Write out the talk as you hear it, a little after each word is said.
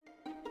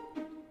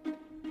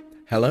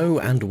Hello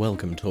and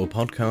welcome to a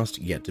podcast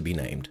yet to be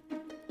named.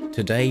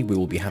 Today we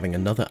will be having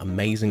another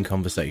amazing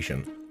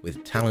conversation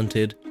with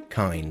talented,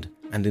 kind,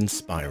 and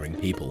inspiring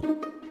people.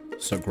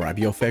 So grab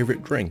your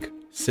favorite drink,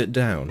 sit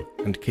down,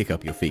 and kick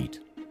up your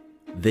feet.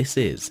 This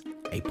is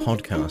a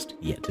podcast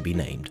yet to be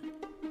named.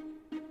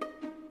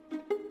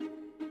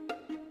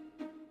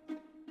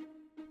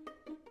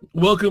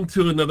 Welcome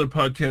to another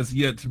podcast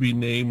yet to be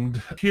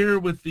named. Here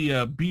with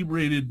the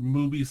B-rated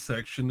movie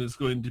section is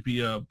going to be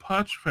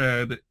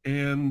Poch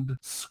and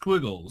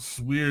Squiggs.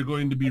 We are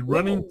going to be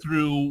running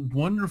through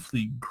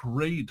wonderfully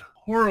great,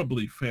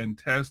 horribly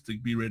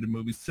fantastic B-rated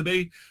movies.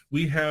 Today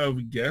we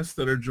have guests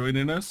that are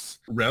joining us,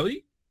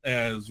 Relli,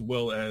 as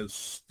well as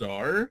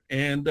Starr,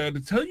 and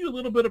to tell you a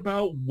little bit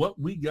about what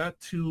we got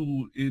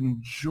to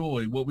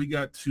enjoy, what we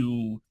got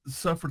to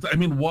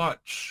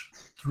watch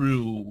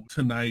through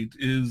tonight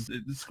is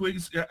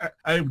Squiggs.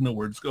 I have no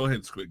words. Go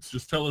ahead, Squiggs.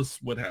 Just tell us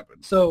what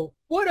happened. So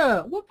what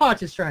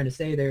Poch is trying to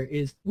say there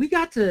is we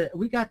got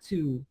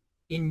to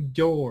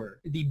endure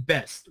the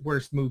best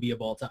worst movie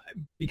of all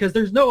time, because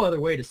there's no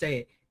other way to say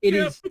it. It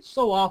is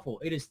so awful.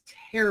 It is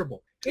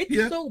terrible.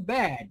 It's so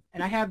bad,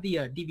 and I have the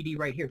DVD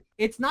right here.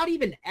 It's not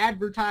even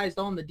advertised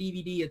on the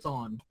DVD it's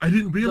on. I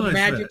didn't realize the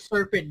Magic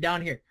Serpent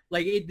down here.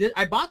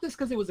 I bought this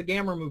because it was a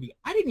Gamma movie.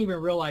 I didn't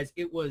even realize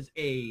it was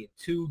a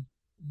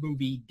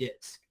 2-movie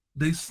disc.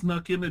 They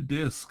snuck in a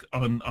disc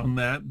on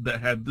that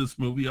had this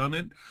movie on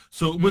it.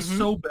 So it was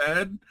so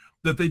bad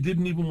that they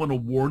didn't even want to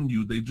warn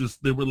you.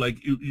 They were like,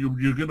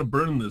 you're going to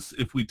burn this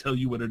if we tell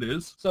you what it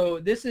is. So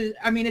this is,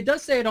 it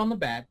does say it on the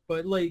back,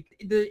 but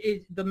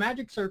the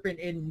Magic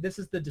Serpent, and this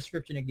is the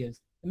description it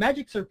gives. The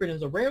Magic Serpent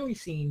is a rarely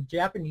seen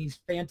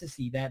Japanese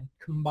fantasy that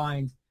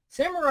combines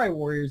samurai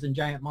warriors and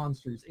giant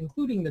monsters,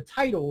 including the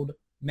titled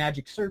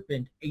Magic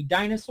Serpent, a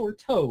dinosaur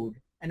toad,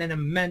 and an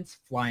immense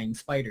flying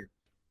spider.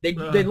 They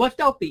left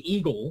out the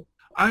eagle.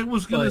 I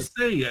was going to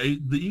say,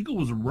 the eagle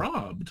was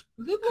robbed.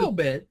 A little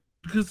bit.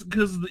 Because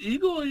the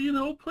eagle,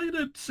 played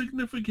a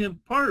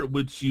significant part,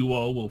 which you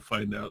all will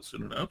find out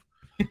soon enough.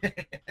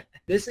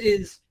 This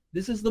is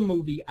the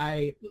movie.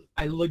 I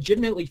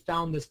legitimately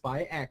found this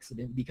by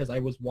accident because I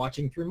was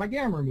watching through my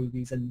Gamma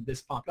movies and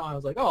this popped on. I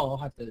was like, oh, I'll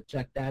have to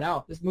check that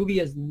out. This movie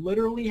has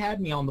literally had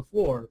me on the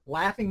floor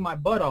laughing my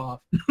butt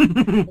off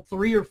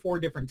 3 or 4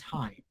 different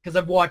times because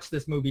I've watched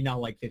this movie now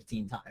like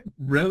 15 times.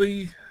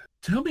 Really?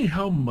 Tell me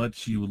how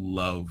much you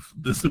love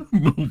this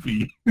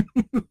movie.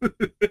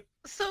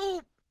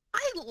 So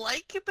I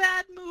like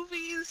bad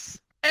movies,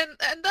 and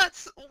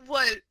that's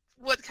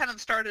what kind of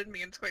started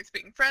me and Squiggs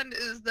being friend,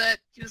 is that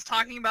he was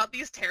talking about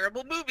these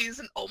terrible movies,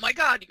 and oh my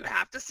god, you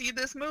have to see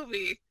this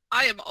movie.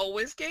 I am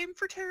always game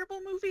for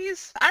terrible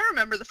movies. I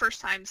remember the first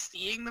time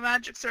seeing The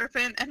Magic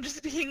Serpent and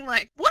just being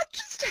like, what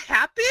just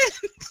happened?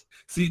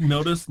 See,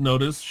 notice,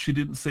 she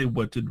didn't say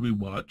what did we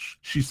watch.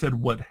 She said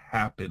what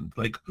happened.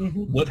 Like,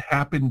 what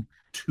happened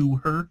to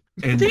her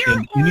and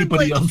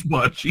anybody else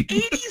watching.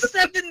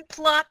 87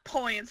 plot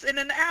points in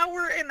an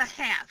hour and a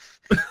half.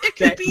 It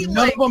could be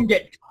none of them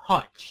get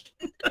touched.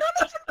 None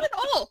of them at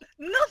all.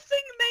 Nothing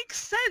makes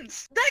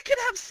sense. That could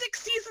have 6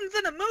 seasons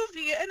in a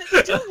movie and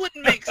it still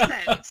wouldn't make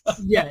sense.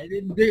 Yeah,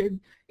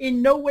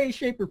 in no way,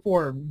 shape, or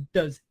form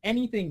does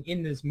anything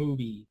in this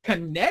movie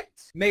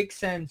connect, make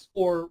sense,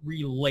 or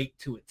relate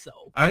to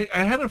itself. I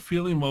had a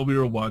feeling while we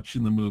were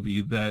watching the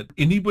movie that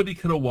anybody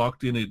could have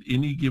walked in at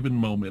any given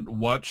moment,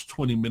 watched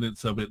 20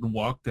 minutes of it, and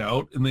walked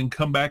out, and then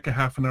come back a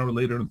half an hour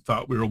later and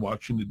thought we were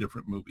watching a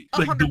different movie.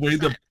 100%. Like the way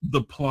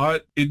the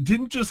plot, it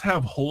didn't just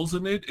have holes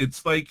in it.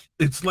 It's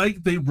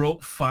like they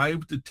wrote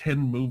 5 to 10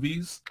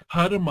 movies,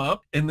 cut them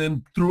up, and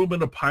then threw them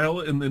in a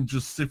pile, and then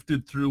just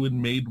sifted through and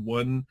made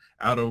one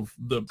out of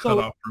the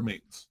cut-off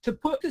remains. To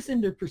put this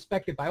into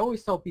perspective, I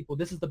always tell people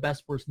this is the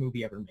best worst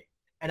movie ever made.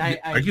 And I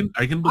can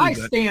believe I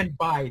that. stand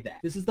by that.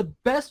 This is the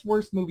best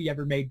worst movie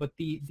ever made, but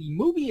the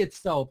movie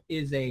itself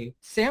is a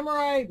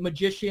samurai,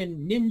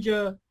 magician,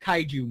 ninja,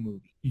 kaiju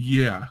movie.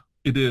 Yeah,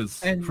 it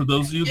is. And for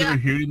those of you that are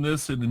hearing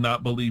this and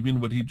not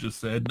believing what he just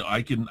said,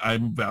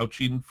 I'm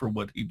vouching for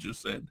what he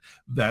just said.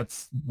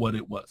 That's what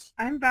it was.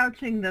 I'm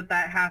vouching that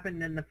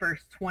happened in the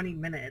first 20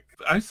 minutes.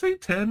 I say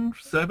 10,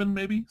 7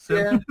 maybe.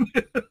 7.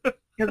 Yeah.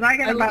 Because I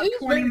got about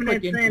 20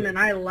 minutes in and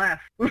I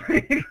left.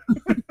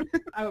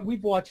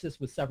 We've watched this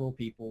with several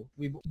people.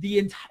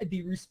 The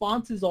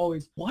response is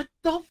always, "What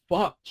the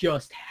fuck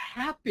just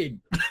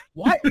happened?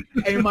 What?"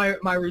 And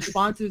my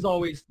response is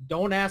always,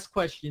 "Don't ask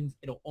questions.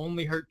 It'll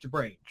only hurt your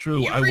brain."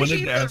 True. You I wanted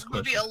appreciate to ask the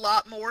movie questions. a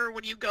lot more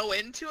when you go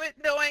into it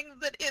knowing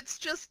that it's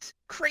just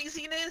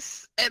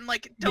craziness and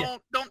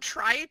don't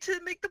try to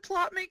make the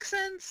plot make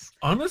sense.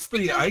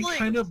 Honestly, Because,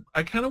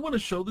 I kind of want to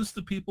show this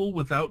to people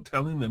without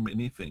telling them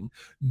anything,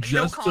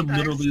 just to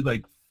literally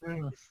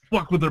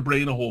fuck with their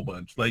brain a whole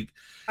bunch. Like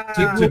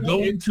to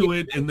go into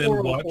it and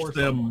then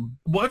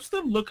watch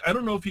them look. I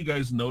don't know if you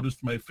guys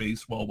noticed my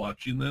face while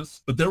watching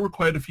this, but there were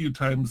quite a few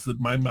times that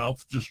my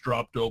mouth just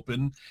dropped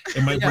open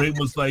and my brain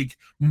was like,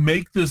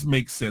 make this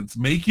make sense,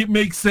 make it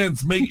make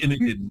sense, and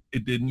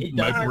it didn't.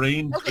 My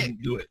brain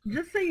couldn't do it.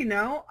 Just so you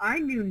know, I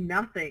knew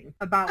nothing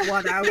about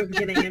what I was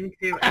getting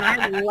into, and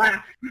I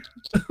laughed.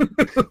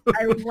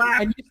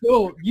 And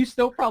you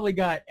still probably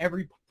got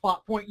every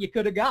plot point you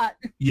could have got.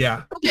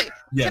 Yeah. Okay.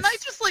 Yes. Can I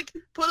just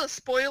put a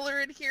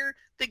spoiler in here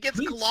that gets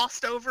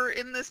glossed over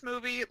in this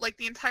movie, like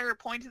the entire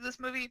point of this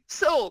movie?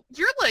 So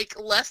you're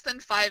less than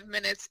 5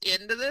 minutes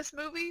into this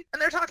movie,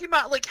 and they're talking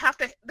about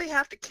they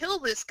have to kill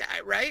this guy,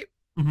 right?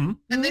 Mm-hmm.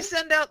 And they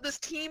send out this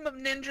team of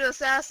ninja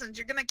assassins.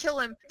 You're gonna kill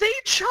him. They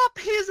chop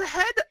his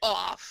head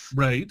off.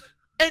 Right.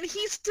 And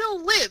he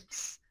still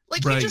lives. He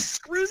just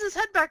screws his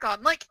head back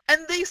on.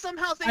 And they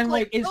somehow think,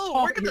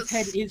 we're gonna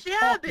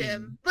stab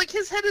him.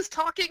 His head is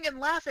talking and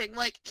laughing.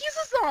 He's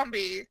a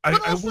zombie.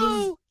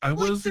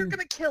 But they're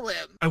gonna kill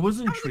him. I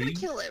was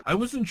intrigued. I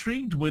was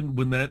intrigued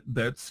when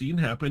that scene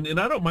happened, and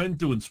I don't mind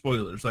doing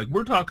spoilers.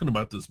 We're talking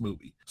about this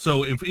movie.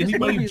 So if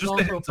anybody just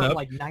a heads up,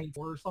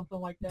 94 or something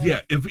like that.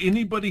 Yeah, if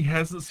anybody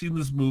hasn't seen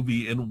this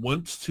movie and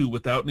wants to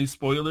without any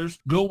spoilers,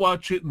 go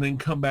watch it and then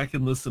come back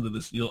and listen to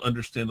this and you'll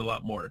understand a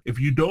lot more. If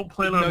you don't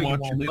plan on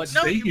watching it,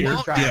 stay here.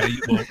 Yeah,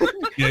 you won't.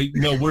 Yeah,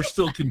 no, we're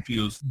still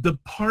confused. The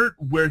part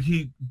where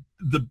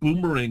the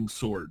boomerang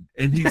sword,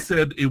 and he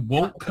said it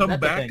won't come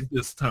back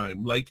this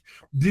time.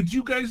 Did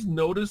you guys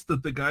notice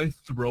that the guy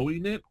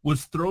throwing it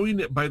was throwing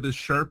it by the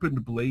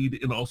sharpened blade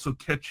and also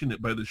catching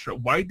it by the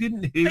sharp? Why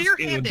didn't his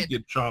hand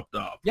get chopped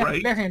off? Yeah,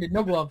 right? Barehanded,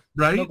 no glove.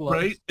 Right, no gloves.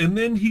 right. And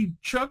then he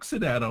chucks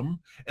it at him,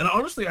 and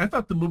honestly, I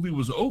thought the movie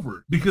was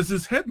over because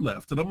his head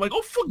left, and I'm like,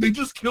 oh fuck, they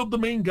just killed the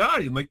main guy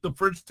in the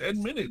first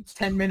 10 minutes.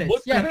 10 minutes.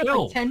 What the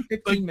hell? 10,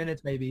 15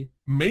 minutes maybe.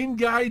 Main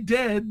guy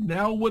dead.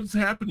 Now what's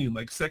happening?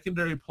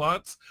 Secondary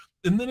plots.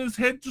 And then his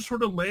head just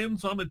sort of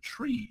lands on a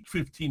tree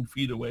 15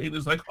 feet away and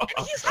is like, oh.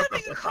 And he's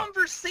having a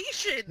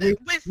conversation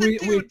with the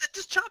dude that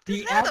just chopped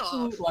his head off.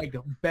 The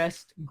absolute,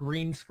 best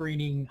green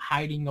screening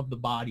hiding of the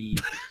body.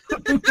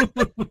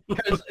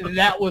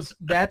 Because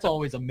that's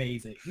always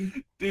amazing.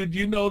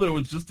 Dude, there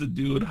was just a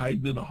dude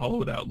hiding in a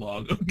hollowed out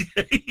log,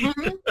 okay?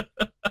 Mm-hmm.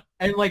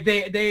 And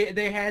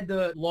they had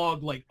the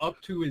log up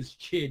to his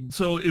chin.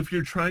 So if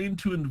you're trying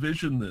to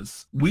envision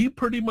this, we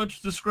pretty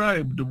much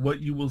described what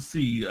you will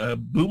see. A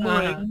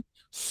boomerang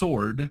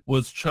sword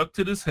was chucked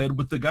at his head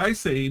with the guy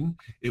saying,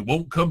 it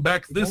won't come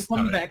back this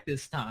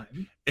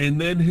time.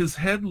 And then his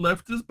head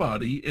left his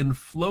body and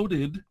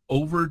floated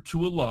over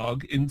to a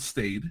log and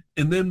stayed.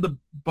 And then the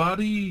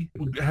body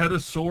had a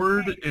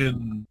sword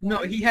and... No,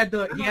 he had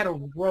a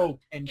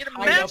rope and he had a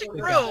magic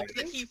rope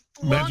that he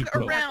flung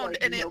around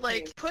and it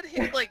put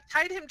him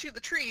tied him to the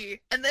tree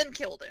and then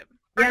killed him.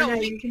 Or no,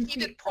 he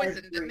did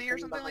poison, didn't he, or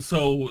something like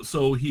that?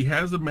 So he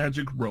has a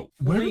magic rope.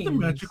 Where did the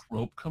magic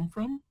rope come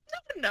from? No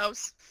one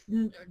knows.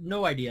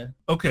 No idea.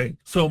 Okay,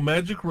 so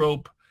magic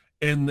rope,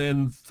 and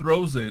then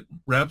throws it,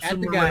 wraps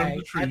him around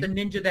the tree. At the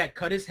ninja that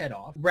cut his head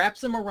off,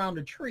 wraps him around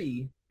a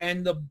tree,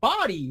 and the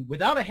body,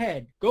 without a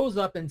head, goes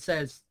up and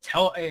says,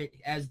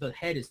 as the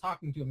head is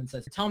talking to him and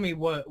says, tell me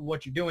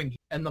what you're doing.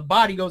 And the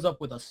body goes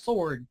up with a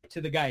sword to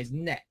the guy's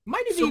neck.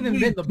 Might have even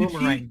been the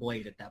boomerang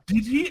blade at that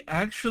point. Did he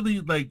actually,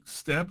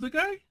 stab the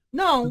guy?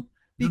 No.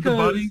 Did the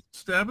body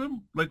stab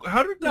him?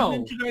 How did the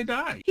ninja guy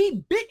die?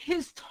 He bit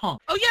his tongue.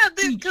 Oh yeah,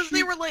 because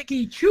they were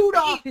he chewed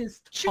off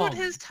his tongue. Chewed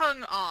his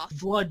tongue off.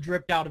 Blood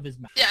dripped out of his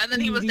mouth. Yeah, and then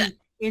he was dead.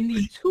 In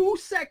the 2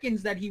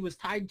 seconds that he was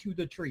tied to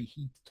the tree,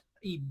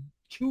 he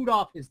chewed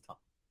off his tongue.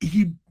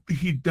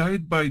 He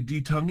died by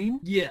detonguing?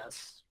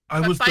 Yes. I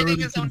was biting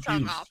his own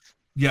tongue off.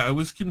 Yeah, I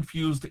was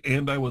confused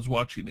and I was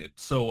watching it,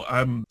 so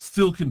I'm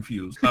still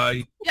confused.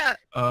 What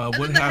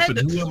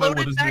happened? Who am I?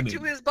 What is back to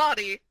his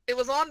body. It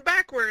was on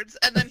backwards,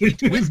 and then he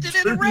twisted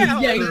it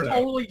around. Yeah, he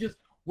totally just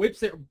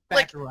whips it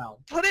back around.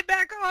 Put it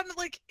back on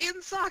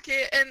in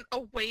socket, and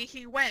away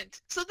he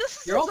went. So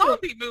this is a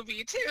zombie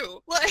movie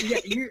too. Yeah,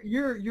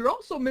 you're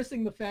also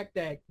missing the fact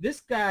that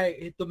this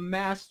guy, the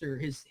master,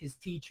 his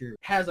teacher,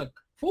 has a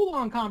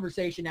full-on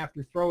conversation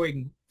after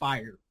throwing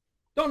fire.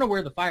 Don't know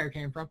where the fire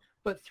came from,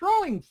 but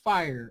throwing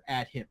fire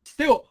at him.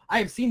 Still, I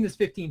have seen this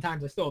 15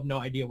 times. I still have no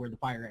idea where the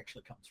fire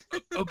actually comes from.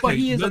 Okay, but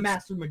he is a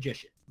master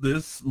magician.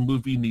 This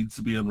movie needs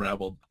to be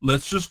unraveled.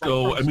 Let's just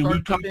go. I mean,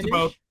 we talked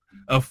about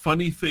a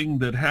funny thing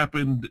that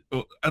happened.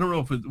 I don't know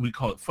if we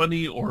call it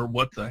funny or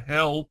what the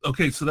hell.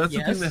 Okay, so that's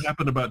the thing that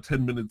happened about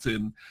 10 minutes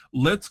in.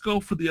 Let's go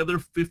for the other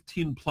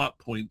 15 plot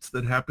points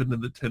that happened in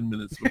the 10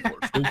 minutes before.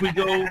 So if we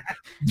go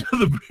to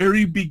the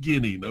very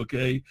beginning,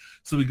 okay?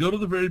 So we go to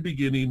the very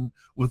beginning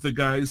with the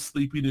guy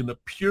sleeping in a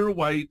pure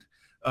white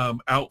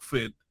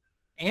outfit.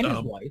 And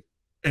his wife.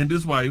 And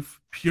his wife.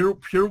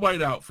 Pure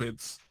white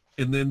outfits.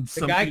 And then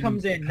the guy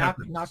comes in,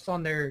 knocks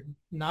on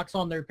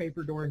their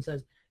paper door and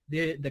says,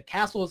 The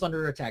castle is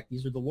under attack.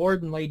 These are the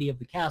lord and lady of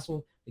the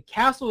castle. The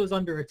castle is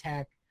under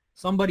attack.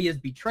 Somebody has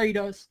betrayed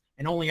us,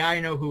 and only I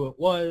know who it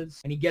was.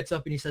 And he gets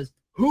up and he says,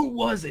 who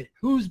was it?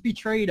 Who's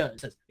betrayed us? He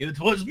says, it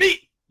was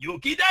me,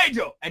 Yuki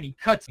Daijo. And he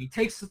cuts. He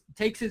takes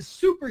his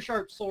super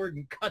sharp sword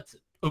and cuts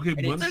it. Okay,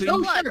 And one it's thing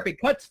so sharp, it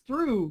cuts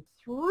through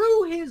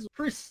his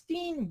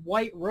pristine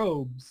white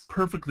robes,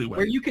 perfectly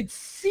where white. you could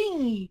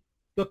see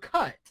the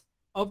cut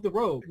of the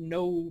robe.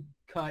 No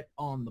cut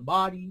on the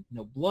body,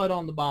 no blood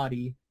on the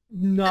body,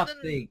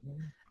 nothing.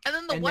 And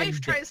then the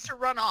wife tries to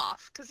run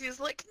off because he's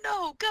like,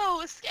 no,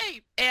 go,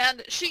 escape.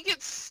 And she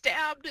gets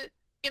stabbed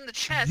in the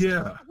chest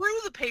through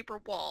the paper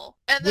wall.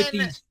 And with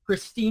then these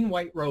pristine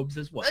white robes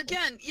as well.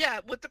 Again, yeah,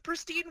 with the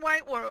pristine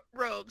white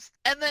robes.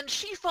 And then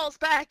she falls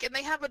back and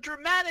they have a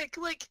dramatic,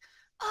 like,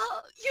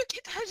 oh, Yuki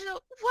Daijo,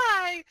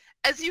 why?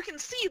 As you can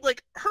see,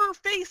 like, her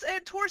face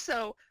and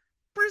torso,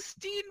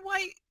 pristine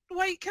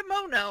white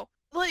kimono.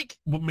 Like,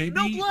 well, maybe,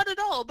 no blood at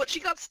all, but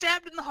she got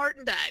stabbed in the heart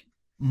and died.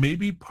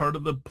 Maybe part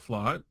of the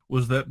plot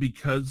was that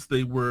because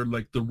they were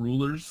like the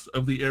rulers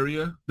of the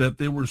area, that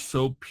they were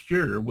so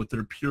pure with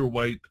their pure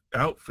white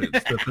outfits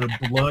that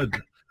their blood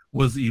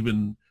was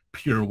even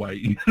pure white.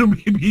 You know,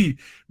 maybe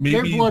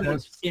their blood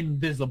was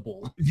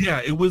invisible.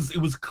 Yeah, it was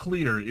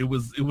clear. It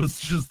was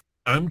just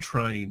I'm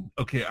trying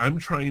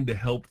to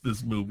help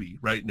this movie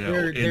right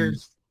now.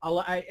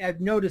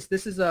 I've noticed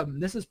this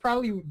is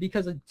probably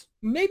because it's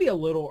maybe a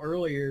little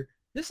earlier.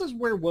 This is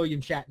where William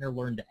Shatner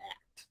learned to act.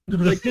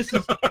 Like, this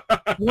is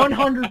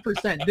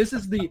 100%. This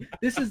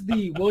is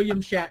the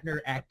William Shatner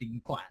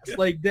acting class.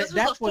 Like this was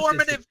that's a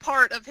formative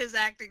part of his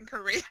acting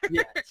career.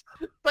 Yes.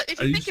 But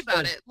if you think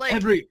about it, like,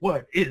 every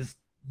word is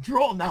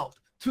drawn out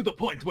to the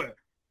point where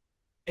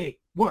a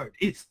word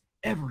is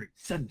every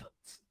sentence.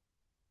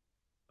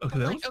 Okay,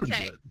 that was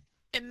pretty good.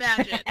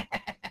 Imagine.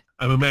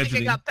 I'm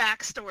imagining. I got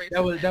backstory.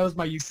 That was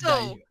my Yuki So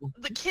Daijo.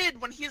 the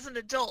kid, when he's an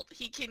adult,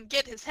 he can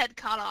get his head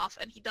cut off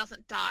and he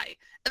doesn't die.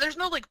 And there's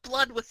no like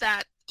blood with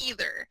that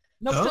either.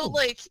 No. So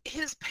like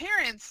his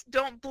parents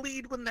don't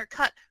bleed when they're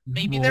cut.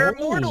 Maybe they're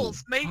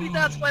immortals. Maybe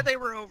that's why they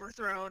were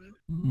overthrown.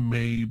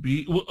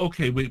 Maybe. Well,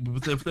 okay, wait.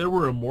 But if they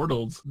were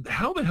immortals,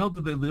 how the hell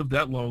did they live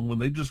that long when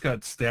they just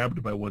got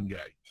stabbed by one guy?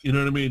 You know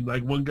what I mean?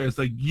 Like one guy's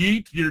like,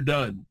 "Yeet, you're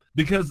done."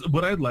 Because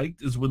what I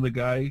liked is when the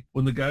guy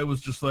was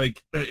just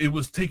like, it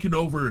was taken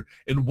over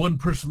and one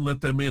person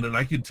let them in and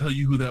I can tell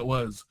you who that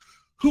was.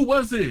 Who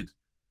was it?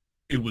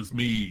 It was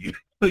me.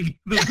 Like,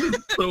 that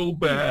was so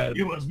bad.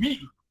 It was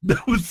me.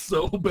 That was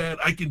so bad.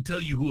 I can tell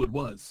you who it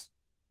was.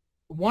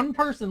 One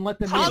person let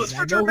them in. Pause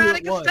for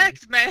dramatic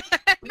effect, man.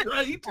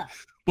 Right?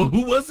 Well,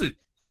 who was it?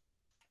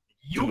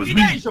 It was Yuki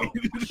me.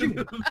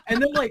 Daijo.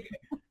 And then like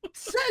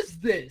says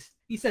this.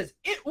 He says,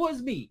 "It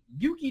was me,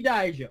 Yuki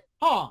Daijo."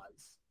 Pause.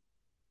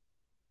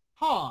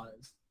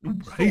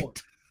 Right.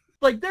 Sword.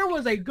 Like there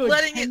was a good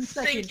letting 10 it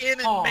sink second in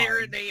and pause.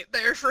 marinate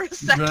there for a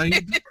second.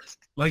 Right?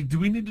 Like, do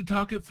we need to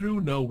talk it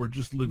through? No, we're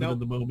just living in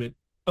the moment.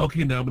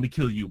 Okay, now I'm going to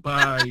kill you.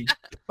 Bye.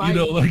 Bye. You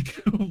know,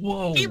 like,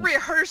 whoa. He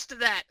rehearsed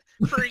that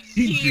for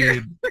He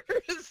years.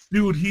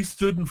 Dude, he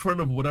stood in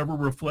front of whatever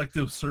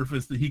reflective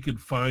surface that he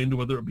could find,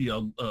 whether it be a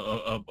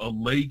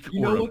lake You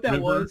or know a what that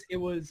river. was? It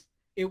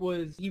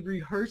was he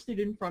rehearsed it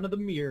in front of the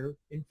mirror,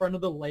 in front of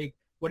the lake,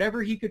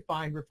 whatever he could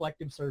find,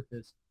 reflective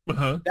surface.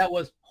 Uh-huh. That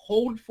was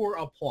hold for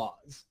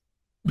applause.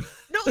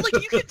 No, like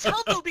you can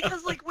tell though,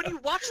 because like when you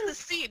watch the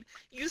scene,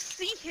 you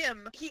see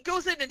him, he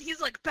goes in and he's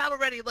like battle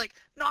ready, like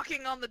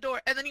knocking on the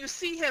door, and then you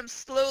see him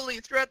slowly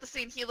throughout the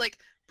scene, he like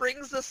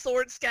brings the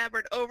sword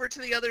scabbard over to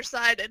the other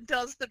side and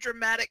does the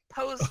dramatic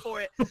pose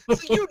for it. So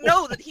you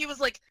know that he was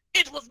like,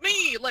 it was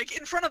me, like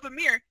in front of a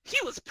mirror. He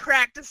was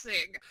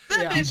practicing.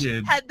 That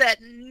bitch had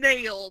that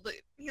nailed.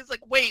 He's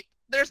like, wait,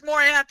 there's more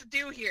I have to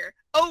do here.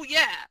 Oh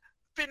yeah.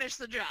 Finish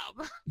the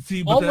job.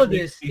 See, all of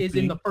this is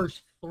in the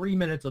first 3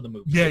 minutes of the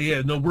movie.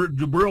 Yeah. No,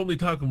 we're only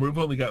talking. We've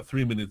only got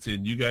 3 minutes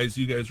in. You guys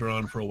are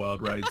on for a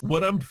wild ride.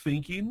 What I'm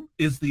thinking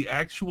is the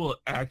actual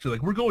actor.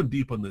 Like, we're going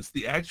deep on this.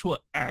 The actual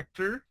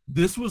actor.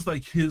 This was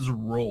like his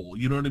role.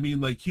 You know what I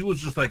mean? Like, he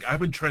was just like, I've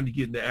been trying to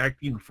get into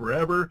acting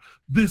forever.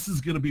 This is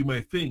gonna be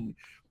my thing.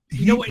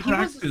 You know what? He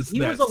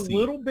was a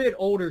little bit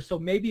older, so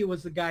maybe it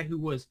was the guy who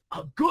was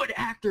a good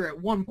actor at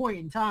one point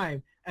in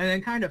time, and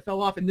then kind of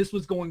fell off, and this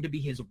was going to be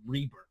his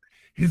rebirth.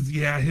 This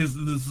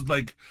is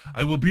like,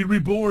 I will be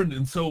reborn.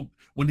 And so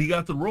when he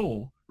got the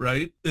role,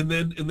 right, and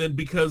then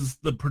because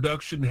the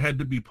production had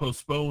to be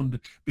postponed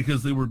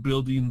because they were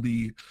building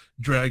the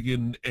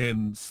dragon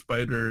and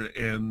spider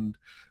and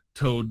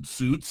toad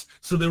suits,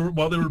 so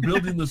while they were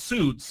building the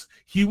suits,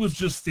 he was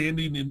just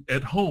standing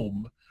at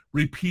home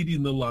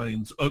repeating the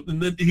lines,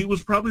 and then he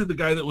was probably the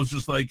guy that was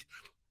just like,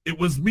 it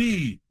was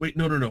me. Wait,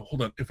 no,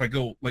 hold on. If I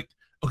go like,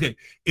 okay,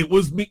 it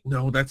was me.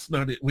 No, that's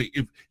not it. Wait,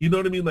 if you know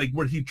what I mean, like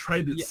where he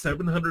tried it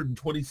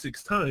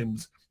 726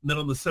 times, and then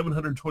on the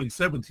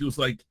 727th, he was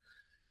like,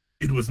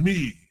 it was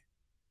me.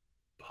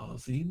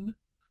 Pausing.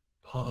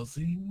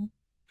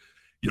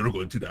 You're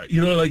going to die.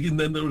 You know, like, and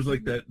then there was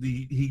like that.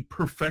 He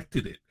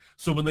perfected it.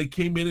 So when they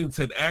came in and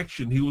said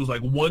action, he was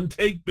like, one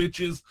take,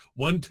 bitches,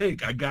 one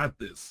take. I got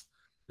this,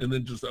 and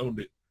then just owned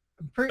it.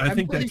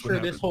 I'm pretty sure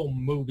this whole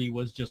movie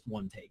was just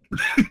one take.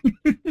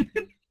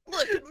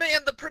 Look,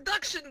 man, the production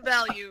production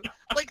value.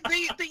 Like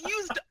they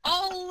used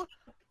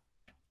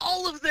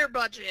all of their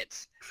budget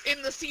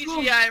in the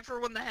CGI for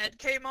when the head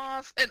came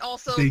off, and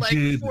also They like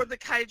did. for the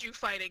kaiju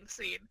fighting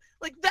scene.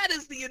 Like that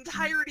is the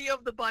entirety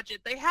of the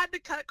budget. They had to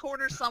cut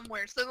corners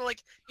somewhere, so they're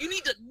like, you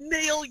need to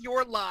nail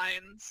your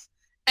lines,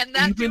 and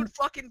that Even- dude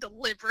fucking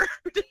delivered.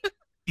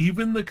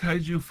 Even the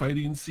kaiju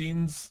fighting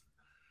scenes,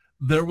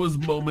 there was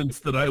moments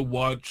that I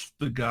watched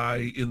the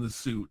guy in the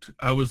suit.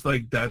 I was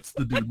like, that's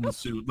the dude in the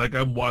suit. Like,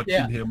 I'm watching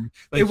Yeah. him.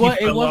 Like, It wa- he it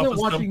fell off wasn't of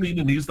watching- something,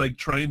 and he's, like,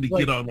 trying to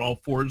like- get on all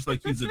fours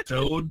like he's a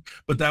toad.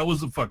 But that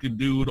was a fucking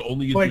dude.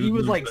 Only a But dude he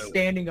was knows like that.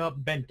 standing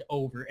up, bent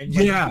over, and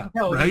like, Yeah, you could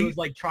tell he right? was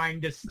like trying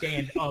to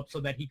stand up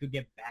so that he could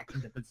get back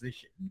into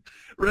position.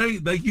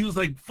 Right? Like, he was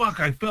like, fuck,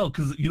 I fell.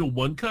 Because,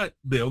 one cut.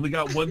 They only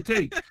got one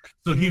take.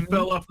 So he Mhm.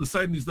 fell off the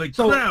side, and he's like,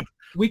 So- crap.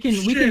 We can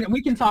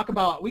Shit. talk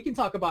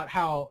about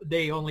how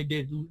they only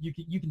did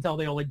you can tell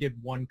they only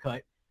did one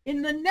cut.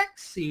 In the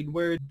next scene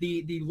where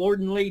the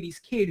Lord and Lady's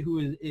kid,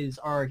 who is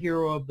our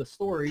hero of the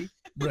story,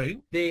 Right?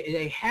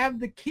 they have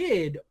the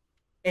kid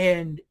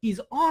and he's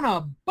on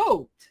a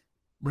boat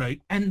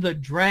Right? and the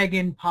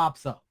dragon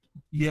pops up.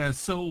 Yeah,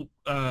 so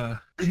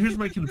here's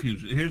my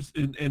confusion.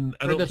 And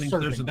I Or don't the think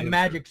serpent, there's an the answer.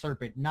 magic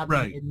serpent, not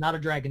Right. not a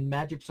dragon,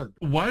 magic serpent.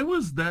 Why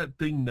was that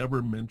thing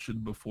never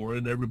mentioned before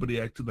and everybody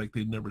acted like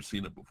they'd never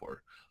seen it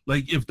before?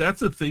 Like, if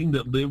that's a thing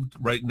that lived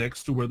right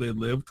next to where they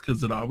lived,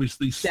 because it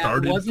obviously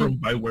started from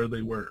wasn't- by where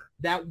they were.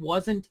 That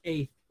wasn't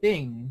a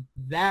thing.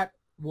 That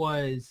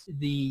was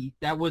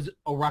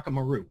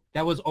Orokamaru.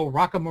 That was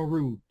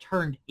Orokamaru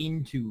turned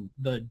into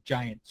the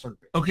giant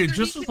serpent. Okay, So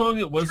just he as long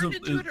as it Turned wasn't...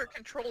 into it or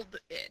controlled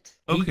it.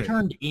 Okay. He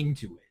turned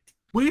into it.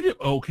 Wait,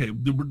 okay,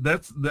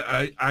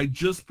 I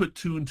just put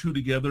two and two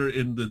together,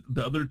 and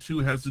the other two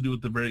has to do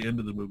with the very end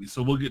of the movie,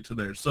 so we'll get to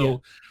there.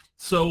 So,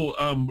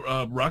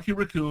 Rocky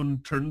Raccoon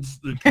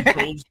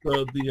controls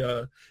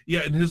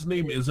and his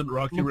name isn't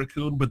Rocky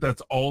Raccoon, but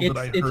that's all that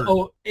I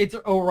heard. It's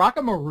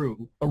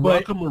Orokamaru.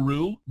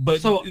 Orokamaru,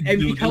 but So, and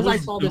dude, because I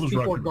saw it this was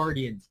before Rocky.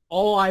 Guardians,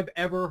 all I've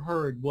ever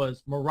heard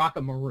was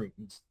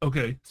Maracamaroons.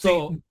 Okay,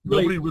 So see,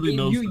 nobody like, really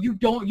knows.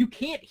 You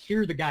can't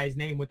hear the guy's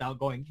name without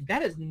going,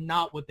 that is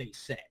not what they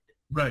said.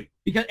 Right.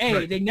 Because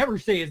Right. they never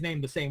say his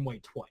name the same way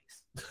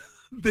twice.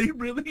 They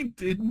really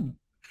didn't.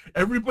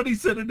 Everybody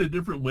said it a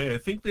different way. I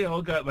think they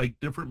all got like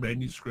different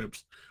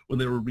manuscripts when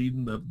they were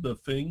reading the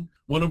thing.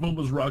 One of them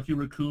was Rocky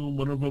Raccoon.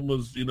 One of them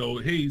was,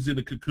 hey, he's in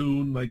a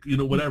cocoon, like,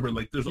 whatever.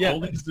 Like, there's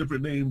all these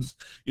different names.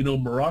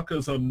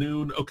 Maracas on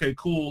noon. Okay,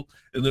 cool.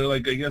 And they're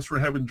like, I guess we're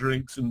having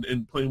drinks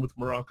and playing with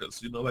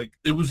maracas. Like,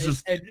 it was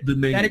just the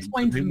name. That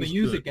explains name the was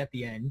music good. at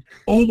the end.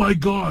 Oh my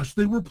gosh,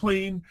 they were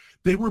playing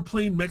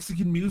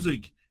Mexican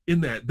music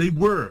in that. They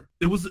were.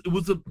 It was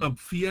a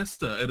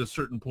fiesta at a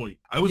certain point.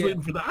 I was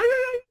waiting for the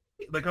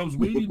like I was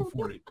waiting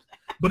for it,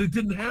 but it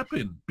didn't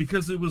happen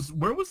because it was.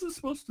 Where was it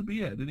supposed to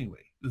be at anyway?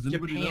 Does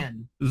anybody know?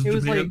 Japan. Is It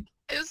was Japan?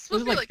 like It was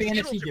supposed to be like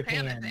fantasy feudal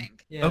Japan, I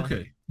think. Yeah.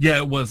 Okay, yeah,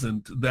 it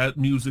wasn't. That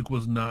music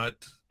was not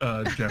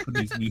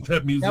Japanese music.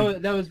 That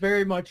music. That was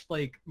very much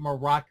like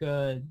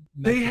Maraca.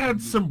 They had Mexican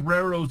music.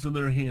 sombreros in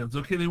their hands.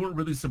 Okay, they weren't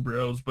really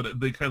sombreros, but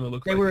they kind of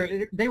looked. They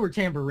like were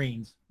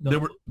tambourines. They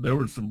were They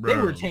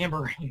sombreros. were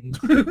tambourines.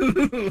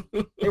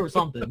 They were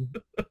something.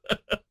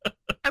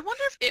 I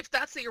wonder if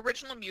that's the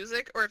original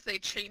music or if they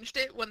changed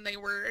it when they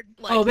were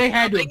like Oh, they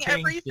had to have dubbing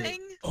changed it. everything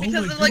Oh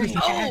because my they're like, They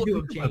goodness. had oh, to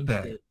have about changed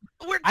that. it.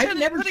 we're I've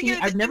never putting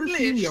seen it in the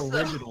English, so-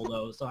 original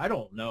though, so I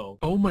don't know.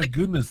 Oh my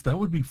goodness, that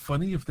would be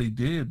funny if they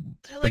did.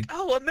 They're like,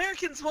 oh,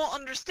 Americans won't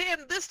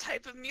understand this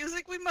type of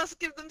music. We must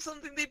give them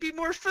something they'd be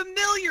more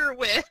familiar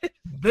with.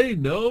 They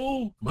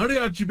know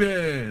mariachi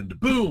band.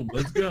 Boom,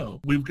 let's go.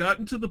 We've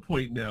gotten to the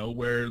point now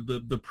where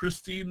the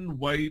pristine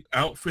white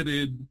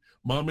outfitted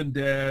mom and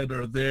dad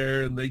are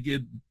there and they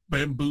get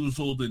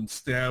bamboozled and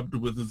stabbed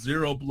with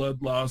zero blood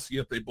loss,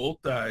 yet they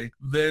both die.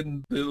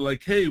 Then they're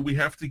like, hey, we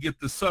have to get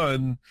the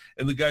sun.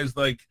 And the guy's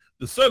like,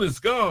 the sun is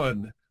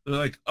gone. They're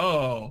like,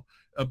 oh.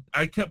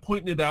 I kept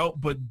pointing it out,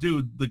 but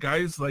dude, the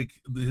guy's like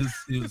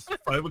his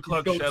 5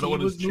 o'clock goatee shadow on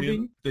his was chin.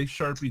 moving? They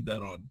sharpied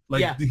that on.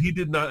 Like Yeah. he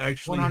did not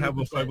actually have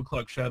a 100%. 5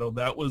 o'clock shadow.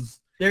 That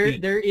was There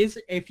Yeah. is,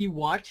 if you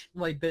watch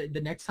like the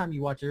next time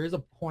you watch, there is a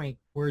point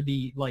where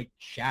the like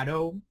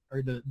shadow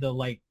or the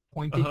like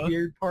pointed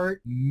beard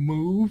part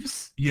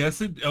moves.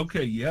 yes.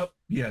 Okay. Yep.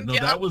 Yeah. No,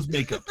 Yep. that was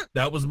makeup.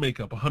 That was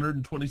makeup.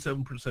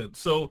 127%.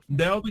 So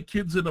now the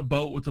kid's in a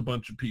boat with a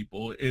bunch of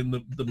people, and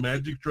the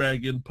magic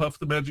dragon, Puff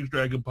the magic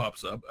dragon,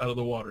 pops up out of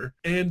the water.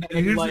 And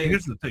And,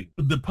 here's the thing: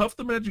 the Puff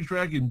the magic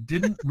dragon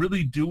didn't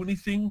really do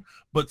anything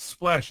but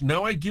splash.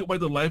 Now I get why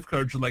the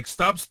lifeguards are like,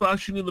 stop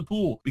splashing in the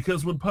pool,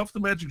 because when Puff the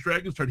magic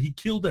dragon started, he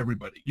killed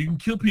everybody. You can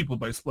kill people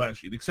by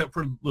splashing, except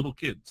for little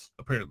kids,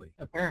 apparently.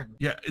 Apparently.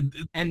 Yeah.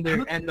 And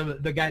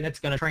the guy that's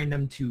gonna train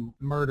them to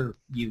murder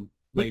you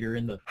later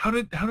in the How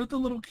did the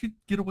little kid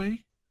get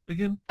away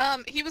again?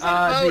 He was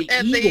on a boat the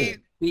and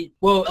eagle. they.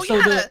 Well, Oh so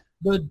yeah,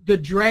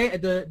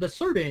 the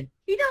serpent,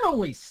 he not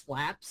only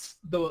slaps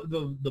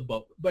the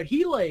boat, but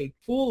he like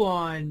full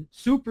on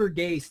super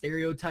gay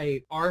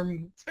stereotype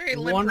arm It's very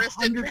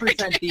limp-wristed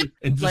 100%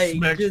 and just like,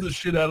 smacks just the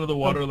shit out of the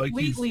water like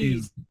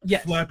he's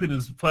yes. flapping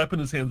his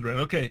hands around.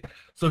 Okay,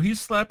 so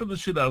he's slapping the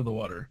shit out of the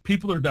water.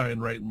 People are dying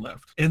right and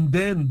left. And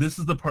then this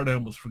is the part I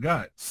almost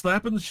forgot.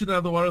 Slapping the shit out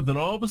of the water, then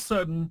all of a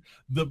sudden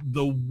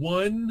the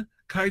one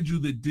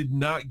kaiju that did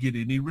not get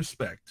any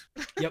respect.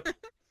 Yep.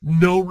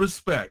 No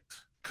respect.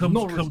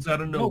 Comes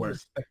out of no nowhere.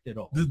 Respect at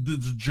all.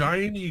 This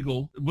giant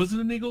eagle. Was it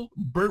an eagle?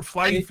 Bird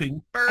flying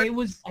thing. I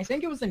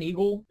think it was an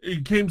eagle.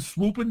 It came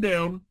swooping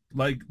down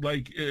like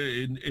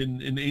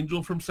an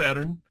angel from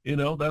Saturn. You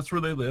know, that's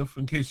where they live.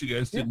 In case you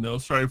guys didn't know,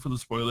 sorry for the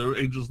spoiler.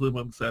 Angels live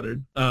on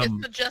Saturn. It's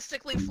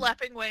majestically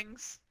flapping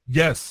wings.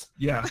 Yes,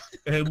 yeah,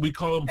 and we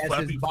call him As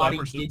flapping his body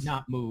flappers. did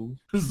not move.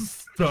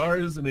 Starr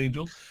is an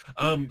angel.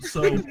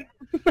 So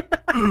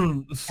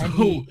And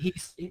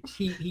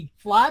he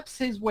flaps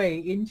his way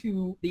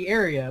into the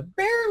area,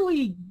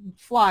 barely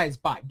flies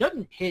by,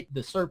 doesn't hit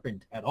the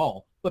serpent at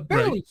all, but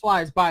barely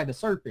flies by the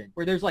serpent,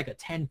 where there's like a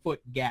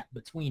 10-foot gap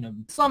between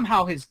them.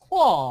 Somehow his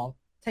claw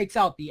takes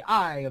out the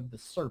eye of the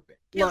serpent.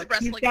 Look,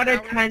 he's got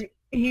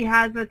he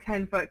has a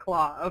 10-foot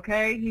claw,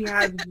 okay? He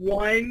has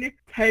one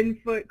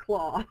 10-foot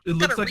claw. It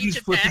looks like he's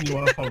flipping back. you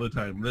off all the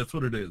time. That's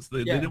what it is.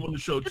 They didn't want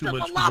to show too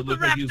much because it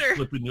looked like he was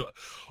flipping you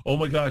off. Oh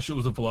my gosh, it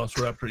was a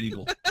velociraptor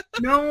eagle.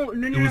 No. It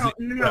was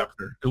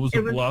a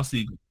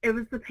velociraptor. It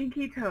was the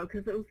pinky toe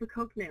because it was the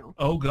coke nail.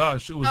 Oh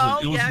gosh, it was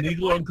an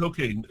eagle on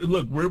cocaine.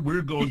 Look,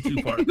 we're going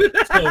too far.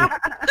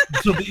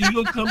 So the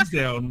eagle comes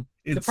down.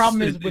 The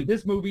problem is with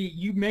this movie,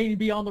 you may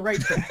be on the right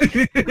track.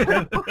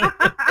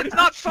 It's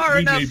not far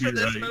enough for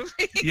this movie.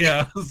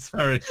 Yeah,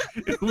 sorry.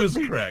 It was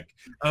crack.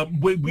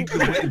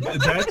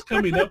 That's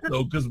coming up,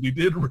 though, because we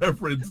did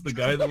reference the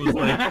guy that was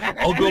like,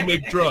 I'll go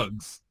make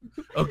drugs.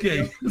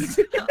 Okay.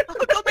 I'll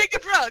go make a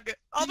drug.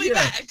 I'll be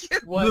back.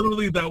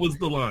 Literally, that was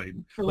the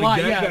line.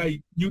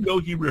 Guy, you know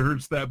he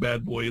rehearsed that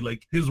bad boy.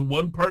 Like, his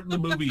one part in the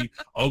movie,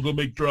 I'll go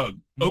make drug.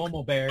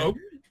 Momo Bear.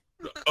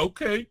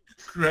 Okay,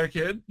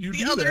 crackhead, you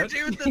do that. The other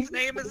dude, his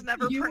name is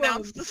never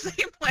pronounced the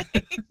same way.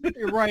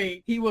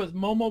 Right. He was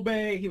Momo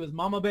Bay. He was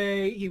Mama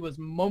Bay. He was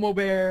Momo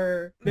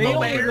Bear. They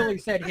only really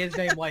said his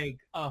name like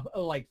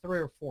 3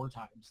 or 4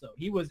 times. So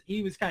he was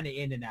kind of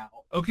in and out.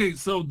 Okay,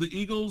 so the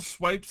eagle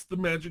swipes the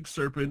magic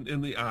serpent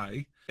in the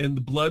eye, and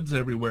the blood's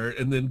everywhere,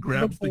 and then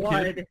grabs the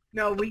kid.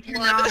 No, we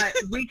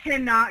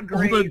cannot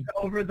graze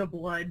over the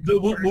blood.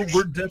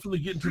 We're definitely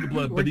getting to the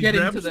blood, but he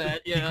grabs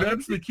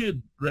the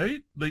kid,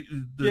 right? I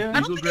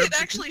don't think it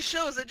actually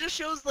shows. It just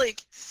shows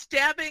like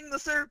stabbing the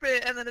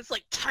serpent, and then it's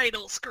like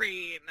title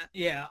screen.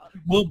 Yeah.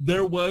 Well,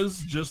 there was,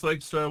 just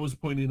like Starr was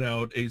pointing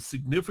out, a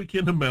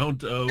significant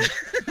amount of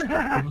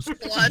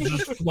blood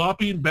just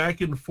flopping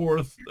back and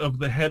forth of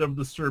the head of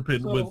the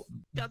serpent with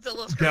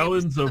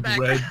gallons of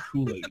red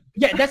Kool-Aid.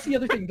 Yeah, that's the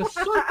other thing. The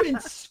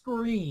serpent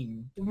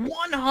scream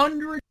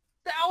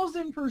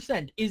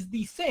 100,000% is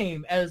the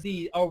same as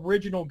the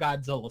original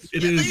Godzilla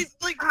scream. It is.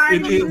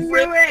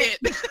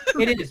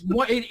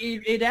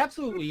 It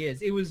absolutely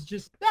is. It was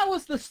just, that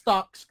was the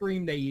stock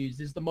scream they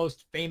used. Is the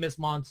most famous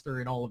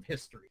monster in all of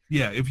history.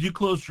 Yeah, if you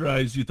closed your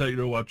eyes, you thought you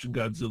were watching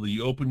Godzilla.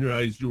 You opened your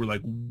eyes, you were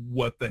like,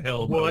 what the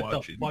hell am I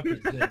watching? What the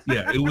fuck is this?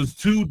 Yeah, it was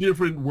 2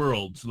 different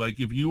worlds. Like,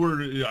 if you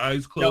were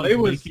eyes closed, it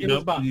was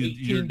about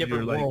 18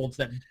 different worlds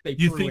that they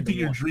you think that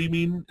you're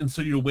dreaming, and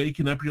so you're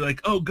waking up, you're like,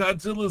 oh,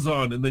 Godzilla's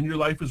on, and then your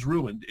life is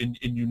ruined, and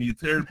you need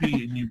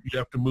therapy, and you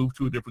have to move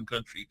to a different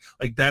country.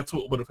 Like, that's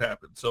what would have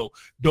happened. So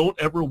don't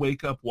ever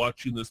wake up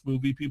watching this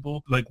movie,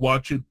 people. Like,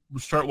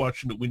 start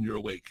watching it when you're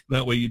awake.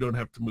 That way you don't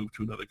have to move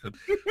to another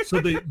country. So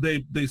they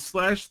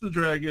slash the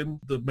dragon,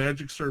 the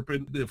magic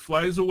serpent. It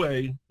flies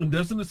away. And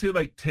doesn't it say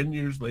like 10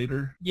 years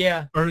later?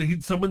 Yeah. Or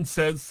someone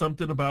says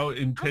something about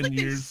in 10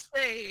 years. They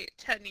say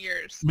 10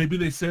 years. Maybe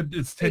they said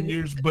it's 10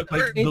 years, but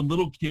like the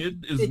little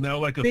kid is now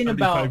like a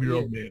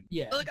 35-year-old man.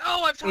 Yeah. Like,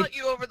 oh, I've taught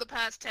you over the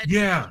past 10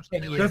 years. Yeah,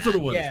 that's what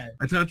it was. Yeah.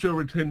 I taught you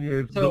over 10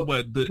 years. So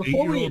the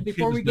 8-year-old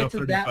before we get to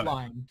 35. that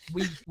line,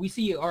 we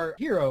see our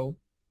hero.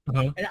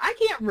 And I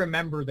can't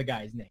remember the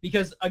guy's name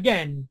because,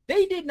 again,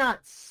 they did not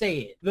say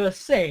it the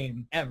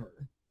same ever.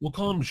 We'll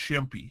call him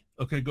Shempy.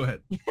 Okay, go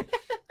ahead.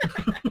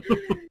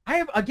 I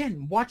have,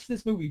 again, watched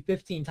this movie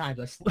 15 times.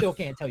 I still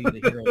can't tell you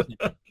the hero's name.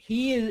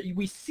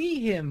 We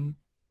see him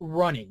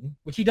running,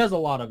 which he does a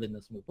lot of in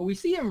this movie, but we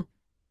see him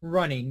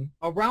running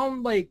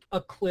around like a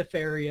cliff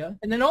area,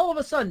 and then all of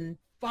a sudden,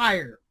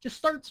 fire just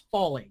starts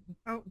falling.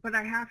 Oh, but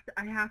I have to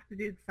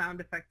do the sound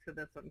effects for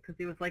this one because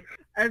he was like,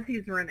 as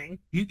he's running.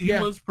 He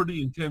was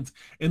pretty intense.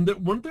 And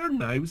weren't there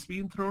knives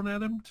being thrown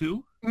at him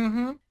too?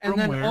 Mm-hmm. And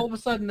then all of a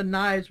sudden the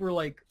knives were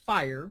like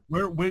fire.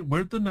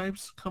 Where'd the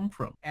knives come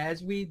from?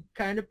 As we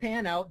kind of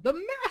pan out, the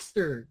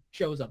master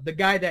shows up. The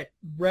guy that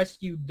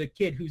rescued the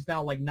kid who's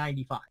now like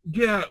 95.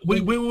 Yeah.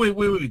 Wait.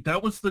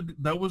 That was he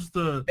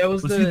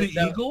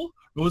the eagle?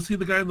 Or was he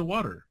the guy in the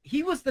water?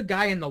 He was the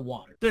guy in the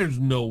water. There's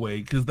no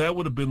way, because that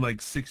would have been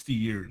like 60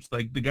 years.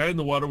 Like, the guy in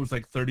the water was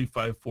like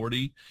 35,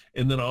 40,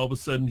 and then all of a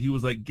sudden he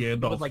was like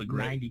Gandalf Was like the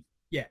Grey. 90.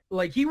 Yeah,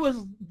 like he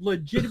was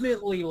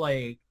legitimately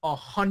like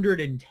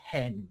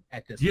 110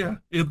 at this Yeah, point.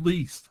 at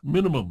least,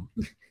 minimum.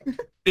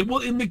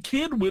 And the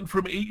kid went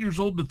from 8 years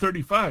old to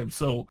 35,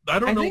 so I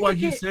don't know why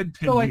he said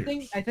 10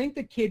 years. I think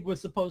the kid was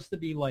supposed to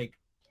be like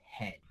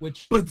 10,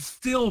 which... But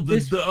still,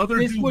 the other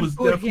this dude would was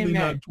put definitely him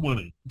not at-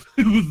 20.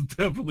 He was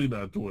definitely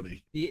not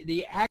 20.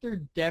 The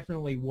actor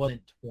definitely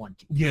wasn't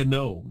 20. Yeah,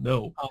 no.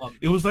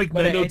 It was like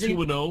But I think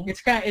 90210.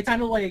 It's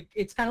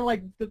kind of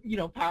like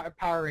the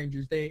Power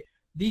Rangers.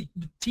 The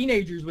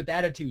teenagers with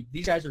attitude.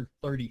 These guys are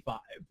 35.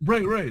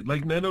 Right.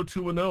 Like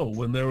 90210,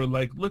 when they were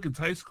like, look, it's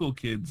high school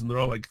kids, and they're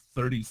all like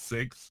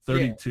 36,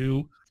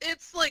 32.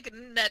 It's like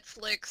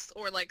Netflix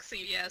or like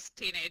CBS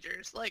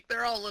teenagers. Like,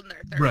 they're all in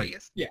their 30s. Right.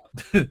 Yeah.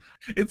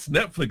 It's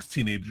Netflix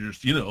teenagers,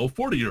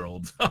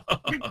 40-years.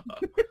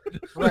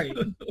 Right.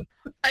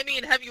 I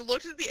mean, have you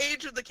looked at the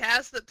age of the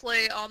cast that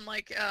play on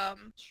like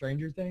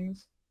Stranger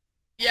Things.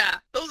 yeah,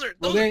 those are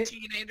Well,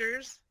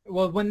 teenagers.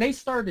 Well, when they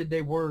started,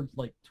 they were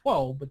like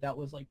 12, but that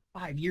was like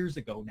 5 years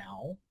ago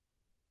now.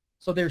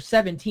 So they're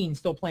 17,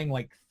 still playing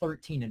like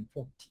 13 and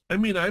 14. I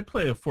mean, I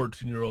play a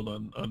 14-year-old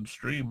on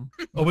stream.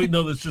 Oh, wait,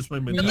 no, that's just my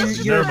That's mentality.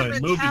 just Never your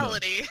mind, moving on.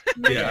 mentality.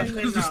 Yeah.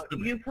 No.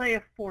 You play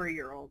a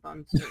 4-year-old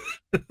on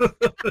stream.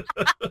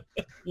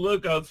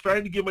 Look, I was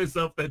trying to give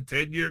myself that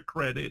 10-year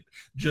credit,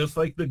 just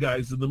like the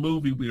guys in the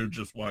movie we were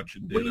just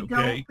watching did, We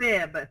okay?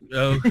 don't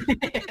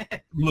fib.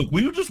 Look,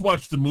 we just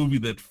watched the movie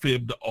that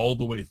fibbed all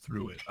the way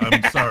through it.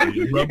 I'm sorry.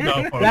 It rubbed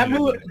off on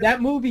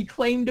That movie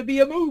claimed to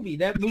be a movie.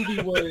 That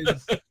movie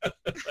was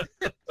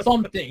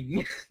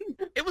something.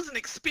 It was an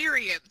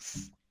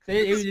experience.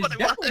 It That's was what it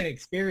definitely an It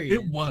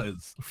experience.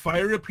 was.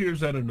 Fire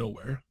appears out of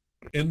nowhere,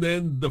 and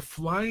then the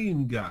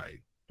flying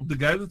guy, the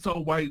guy that's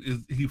all white,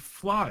 he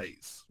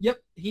flies. Yep,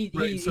 he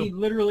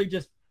literally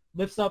just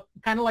lifts up,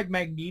 kind of like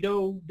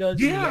Magneto does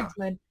in the Yeah.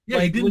 X-Men. Yeah,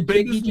 like, he didn't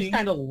bend he his knee. just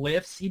kind of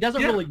lifts. He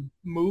doesn't Yeah. really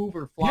move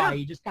or fly. Yeah.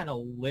 He just kind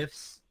of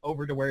lifts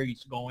over to where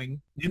he's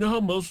going. You know how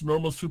most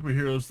normal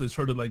superheroes, they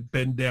sort of like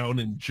bend down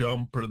and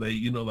jump, or they,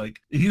 like,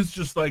 he's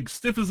just like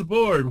stiff as a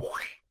board,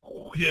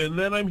 and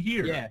then I'm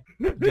here. Yeah.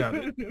 Got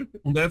it.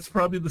 And that's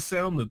probably the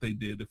sound that they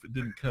did if it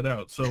didn't cut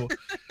out. So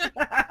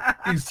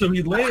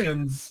he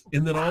lands,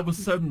 and then all of a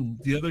sudden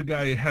the other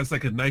guy has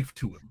like a knife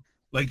to him.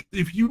 Like,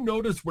 if you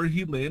notice where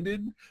he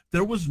landed,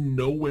 there was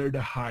nowhere to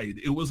hide.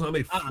 It was on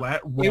a flat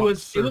rock. It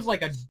was surface.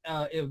 like a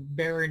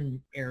barren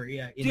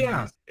area.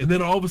 Yeah, and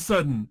then all of a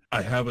sudden,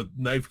 I have a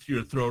knife to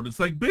your throat. It's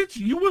like, bitch,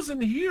 you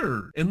wasn't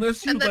here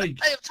unless you And then like.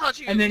 I have taught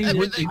you And then he went,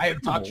 everything. I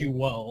have taught you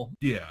well.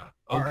 Yeah.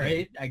 All okay.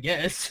 right, I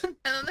guess. And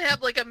then they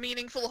have like a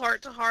meaningful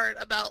heart-to-heart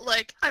about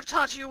like, I've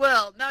taught you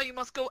well. Now you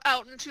must go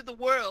out into the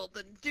world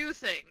and do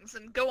things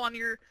and go on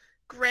your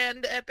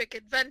grand epic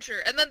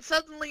adventure. And then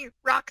suddenly,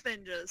 rock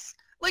ninjas.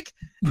 Like,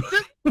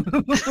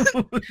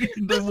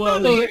 this Well,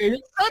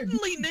 movie,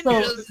 suddenly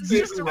ninjas is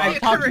just a I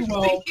taught you reoccurring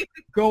well. theme.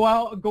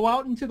 Go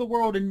out into the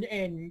world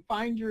and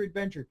find your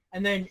adventure.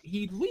 And then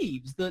he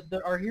leaves.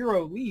 Our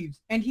hero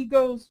leaves, and he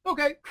goes,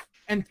 okay,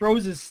 and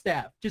throws his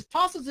staff, just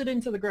tosses it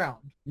into the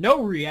ground.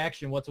 No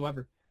reaction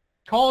whatsoever.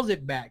 Calls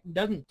it back.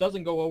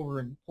 Doesn't go over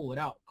and pull it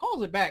out.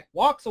 Calls it back.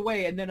 Walks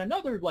away, and then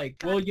another like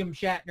William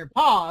Shatner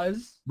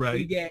pause. Right.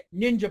 We get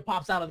ninja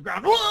pops out of the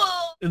ground. Whoa!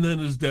 and then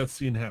his death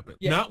scene happened.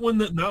 Yeah. Not when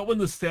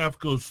the staff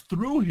goes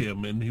through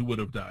him and he would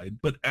have died,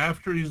 but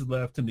after he's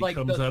left and he Like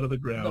comes out of the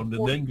ground and then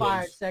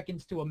 45 goes.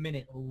 seconds to a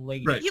minute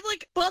later. Right. He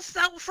like busts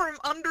out from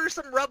under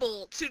some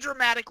rubble to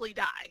dramatically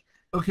die.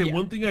 Okay, Yeah.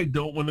 one thing I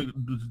don't want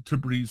to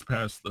breeze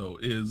past though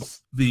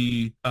is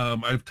the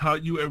I've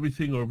taught you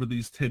everything over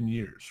these 10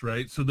 years,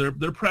 right? So they're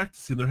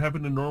practicing, they're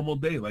having a normal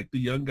day. Like the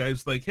young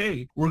guy's like,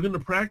 hey, we're gonna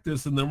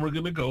practice and then we're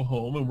gonna go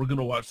home and we're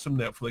gonna watch some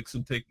Netflix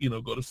and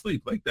go to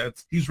sleep. Like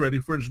he's ready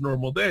for his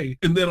normal day.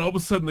 And then all of a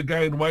sudden the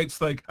guy in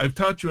white's like, I've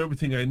taught you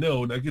everything I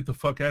know, now get the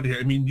fuck out of here.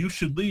 I mean, you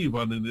should leave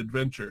on an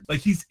adventure. Like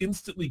he's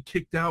instantly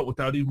kicked out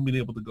without even being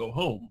able to go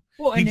home.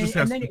 Well, He and just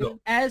then, has and to then go.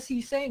 as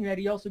he's saying that,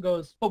 he also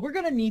goes, but we're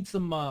going to need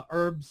some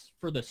herbs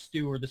for the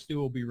stew or the stew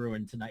will be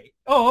ruined tonight.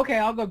 Oh, okay,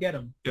 I'll go get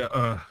them.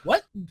 Yeah,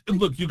 What?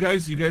 Look, you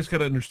guys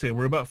gotta understand,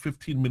 we're about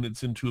 15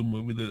 minutes into a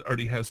movie that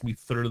already has me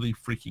thoroughly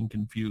freaking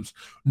confused.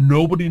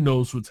 Nobody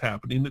knows what's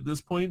happening at this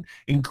point,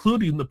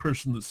 including the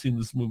person that's seen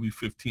this movie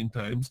 15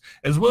 times,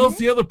 as well as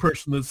the other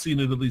person that's seen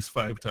it at least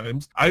 5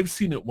 times. I've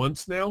seen it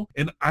once now,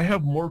 and I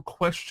have more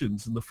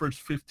questions in the first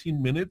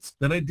 15 minutes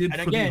than I did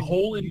And for again, the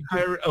whole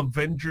entire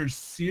Avengers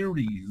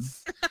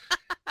series.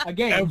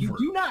 Again, you Ever.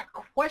 do not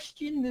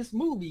question this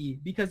movie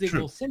because it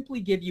True. will simply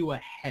give you a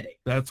headache.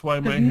 That's why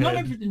my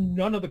Because head...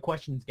 none of the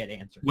questions get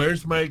answered.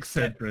 Where's my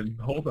Excedrin?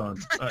 Hold on.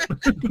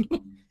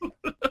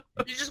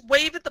 You just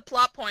wave at the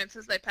plot points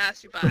as they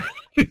pass you by.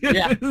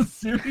 Yeah.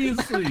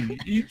 Seriously.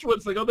 Each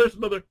one's like, oh, there's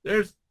another.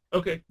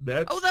 Okay,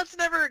 that's... Oh, that's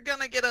never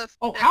gonna get a...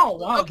 Oh, ow,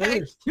 wow, okay.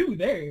 there's 2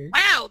 there.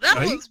 Wow, that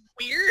Right? was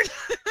weird.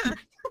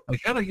 Like,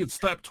 how'd I get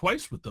slapped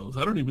twice with those?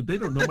 They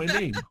don't know my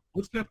name.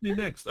 What's happening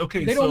next?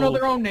 Okay, They don't know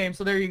their own name,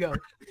 so there you go.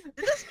 Did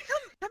this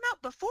come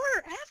out before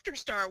or after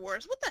Star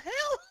Wars? What the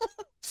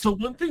hell? So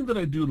one thing that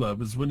I do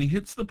love is when he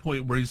hits the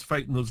point where he's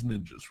fighting those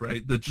ninjas,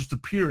 right? That just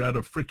appear out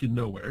of freaking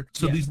nowhere.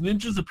 So these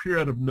ninjas appear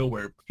out of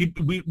nowhere.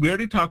 We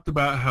already talked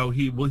about how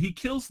he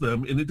kills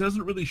them, and it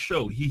doesn't really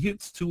show. He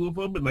hits 2 of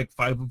them, and like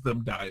 5 of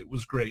them die. It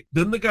was great.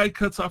 Then the guy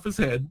cuts off his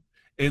head.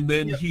 And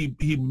then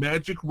he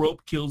magic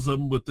rope kills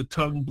him with the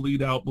tongue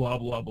bleed out, blah,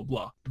 blah, blah,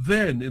 blah.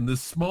 Then in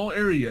this small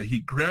area, he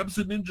grabs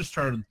a ninja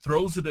star and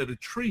throws it at a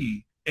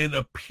tree, and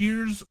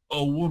appears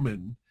a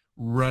woman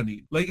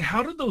running. Like,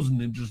 how did those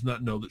ninjas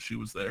not know that she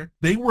was there?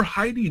 They were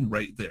hiding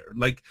right there.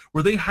 Like,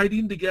 were they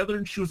hiding together?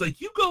 And she was like,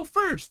 you go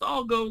first,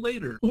 I'll go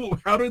later. Oh,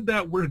 how did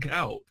that work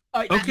out?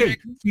 Okay,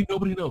 see,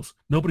 nobody knows.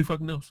 Nobody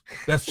fucking knows.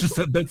 That's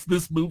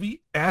this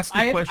movie. Ask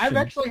the question. I've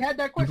actually had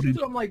that question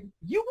too. I'm like,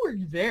 you were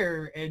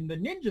there, and the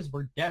ninjas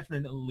were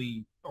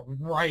definitely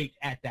right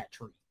at that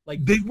tree.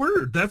 Like, they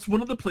were. That's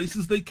one of the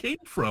places they came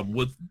from,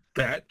 was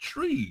that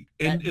tree.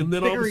 And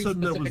then all of a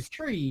sudden there was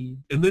tree.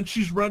 And then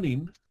she's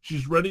running.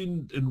 She's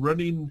running and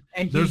running.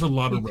 And there's a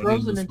lot of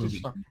running in this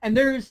movie. And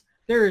there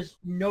is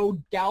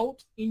no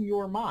doubt in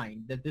your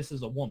mind that this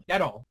is a woman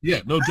at all.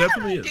 Yeah, no,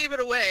 definitely is. Gave it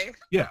away.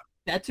 Yeah.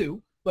 That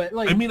too. But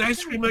like, I mean, I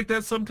scream like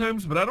that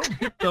sometimes, but I don't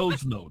hit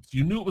those notes.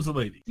 You knew it was a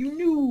lady. You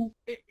knew,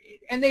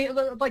 and they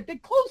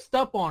closed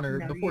up on her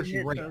before she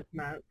ran. Those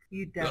notes.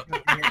 You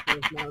definitely hit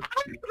those notes.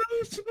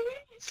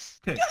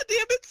 Okay. God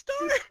damn it,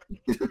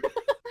 Starr.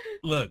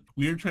 Look,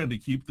 we're trying to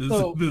keep this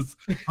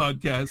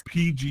podcast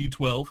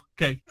PG-12.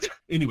 Okay.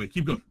 Anyway,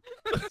 keep going.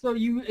 So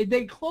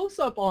they close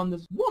up on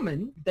this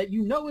woman that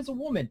you know is a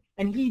woman,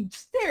 and he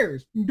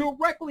stares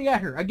directly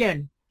at her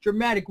again.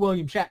 Dramatic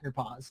William Shatner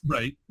pause.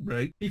 Right.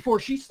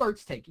 Before she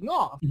starts taking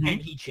off, and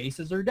he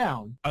chases her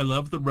down. I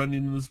love the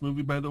running in this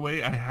movie, by the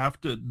way.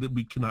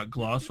 We cannot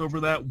gloss over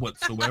that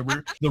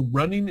whatsoever. The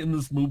running in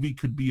this movie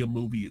could be a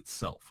movie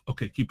itself.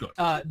 Okay, keep going.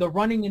 The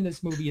running in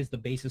this movie is the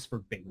basis for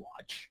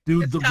Baywatch.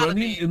 Dude, the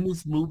running in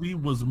this movie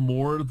was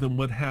more than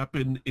what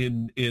happened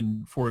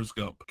in Forrest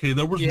Gump. Okay,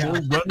 there was more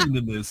running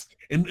in this.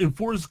 And in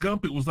Forrest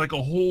Gump, it was like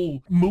a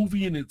whole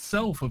movie in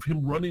itself of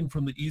him running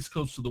from the East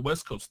Coast to the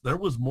West Coast. There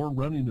was more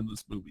running in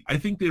this movie. I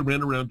think they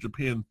ran around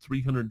Japan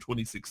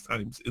 326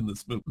 times in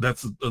this movie.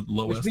 That's a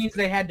low estimate. Which means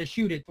they had to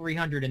shoot it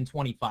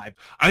 325.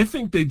 I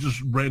think they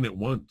just ran it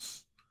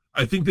once.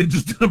 I think they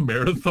just did a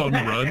marathon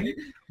run,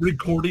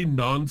 recording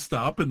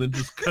nonstop, and then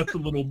just cut the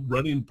little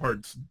running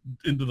parts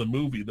into the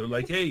movie. They're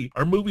like, hey,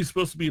 our movie's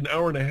supposed to be an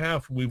hour and a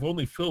half. We've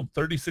only filmed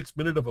 36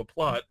 minutes of a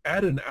plot.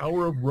 Add an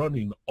hour of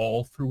running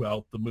all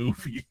throughout the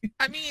movie.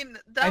 I mean,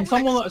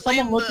 someone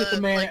looked at the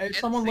man.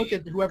 Someone looked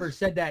at whoever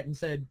said that and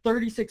said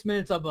 36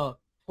 minutes of a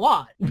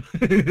plot.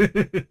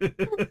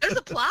 There's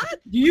a plot?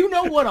 Do you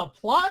know what a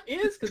plot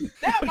is? Because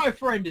that, my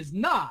friend, is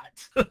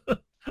not.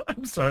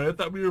 I'm sorry. I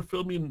thought we were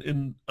filming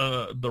in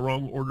the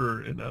wrong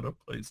order and out of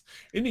place.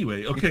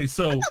 Anyway, okay,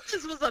 so... I thought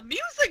this was a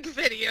music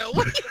video.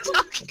 What are you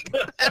talking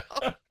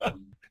about?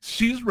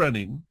 She's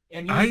running.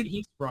 And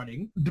he's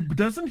running.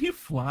 Doesn't he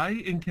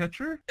fly and catch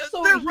her?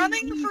 So they're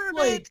running for a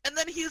bit, and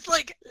then he's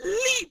like,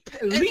 leap!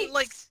 And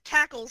like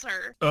tackles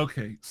her.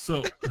 Okay,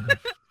 so...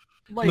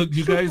 Like, look,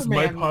 you guys,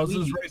 my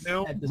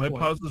Superman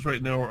pauses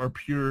right now are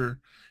pure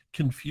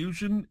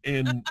confusion,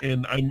 and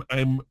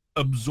I'm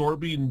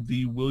absorbing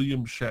the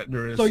William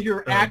Shatner. So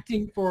you're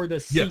acting for the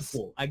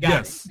sequel. I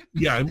got it.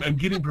 Yeah, I'm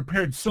getting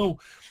prepared. So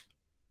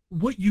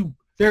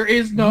there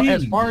is no,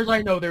 as far as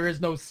I know, there is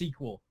no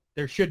sequel.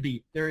 There should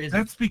be. There is.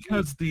 That's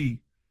because the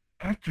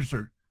actors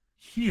are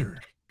here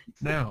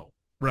now,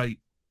 right,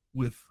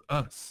 with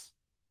us,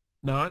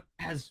 not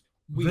as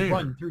we there,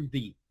 run through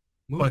the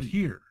movie. but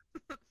here.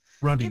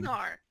 Running. In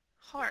our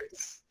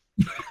hearts.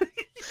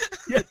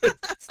 Yes.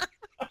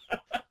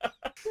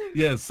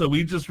 Yes, so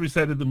we just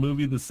recited the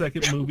movie, the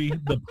second movie.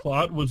 The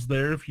plot was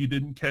there. If you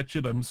didn't catch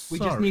it, I'm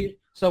sorry.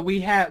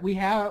 We have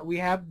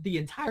the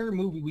entire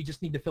movie. We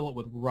just need to fill it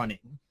with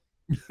running.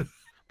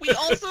 We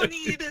also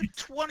need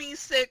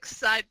 26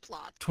 side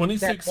plots.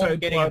 26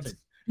 side plots.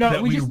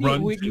 No, we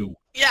run to.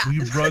 Yeah. We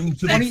run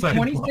to the side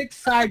 26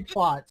 side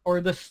plots, or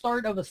the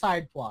start of a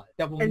side plot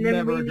that we'll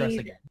never address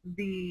again.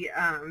 The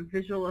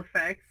visual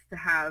effects to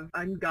have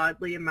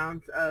ungodly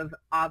amounts of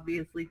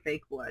obviously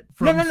fake blood.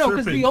 No,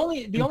 because the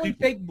only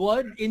fake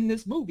blood in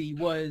this movie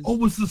was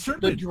the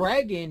serpent, the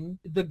dragon,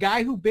 the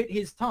guy who bit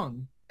his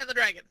tongue, and the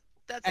dragon.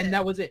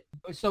 That was it.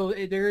 So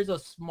there is a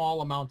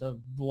small amount of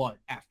blood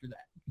after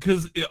that.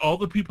 Because all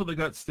the people that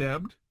got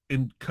stabbed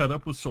and cut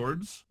up with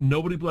swords,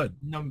 nobody bled.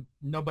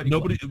 Nobody.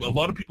 A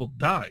lot of people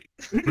died,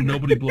 but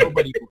nobody bled.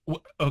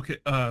 Okay.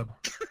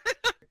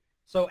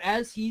 So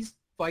as he's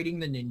fighting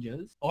the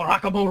ninjas,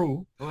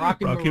 Orakamoru,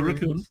 Rocky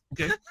Raccoon.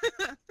 Okay.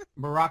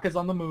 Baraka's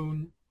on the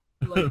moon.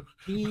 Like,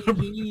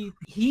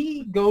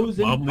 he goes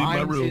and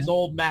finds his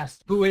old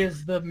master, who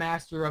is the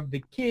master of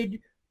the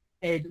kid,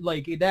 and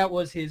like that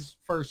was his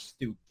first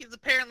stoop. He's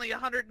apparently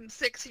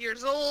 106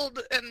 years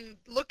old and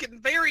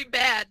looking very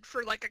bad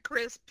for like a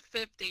crisp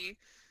 50.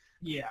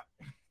 Yeah.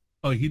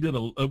 Oh, he did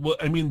well.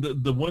 I mean,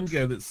 the one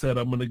guy that said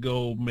I'm gonna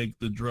go make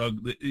the drug,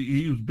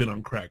 he's been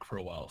on crack for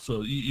a while,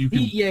 so you can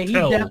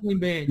tell he definitely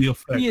been. the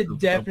effect He had of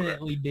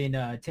definitely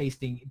been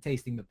tasting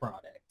the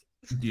product.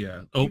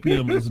 Yeah,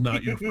 opium is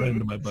not your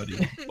friend, my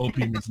buddy.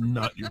 Opium is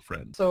not your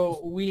friend. So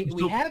we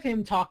have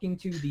him talking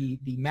to the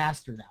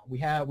master now. We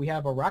have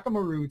a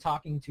Rakamaru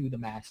talking to the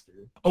master.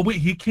 Oh wait,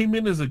 he came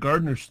in as a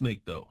gardener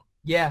snake though.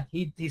 Yeah,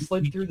 he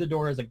slid through the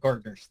door as a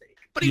gardener snake.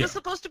 But he was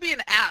supposed to be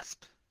an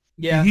asp.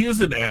 Yeah, he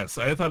is an ass.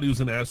 I thought he was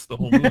an ass the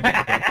whole movie.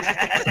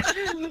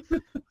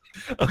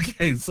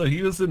 Okay, so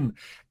he was an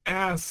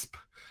asp.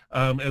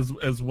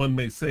 As one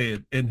may say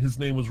it, and his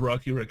name was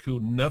Rocky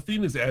Raccoon.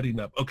 Nothing is adding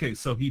up. Okay,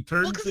 so he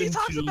turns because he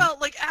talks about,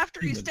 like, after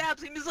he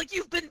stabs him, he's like,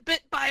 you've been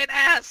bit by an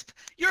asp.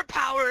 Your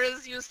power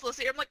is useless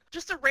here. I'm like,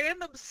 just a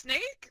random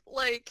snake?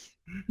 Like,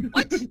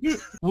 what?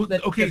 Well,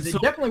 okay, it so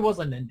definitely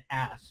wasn't an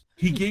asp.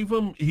 he gave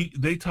him,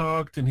 they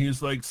talked, and he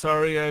was like,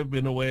 sorry, I've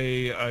been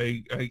away.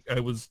 I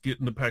was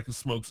getting a pack of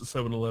smokes at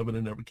 7-Eleven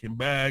and never came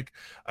back.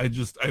 I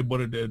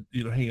wanted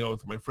to, hang out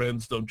with my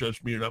friends. Don't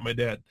judge me. You're not my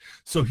dad.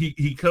 So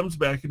he comes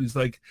back and he's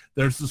like,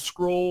 there's the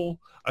scroll.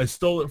 I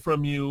stole it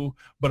from you,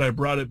 but I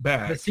brought it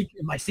back.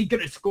 My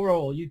secret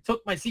scroll. You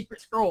took my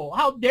secret scroll.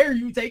 How dare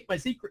you take my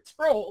secret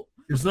scroll?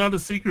 It's not a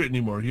secret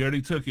anymore. He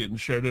already took it and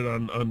shared it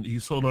on he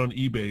sold it on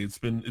eBay.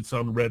 It's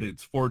on Reddit.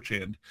 It's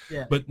 4chan.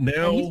 Yeah. But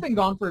now and he's been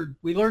gone for,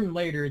 we learned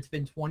later, it's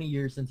been 20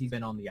 years since he's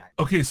been on the island.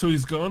 Okay, so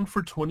he's gone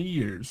for 20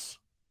 years,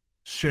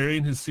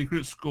 sharing his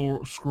secret scroll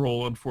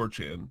on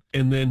 4chan,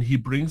 and then he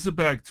brings it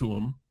back to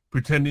him,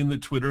 pretending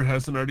that Twitter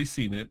hasn't already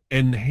seen it,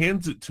 and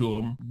hands it to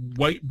him.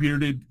 White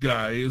bearded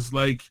guy is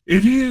like,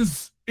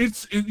 it's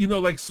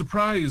like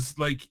surprise,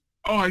 like,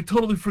 oh, I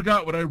totally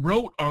forgot what I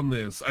wrote on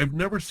this. I've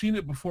never seen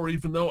it before,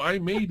 even though I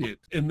made it.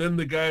 And then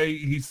the guy,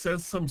 he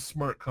says some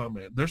smart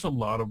comment. There's a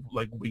lot of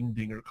like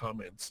wingdinger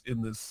comments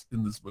in this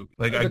movie.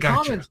 Like, the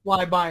comments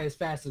fly by as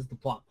fast as the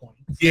plot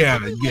points. Yeah,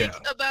 like,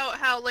 about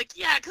how, like,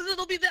 because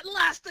it'll be that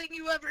last thing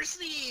you ever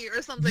see,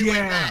 or something like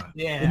that.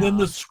 Yeah. And then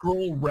the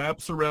scroll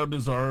wraps around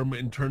his arm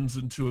and turns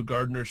into a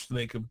gardener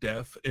snake of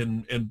death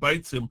and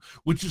bites him,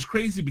 which is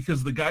crazy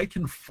because the guy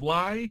can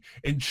fly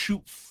and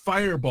shoot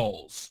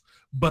fireballs.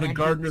 But a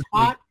gardener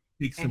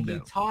takes him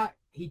down.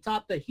 He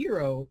taught the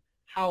hero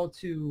how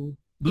to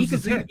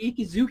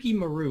Ikizuki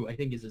Maru, I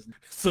think is his name.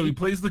 So he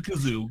plays the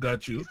kazoo.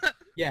 Got you.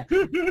 Yeah.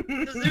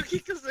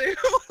 Kazuki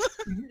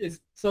Kazoo.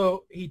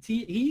 So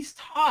he's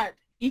taught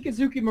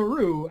Ikazuki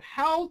Maru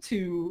how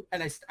to,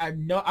 and I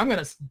know I'm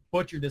gonna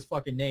butcher this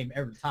fucking name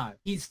every time.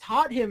 He's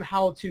taught him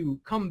how to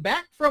come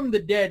back from the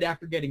dead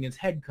after getting his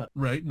head cut.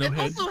 Right, no and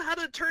head. Also how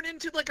to turn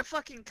into like a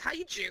fucking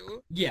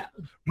kaiju. Yeah.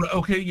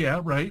 Okay, yeah,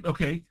 right,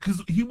 okay.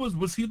 Because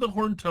was he the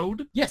horned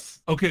toad?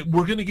 Yes. Okay,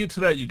 we're gonna get to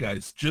that, you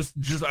guys. Just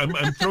I'm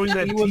throwing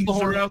that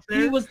teaser out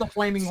there. He was the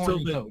flaming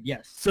horny toad.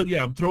 Yes. So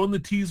yeah, I'm throwing the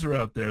teaser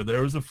out there.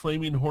 There was a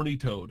flaming horny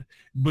toad,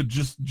 but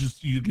just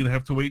you're gonna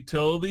have to wait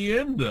till the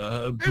end.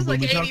 There's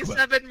like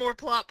 87 more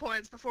plot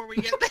points before we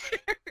get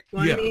there.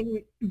 Well, I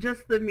mean,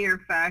 just the mere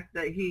fact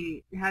that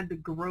he had to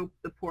grope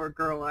the poor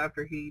girl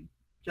after he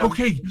jumped.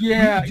 Okay. We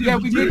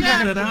did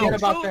kind of forget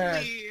about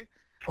that.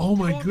 Oh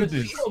my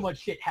goodness. So much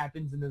shit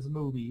happens in this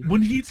movie.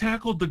 When he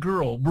tackled the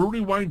girl, we're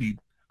rewinding.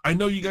 I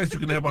know you guys are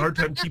going to have a hard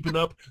time keeping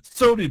up.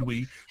 So did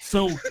we.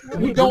 So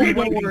don't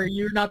worry,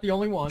 you're not the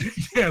only one.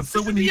 Yeah,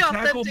 so when he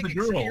tackled the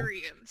girl,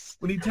 experience.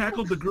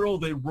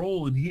 They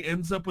roll and he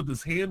ends up with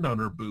his hand on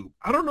her boob.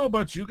 I don't know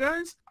about you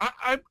guys.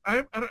 I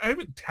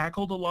haven't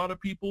tackled a lot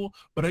of people,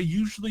 but I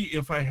usually,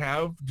 if I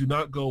have, do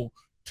not go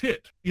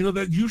tit.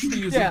 That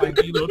usually isn't like,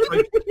 it's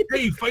like,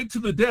 hey, fight to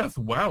the death.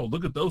 Wow,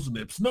 look at those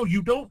nips. No,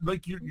 you don't.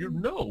 Like, you're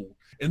no.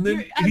 And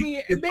then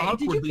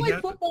did you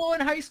play football in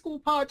high school,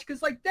 Poch?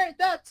 Because like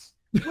that's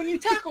when you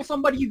tackle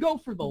somebody, you go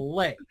for the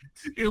leg.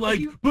 You're like,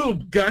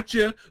 boom,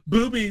 gotcha,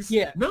 boobies.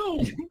 Yeah.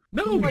 No,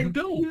 like, you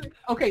don't.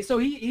 Okay, so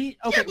he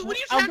okay. Yeah, but when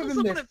you tackle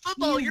someone in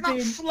football, you're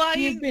not flying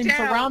He's been down.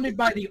 surrounded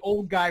by the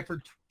old guy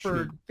for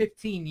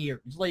 15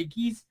 years. Like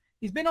he's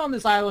been on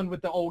this island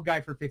with the old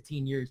guy for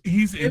 15 years.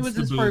 It was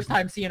his first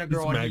time seeing a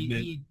girl, and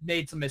he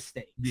made some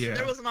mistakes. Yeah,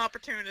 there was an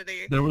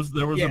opportunity. There was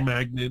a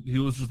magnet. He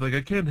was just like,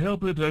 I can't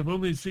help it. I've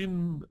only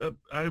seen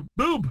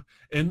boob,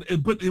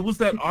 but it was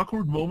that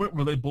awkward moment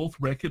where they both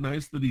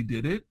recognized that he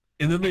did it,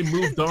 and then they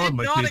moved on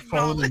like they'd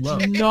fallen in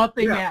love.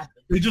 Nothing happened.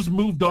 They just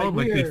moved on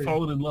like they'd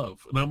fallen in love,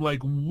 and I'm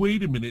like,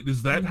 wait a minute,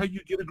 is that how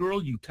you get a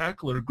girl? You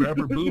tackle her, grab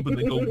her boob, and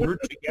they go, we're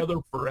together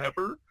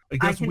forever?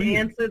 Like, I can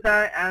answer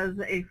that as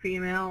a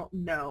female.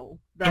 No,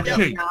 that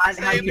is not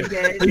how you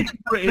get. Thank you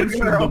for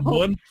answering the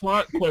one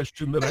plot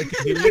question that I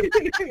could give.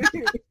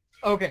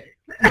 Okay,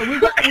 so we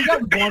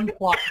got one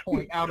plot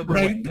point out of the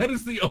way. That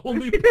is the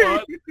only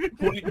plot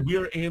point we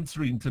are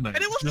answering tonight.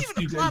 And it wasn't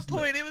even a plot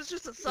point. It was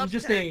just a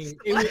subtext.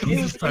 It wasn't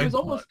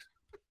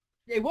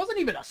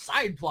even a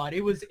side plot.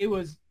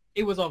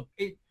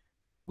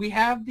 We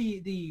have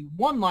the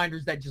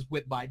one-liners that just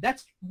whip by.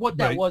 That's what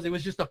that was. It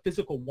was just a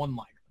physical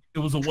one-liner. It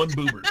was a one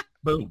boober.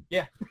 Boom.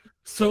 Yeah.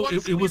 So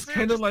it was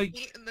kind of like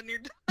and then you're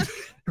done.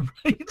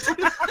 Right?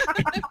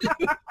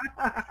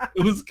 It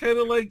It was kind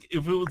of like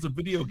if it was a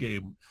video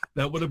game,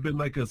 that would have been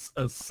like a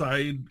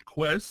side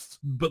quest,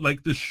 but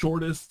like the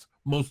shortest,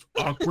 most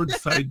awkward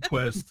side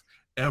quest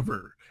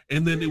ever.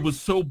 And then it was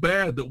so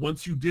bad that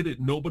once you did it,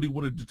 nobody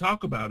wanted to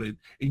talk about it,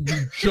 and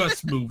you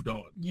just moved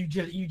on. You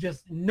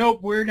just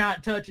nope, we're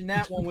not touching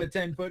that one with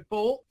 10-foot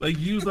pole. Like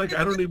he was like,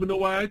 I don't even know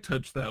why I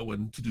touched that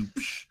one to do.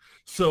 Psh.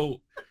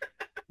 So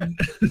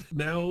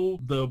now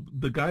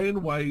the guy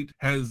in white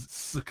has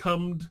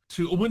succumbed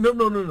to. Oh,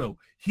 no.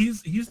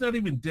 He's not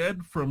even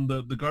dead from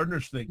the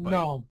gardener snake bite.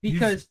 No,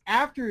 because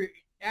after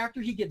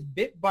he gets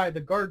bit by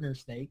the gardener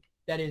snake.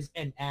 That is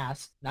an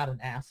ass, not an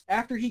ass.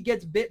 After he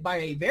gets bit by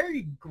a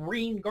very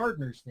green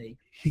gardener snake.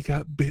 He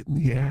got bit in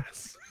the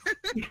ass.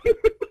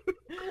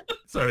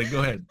 Sorry,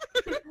 go ahead.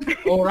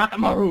 Oh,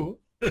 Rockamaru.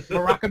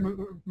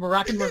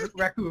 Moroccan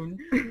raccoon.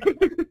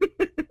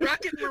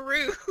 Rockin'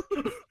 Maru.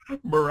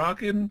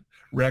 Moroccan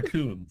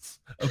raccoons.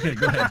 Okay,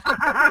 go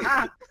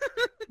ahead.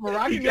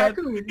 Moroccan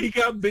raccoon. He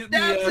got bit in the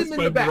Stabs ass him in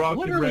by the back. Moroccan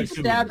Literally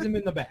raccoon. stabs him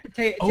in the back.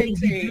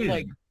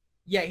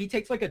 He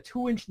takes like a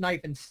 2-inch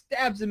knife and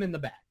stabs him in the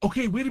back.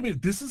 Okay, wait a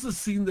minute. This is a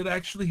scene that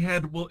actually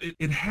had,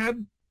 it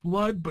had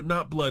blood, but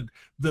not blood.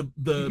 The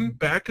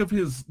back of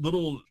his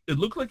little, it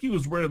looked like he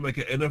was wearing like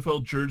an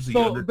NFL jersey.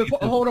 So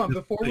before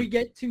we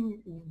get to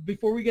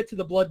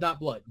the blood, not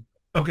blood.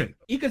 Okay.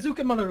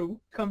 Ikazuka Manaru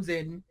comes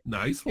in.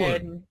 Nice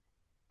one.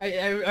 And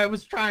I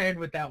was trying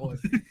with that one.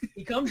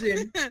 He comes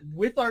in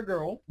with our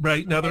girl.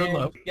 Right, now they're in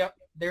love. Yep,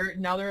 they're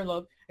in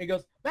love. And he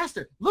goes,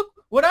 Master, look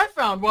what I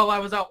found while I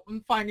was out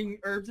finding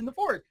herbs in the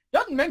forest.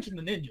 Doesn't mention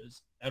the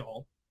ninjas at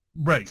all.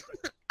 Right.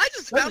 I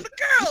just found a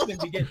girl.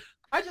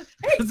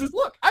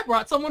 Look, I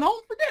brought someone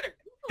home for dinner.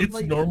 It's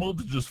like, normal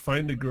to just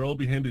find a girl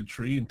behind a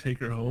tree and take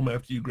her home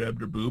after you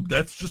grabbed her boob.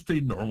 That's just a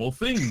normal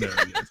thing there.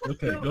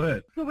 Okay, go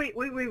ahead. So wait.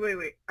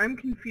 I'm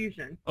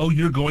confusion. Oh,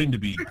 you're going to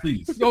be,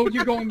 please. Oh,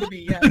 you're going to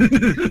be, yeah.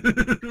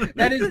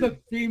 That is the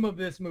theme of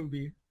this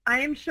movie. I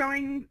am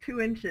showing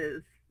 2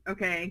 inches.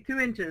 Okay, 2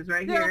 inches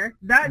right here.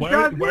 Why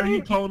are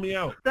you calling me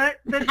out? That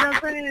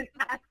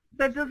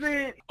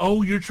doesn't.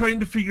 Oh, you're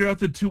trying to figure out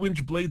the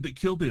 2-inch blade that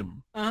killed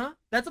him.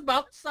 That's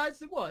about the size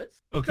it was.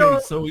 Okay,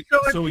 so a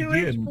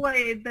 2-inch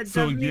blade that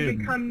doesn't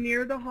even come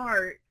near the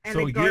heart, and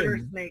a garter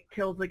snake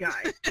kills a a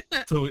guy.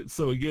 So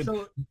again,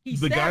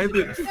 the guy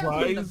that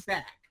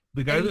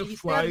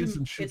flies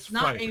and shoots it's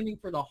not fire. aiming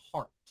for the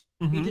heart.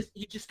 Mm-hmm.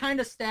 He just kind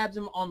of stabs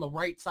him on the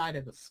right side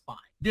of the spine.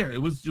 Yeah,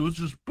 it was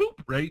just boop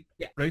right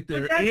there. But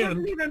that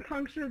doesn't even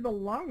puncture the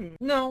lung.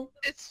 No,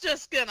 it's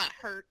just gonna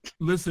hurt.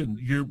 Listen,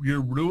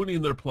 you're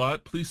ruining their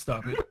plot. Please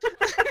stop it.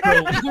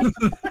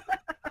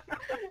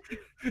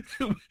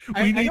 So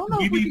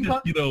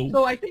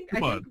I think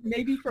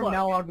maybe from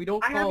now on we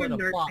don't call it a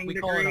plot. We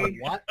call it a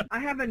what? I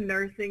have a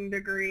nursing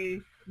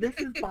degree. This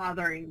is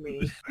bothering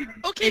me.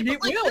 Okay,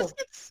 but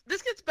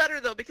this gets better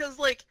though because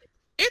like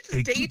it's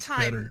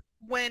daytime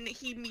when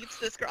he meets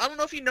this girl. I don't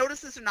know if you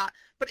noticed this or not,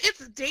 but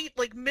it's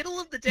middle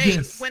of the day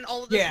when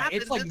all of this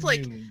happens. It's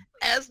like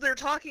as they're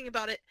talking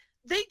about it,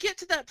 they get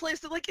to that place.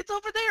 They're like, it's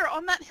over there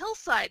on that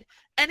hillside,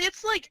 and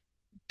it's like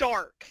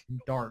dark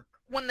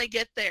when they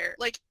get there.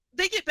 Like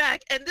they get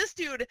back, and this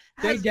dude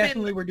has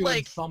were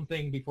doing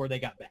something before they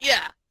got back.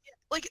 Yeah,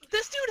 like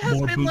this dude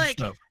has been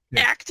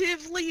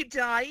actively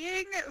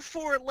dying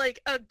for like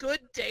a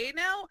good day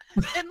now,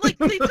 and like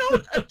they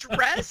don't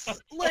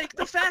address like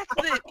the fact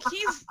that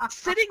he's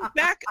sitting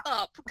back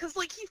up because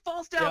like he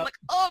falls down like,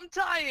 oh, I'm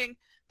dying,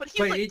 but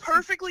he's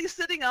perfectly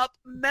sitting up,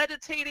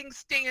 meditating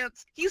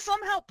stance. He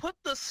somehow put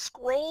the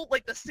scroll,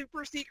 like the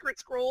super secret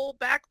scroll,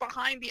 back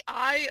behind the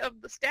eye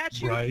of the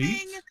statue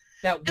thing.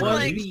 That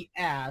was the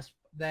ass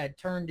that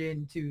turned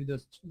into the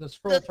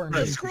scroll.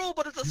 The scroll,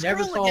 but it's a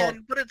scroll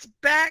again, but it's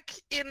back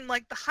in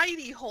like the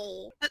hidey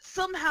hole that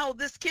somehow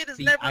this kid has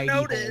never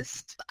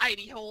noticed. The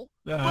hidey hole.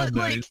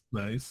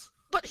 Nice.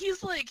 But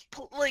he's like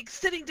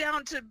sitting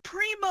down to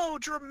primo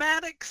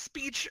dramatic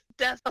speech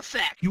death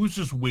effect. He was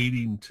just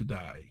waiting to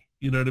die.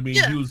 You know what I mean?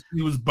 Yeah.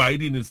 He was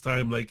biding his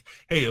time. Like,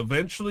 hey,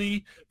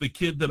 eventually the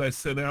kid that I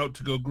sent out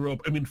to go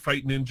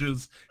fight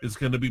ninjas is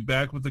going to be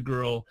back with the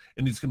girl,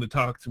 and he's going to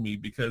talk to me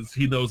because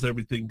he knows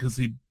everything because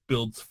he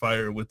builds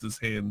fire with his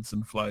hands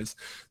and flies.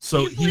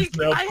 So he's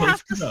now I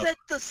have to set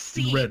the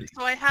scene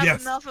so I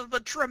have enough of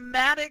a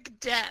dramatic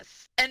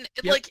death and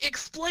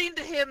explain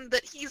to him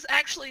that he's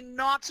actually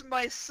not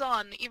my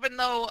son, even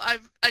though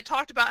I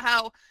talked about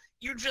how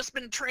you've just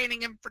been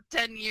training him for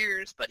 10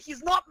 years, but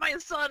he's not my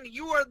son.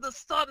 You are the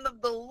son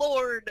of the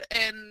Lord,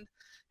 and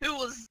who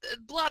was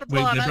blah,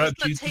 blah, blah. I was going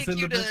to take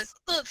you to the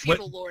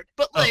feudal lord.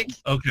 But,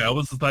 okay, I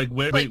was just like,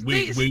 wait.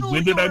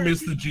 When did I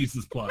miss the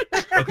Jesus plot?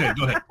 Okay,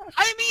 go ahead.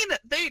 I mean,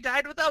 they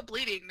died without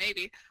bleeding,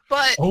 maybe,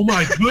 but... Oh,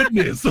 my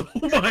goodness.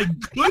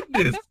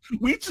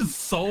 We just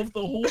solved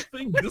the whole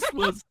thing. This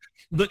was,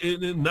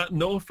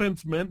 no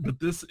offense meant, but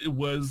it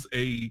was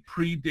a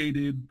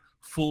predated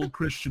full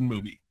Christian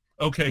movie.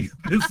 Okay,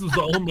 this is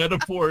all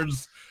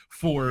metaphors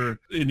for,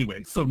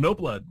 anyway, so no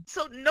blood.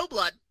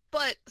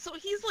 But, so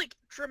he's like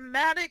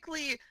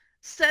dramatically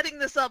setting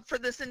this up for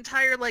this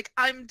entire, like,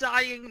 I'm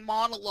dying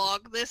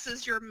monologue. This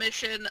is your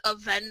mission.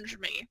 Avenge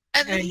me.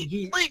 And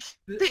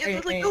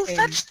then go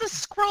fetch the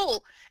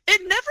scroll.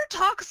 It never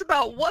talks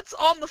about what's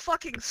on the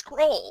fucking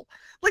scroll.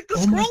 Like, the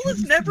scroll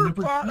is never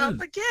brought up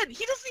again.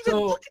 He doesn't even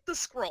look at the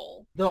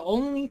scroll. The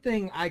only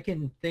thing I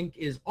can think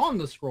is on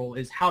the scroll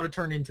is how to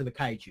turn into the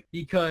kaiju,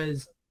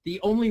 because the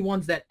only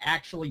ones that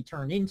actually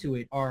turn into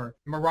it are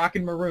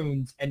Moroccan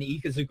Maroons and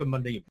Ikazuka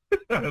Mandima.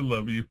 I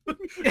love you.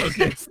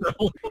 Okay,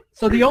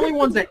 so the only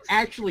ones that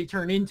actually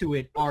turn into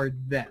it are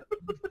them.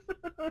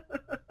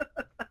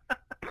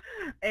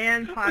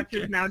 And Poch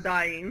is now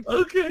dying.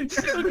 Okay,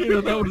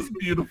 that was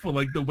beautiful.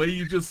 Like, the way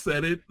you just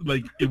said it,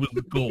 like, it was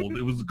gold.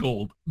 It was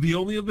gold. The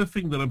only other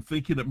thing that I'm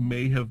thinking it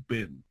may have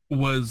been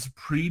was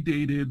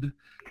predated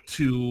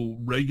to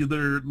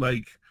regular,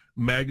 like,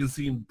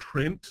 magazine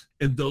print,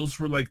 and those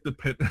were like the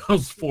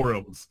Penthouse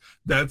forums.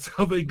 That's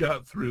how they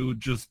got through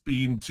just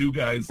being two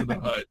guys in a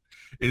hut,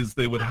 is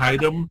they would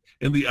hide them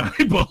in the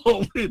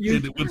eyeball, and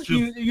it was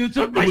just... You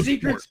took my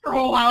secret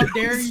scroll out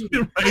there,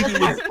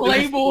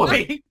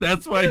 Playboy!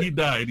 That's why he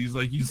died. He's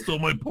like, you stole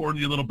my porn,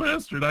 you little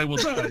bastard, I will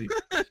die.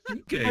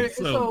 Okay,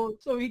 so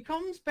he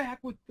comes back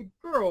with the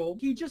girl,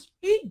 he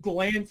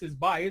glances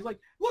by, he's like,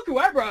 look who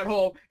I brought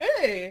home,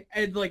 hey!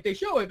 And like, they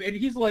show him, and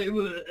he's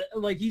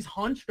like he's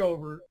hunched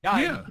over,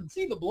 dying. You can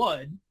see the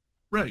blood.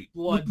 Right.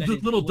 Blood the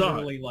little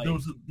dot. like, there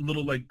was a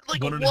little, like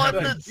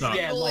 1.5 dot.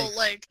 Yeah,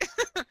 like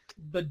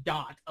the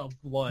dot of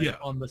blood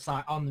on the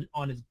side,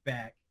 on his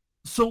back.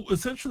 So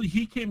essentially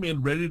he came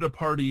in ready to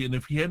party, and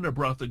if he hadn't have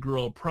brought the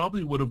girl,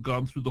 probably would have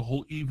gone through the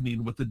whole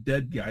evening with the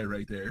dead guy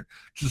right there,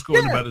 just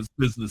going about his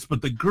business.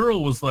 But the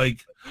girl was like,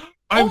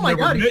 I've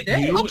never met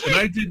you, and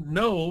I didn't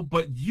know,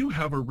 but you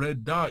have a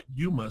red dot.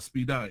 You must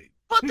be dying.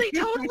 But they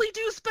totally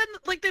do spend,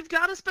 like, they've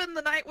got to spend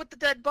the night with the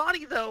dead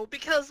body, though,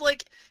 because,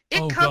 like,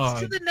 it comes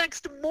to the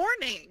next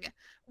morning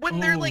when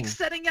they're, like,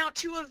 setting out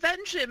to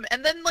avenge him,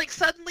 and then, like,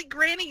 suddenly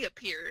Granny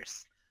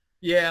appears.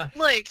 Yeah.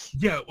 Like...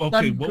 Yeah,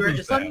 okay, what was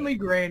that? Suddenly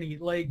Granny,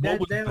 like, what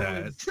was that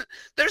that? was...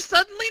 There's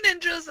suddenly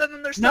ninjas, and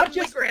then there's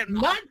suddenly Grandma.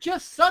 Not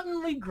just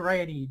suddenly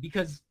Granny,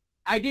 because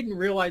I didn't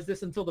realize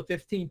this until the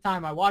 15th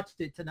time I watched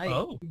it tonight.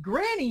 Oh.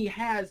 Granny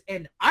has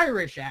an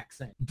Irish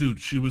accent.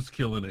 Dude, she was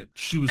killing it.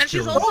 She was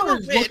she's killing also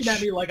it. Looking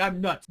at me like I'm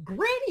nuts.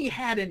 Granny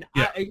had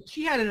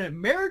she had an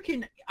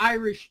American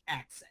Irish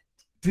accent.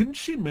 Didn't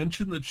she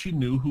mention that she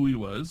knew who he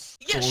was?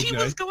 Yeah, she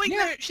was going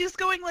there. She's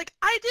going like,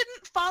 I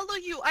didn't follow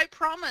you, I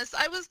promise.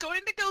 I was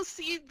going to go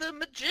see the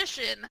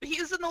magician.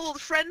 He's an old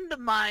friend of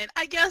mine.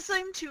 I guess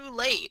I'm too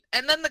late.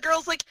 And then the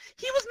girl's like,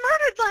 he was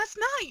murdered last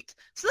night.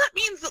 So that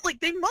means that, like,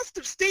 they must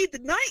have stayed the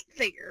night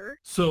there.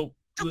 So,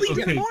 to leave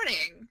in the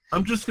morning.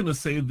 I'm just going to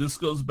say this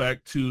goes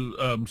back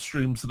to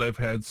streams that I've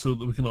had so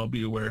that we can all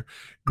be aware.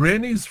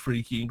 Granny's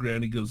freaky, and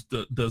Granny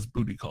does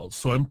booty calls.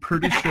 So I'm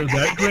pretty sure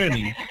that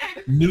Granny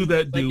knew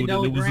that dude,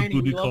 and it was a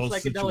booty call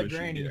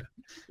situation. Yeah.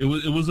 It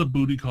was a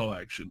booty call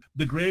action.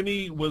 The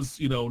Granny was,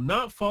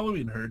 not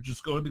following her,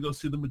 just going to go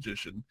see the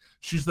magician.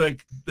 She's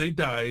like, they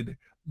died.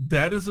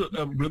 That is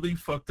a really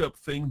fucked up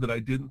thing that I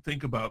didn't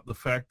think about, the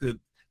fact that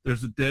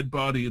there's a dead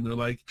body, and they're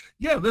like,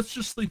 yeah, let's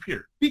just sleep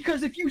here.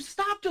 Because if you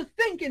stop to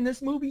think in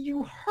this movie,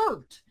 you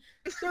hurt.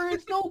 There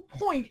is no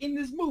point in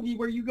this movie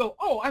where you go,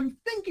 oh, I'm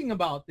thinking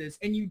about this,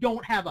 and you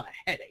don't have a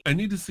headache. I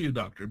need to see a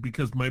doctor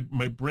because my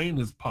brain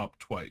has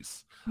popped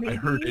twice. I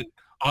heard it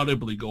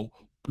audibly go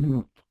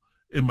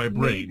in my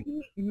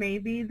brain.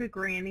 Maybe the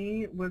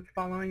Granny was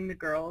following the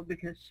girl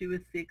because she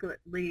was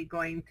secretly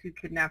going to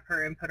kidnap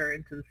her and put her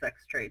into the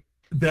sex trade.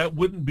 That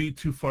wouldn't be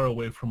too far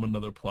away from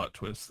another plot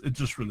twist. It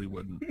just really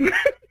wouldn't.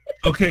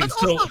 Okay, but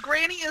so... also,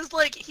 Granny is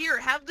like, here,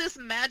 have this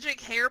magic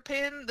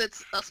hairpin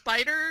that's a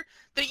spider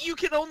that you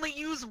can only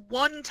use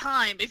one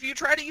time. If you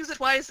try to use it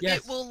twice,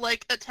 it will,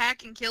 like,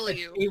 attack and kill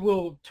you. It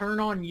will turn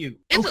on you.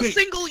 It's a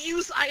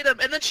single-use item,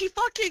 and then she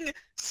fucking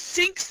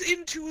sinks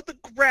into the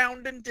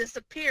ground and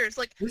disappears.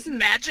 Like, this is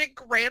magic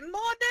grandma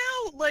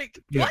now? Like,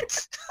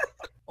 what?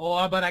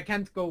 Oh, but I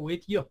can't go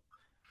with you.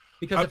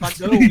 Because if I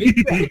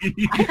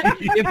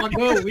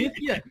go with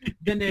you,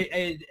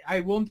 then I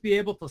won't be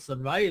able to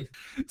survive.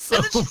 So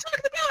and then she's talking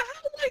about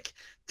how, like,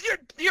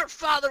 your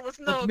father was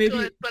no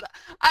good, but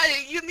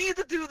you need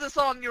to do this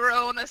on your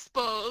own, I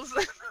suppose.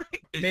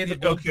 May the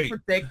gods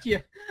protect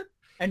you.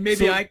 And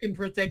maybe I can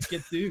protect you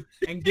too,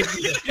 and give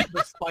you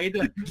the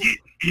spider.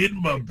 Get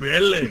in my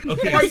belly.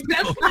 Okay, like,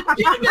 that's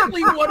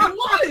legitimately what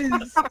it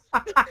was.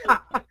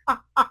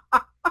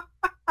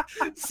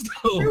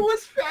 So, it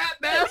was Fat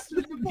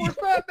Bastard before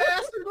Fat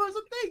Bastard was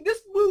a thing.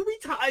 This movie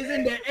ties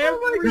into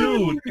every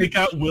dude. It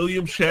got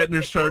William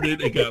Shatner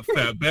started. It got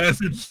Fat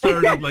Bastard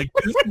started. Like,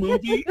 this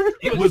movie,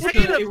 it was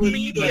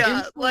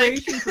the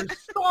inspiration for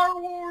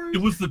Star Wars.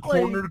 It was the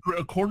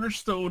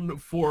cornerstone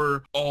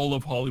for all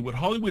of Hollywood.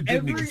 Hollywood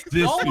didn't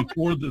exist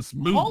before this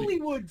movie.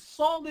 Hollywood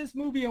saw this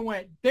movie and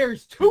went,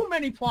 "There's too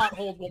many plot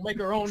holes. We'll make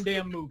our own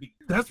damn movie."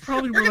 That's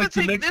probably where like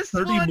the next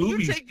 30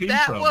 movies came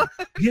from.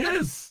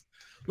 Yes.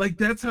 Like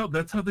that's how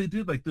they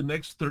did like the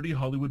next 30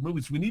 Hollywood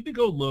movies. We need to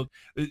go look.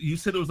 You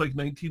said it was like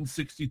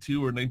 1962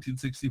 or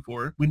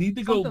 1964. We need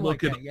to go Something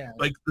look like at that, yeah.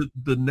 like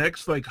the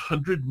next like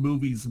 100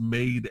 movies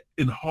made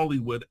in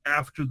Hollywood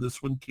after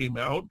this one came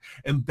out,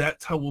 and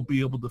that's how we'll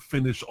be able to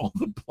finish all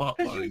the plot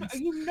lines.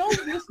 You know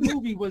this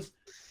movie was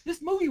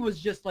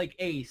just like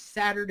a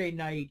Saturday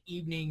night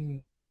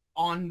evening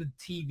on the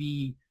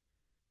TV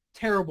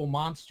terrible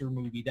monster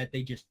movie that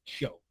they just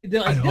showed.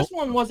 This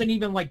one wasn't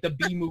even like the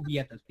B movie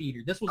at the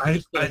theater. This was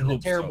just the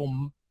terrible.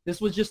 So.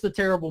 This was just the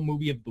terrible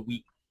movie of the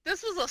week.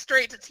 This was a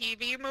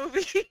straight-to-TV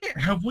movie.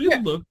 Have we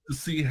looked to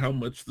see how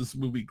much this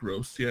movie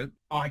grossed yet?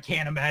 Oh, I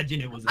can't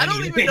imagine it was I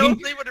anything. don't even know if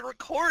they would have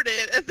recorded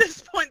it at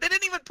this point. They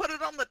didn't even put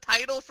it on the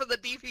title for the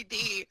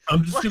DVD.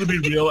 I'm just going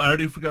to be real. I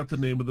already forgot the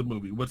name of the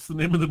movie. What's the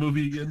name of the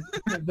movie again?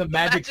 The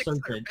Magic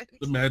Serpent.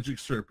 The Magic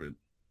Serpent.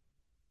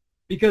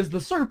 Because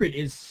the serpent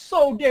is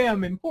so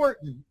damn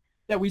important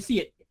that we see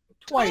it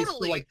twice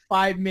for like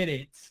 5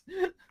 minutes.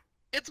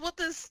 It's what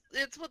this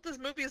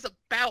movie is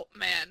about,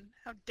 man.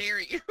 How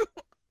dare you?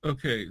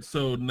 Okay,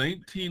 so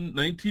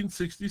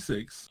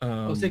 1966.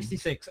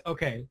 66.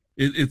 Okay.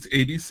 It's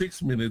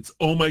 86 minutes.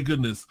 Oh my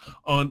goodness.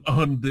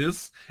 On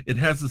this, it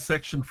has a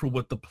section for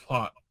what the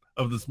plot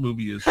of this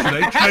movie is. Should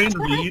I try and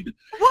read?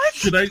 What?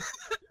 Should I?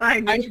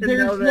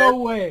 There's no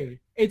way.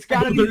 It's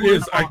got to be. There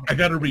is. I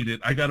got to read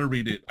it.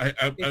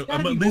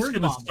 I'm at least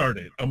going to start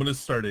it. I'm going to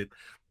start it.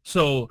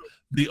 So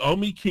the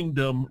Omi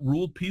Kingdom,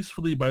 ruled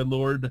peacefully by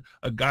Lord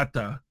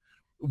Agata,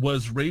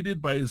 was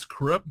raided by his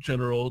corrupt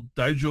general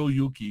Daijo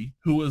Yuki,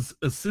 who was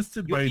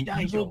assisted by an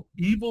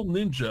evil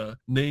ninja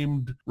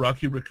named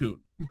Rocky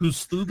Raccoon, who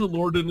slew the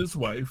lord and his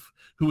wife,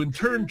 who in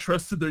turn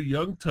trusted their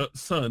young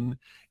son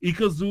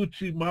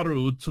Ikazuchi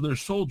Maru to their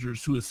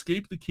soldiers, who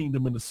escaped the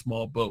kingdom in a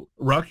small boat.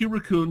 Rocky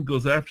Raccoon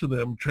goes after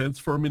them,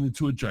 transforming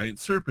into a giant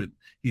serpent.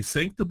 He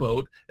sank the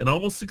boat and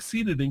almost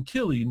succeeded in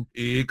killing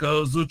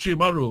Ikazuchi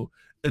Maru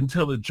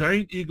until a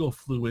giant eagle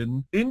flew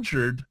in,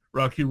 injured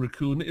Rocky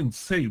Raccoon, and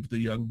saved the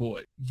young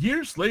boy.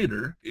 Years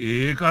later,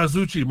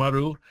 Ikazuchi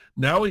Maru,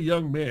 now a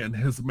young man,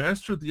 has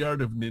mastered the art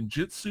of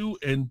ninjutsu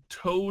and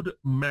toad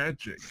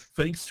magic,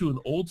 thanks to an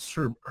old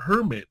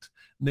hermit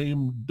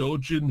named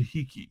Dojin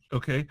Hiki.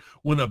 Okay,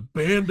 when a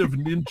band of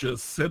ninjas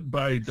sent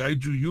by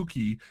Daiju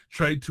Yuki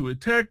tried to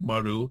attack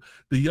Maru,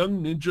 the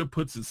young ninja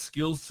puts his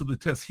skills to the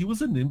test. He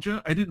was a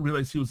ninja? I didn't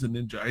realize he was a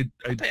ninja.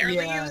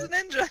 Apparently he was a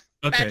ninja.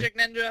 Okay. Magic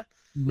ninja.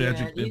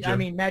 Magic ninja. I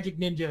mean, Magic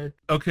Ninja.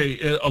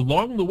 Okay,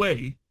 along the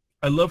way,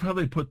 I love how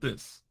they put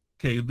this.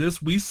 Okay,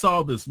 we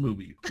saw this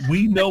movie.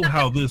 We know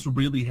how this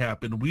really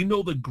happened. We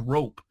know the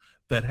grope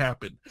that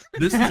happened.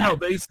 This is how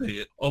they say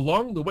it.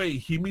 Along the way,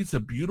 he meets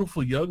a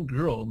beautiful young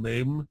girl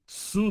named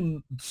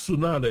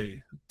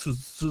Tsunade.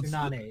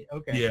 Tsunade,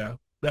 okay. Yeah,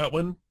 that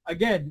one.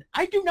 Again,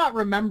 I do not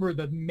remember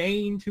the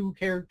main two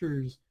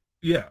characters'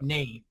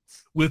 names.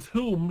 With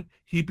whom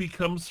he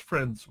becomes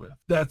friends with.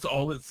 That's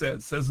all it says.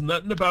 It says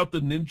nothing about the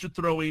ninja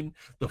throwing,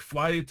 the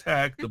fly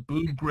attack, the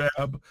boob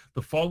grab,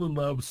 the fall in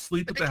love,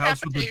 sleep at the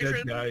house with the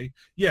dead guy.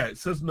 Yeah, it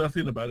says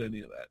nothing about any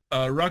of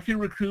that. Rocky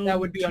Raccoon. That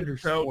would be under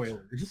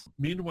spoilers.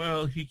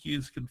 Meanwhile, Hiki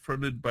is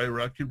confronted by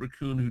Rocky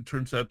Raccoon, who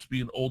turns out to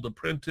be an old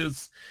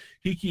apprentice.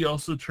 Hiki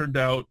also turned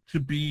out to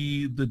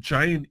be the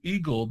giant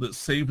eagle that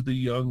saved the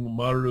young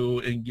Maru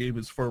and gave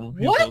his former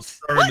people a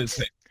star in his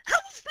head. How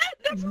was that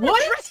never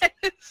What?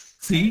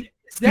 See,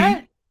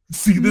 this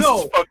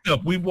is fucked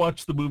up. We've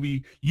watched the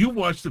movie. You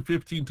watched it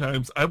 15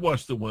 times. I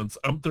watched it once.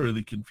 I'm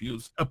thoroughly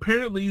confused.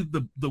 Apparently,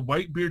 the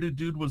white bearded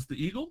dude was the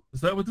eagle.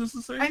 Is that what this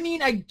is saying? I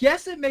mean, I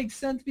guess it makes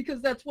sense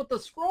because that's what the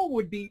scroll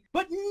would be.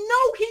 But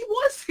no, he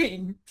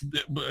wasn't.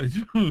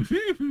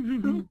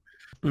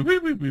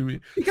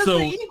 Because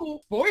the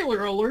eagle,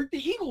 spoiler alert,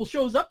 the eagle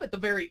shows up at the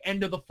very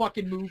end of the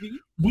fucking movie.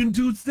 When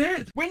dude's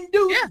dead.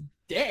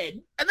 Dead.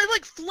 And they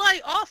like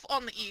fly off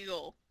on the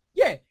eagle.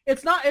 Yeah,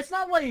 it's not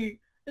like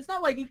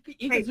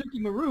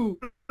Ikazuki Maru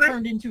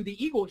turned into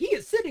the eagle. He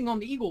is sitting on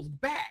the eagle's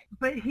back.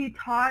 But he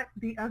taught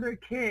the other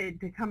kid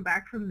to come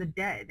back from the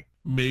dead.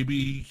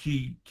 Maybe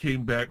he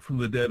came back from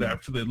the dead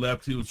after they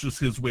left. It was just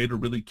his way to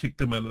really kick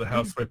them out of the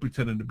house by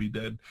pretending to be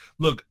dead.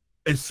 Look,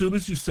 as soon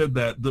as you said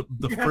that,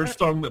 the first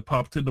song that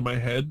popped into my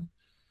head,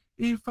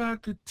 if I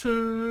could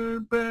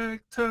turn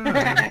back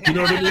time. You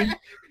know what I mean?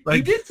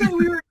 Like, we did say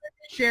we were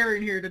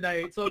sharing here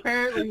tonight, so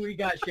apparently we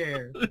got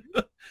shared.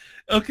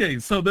 Okay,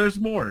 so there's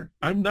more.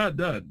 I'm not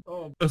done.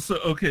 Oh.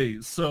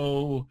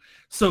 So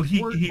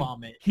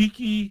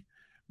Hiki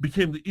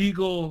became the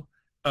eagle,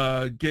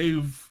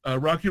 gave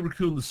Rocky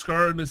Raccoon the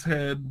scar on his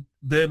head.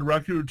 Then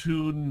Rocky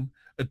Raccoon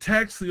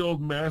attacks the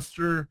old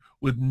master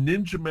with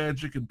ninja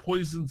magic and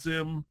poisons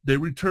him. They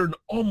return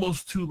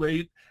almost too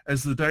late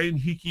as the dying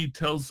Hiki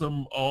tells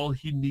him all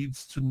he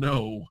needs to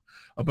know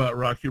about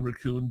Rocky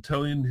Raccoon,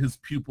 telling his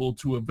pupil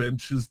to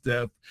avenge his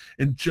death.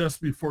 And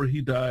just before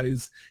he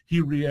dies,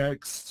 he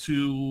reacts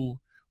to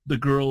the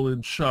girl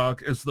in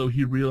shock as though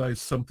he realized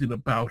something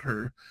about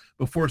her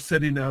before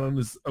setting out on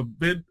his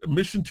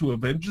mission to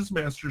avenge his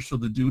master. So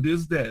the dude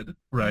is dead,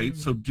 right?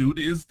 So dude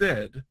is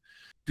dead.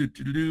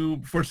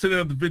 Before setting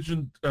out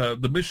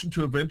the mission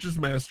to avenge his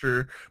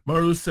master,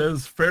 Maru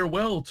says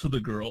farewell to the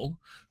girl,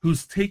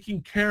 who's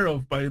taken care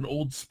of by an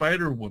old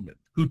spider woman,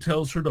 who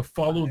tells her to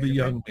follow the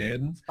young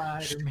man.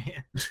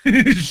 Spider-Man.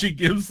 She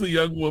gives the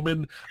young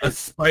woman a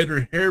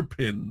spider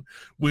hairpin,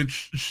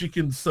 which she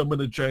can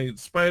summon a giant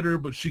spider,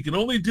 but she can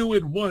only do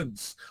it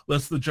once,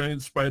 lest the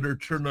giant spider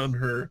turn on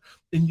her.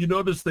 And you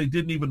notice they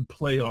didn't even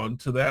play on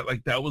to that.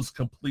 Like, that was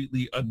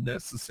completely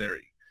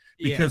unnecessary.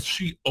 Because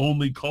she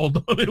only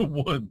called on it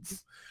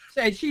once.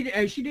 And she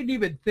didn't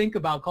even think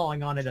about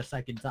calling on it a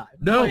second time.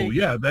 No,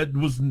 that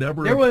was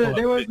never. There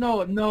was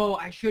no.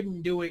 I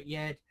shouldn't do it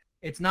yet.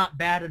 It's not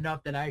bad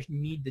enough that I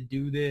need to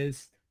do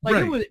this. Like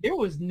right. There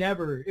was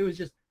never. It was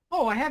just,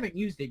 oh, I haven't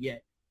used it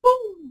yet.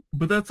 Boom.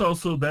 But that's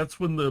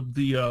when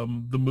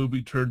the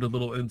movie turned a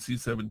little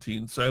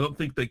NC-17. So I don't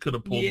think they could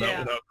have pulled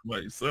that one out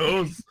twice.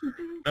 So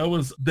that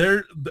was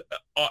there.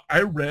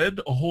 I read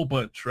a whole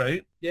bunch,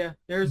 right? Yeah,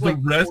 there's the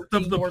rest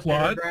of the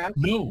plot. Paragraphs.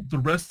 No, the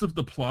rest of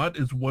the plot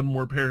is one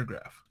more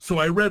paragraph. So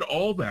I read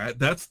all that.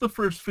 That's the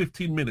first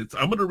 15 minutes.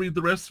 I'm going to read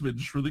the rest of it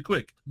just really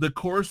quick. The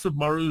course of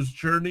Maru's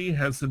journey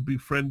has him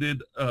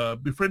befriending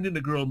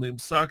a girl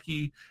named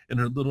Saki and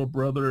her little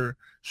brother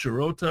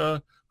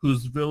Shirota,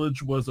 whose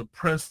village was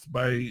oppressed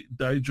by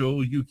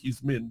Daijo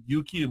Yuki's men.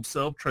 Yuki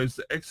himself tries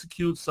to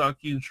execute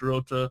Saki and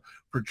Shirota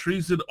for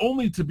treason,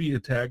 only to be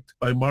attacked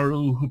by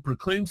Maru, who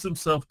proclaims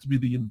himself to be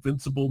the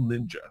invincible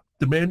ninja.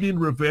 Demanding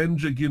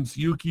revenge against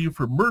Yuki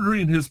for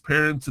murdering his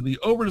parents in the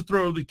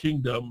overthrow of the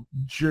kingdom,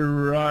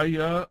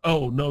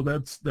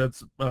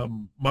 that's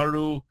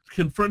Maru,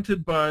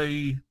 confronted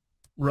by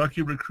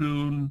Rocky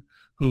Raccoon,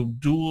 who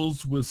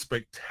duels with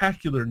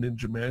spectacular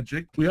ninja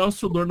magic. We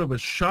also learn of a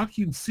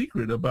shocking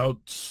secret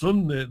about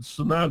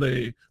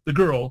Tsunade, the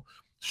girl.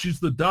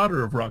 She's the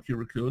daughter of Rocky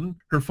Raccoon.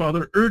 Her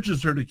father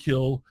urges her to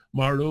kill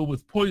Maru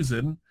with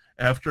poison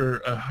after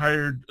a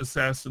hired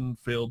assassin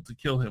failed to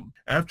kill him.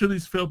 After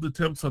these failed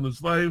attempts on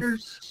his life...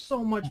 There's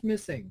so much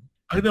missing.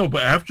 I know,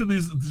 but after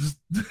these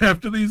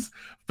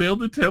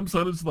failed attempts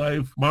on his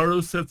life,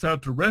 Maru sets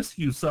out to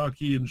rescue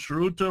Saki and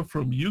Shirota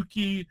from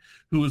Yuki,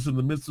 who is in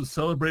the midst of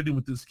celebrating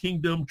with his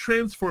kingdom,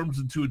 transforms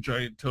into a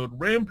giant toad,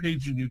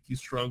 rampaging Yuki's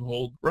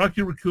stronghold.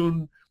 Rocky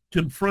Raccoon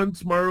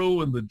confronts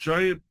Maru and the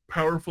giant,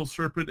 powerful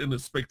serpent, and a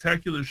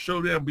spectacular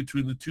showdown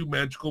between the two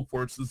magical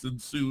forces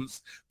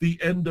ensues. The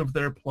end of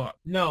their plot.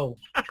 No.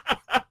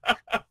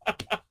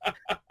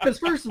 Because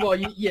first of all,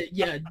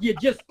 you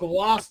just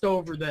glossed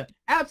over the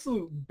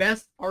absolute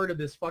best part of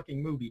this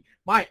fucking movie.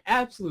 My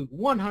absolute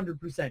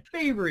 100%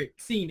 favorite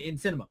scene in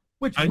cinema,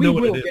 which we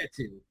will get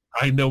to.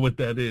 I know what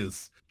that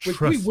is. Which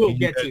Trust we will me,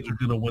 get to. You're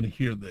gonna want to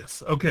hear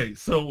this. Okay,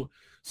 so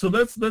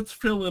let's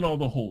fill in all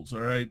the holes. All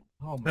right.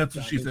 Oh my That's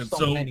God, what she said.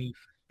 so many.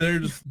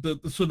 There's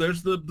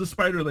the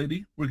spider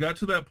lady. We got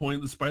to that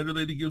point. The spider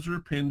lady gives her a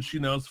pin. She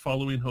now is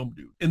following home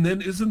dude. And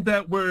then isn't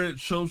that where it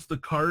shows the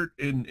cart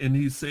and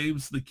he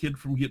saves the kid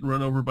from getting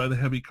run over by the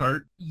heavy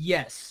cart?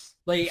 Yes.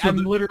 Like, so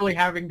I'm literally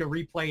having to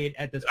replay it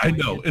at this point. I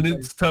know, and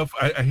it's tough.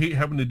 I hate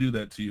having to do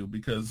that to you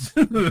because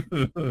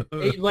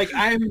like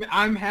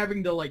I'm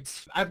having to, like,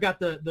 I've got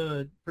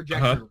the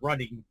projector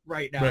running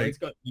right now. Right. It's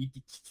got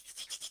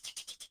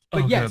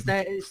But yes,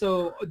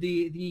 so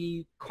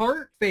the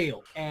cart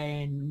failed,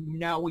 and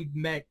now we've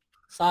met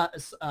Sake.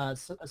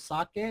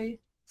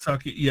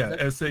 Saki, yeah,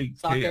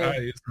 S-A-K-I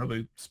is how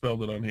they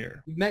spelled it on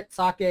here. We met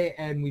Sake,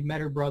 and we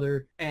met her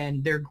brother,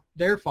 and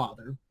their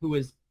father, who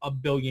is a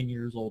billion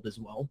years old as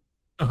well.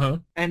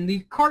 And the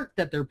cart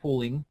that they're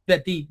pulling,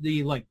 that the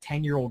like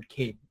 10-year-old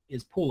kid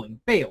is pulling,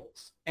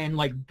 fails and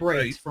like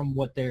breaks from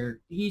what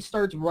he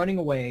starts running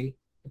away.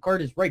 The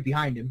cart is right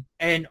behind him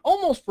and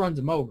almost runs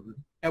him over.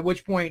 At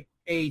which point,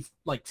 a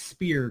like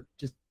spear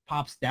just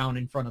pops down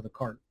in front of the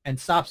cart and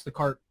stops the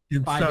cart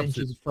 5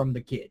 inches from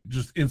the kid.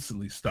 Just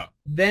instantly stop.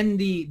 Then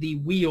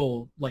the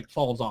wheel like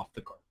falls off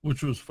the cart,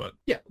 which was fun.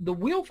 Yeah, the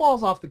wheel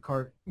falls off the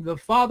cart. The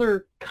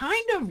father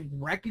kind of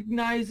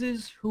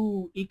recognizes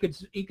who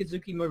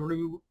Ikazuki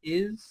Maru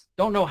is.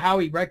 Don't know how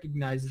he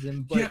recognizes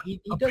him, but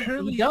he does.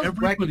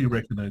 Everybody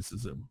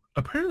recognizes him.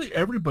 Apparently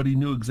everybody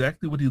knew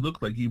exactly what he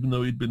looked like, even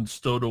though he'd been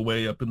stowed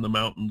away up in the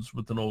mountains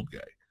with an old guy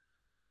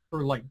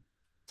for like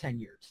 10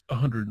 years.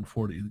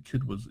 140. The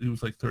kid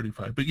was like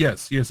 35. But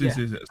yes.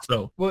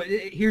 So well,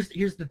 here's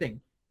the thing.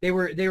 They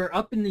were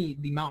up in the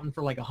mountain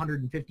for like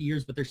 150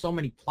 years, but there's so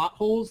many plot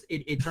holes.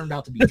 It turned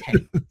out to be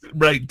 10.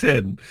 Right,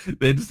 10.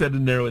 They just had to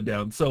narrow it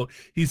down. So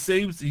he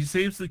saves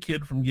the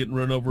kid from getting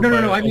run over.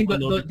 No. I mean,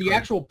 the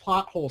actual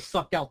plot hole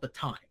sucked out the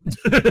time.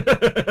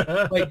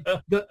 Like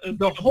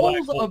the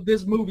holes of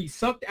this movie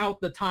sucked out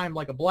the time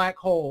like a black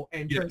hole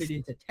and turned it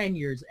into 10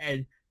 years.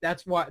 And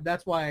that's why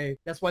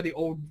the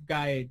old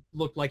guy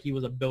looked like he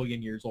was a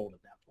billion years old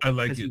at that point. I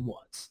like it. He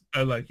was.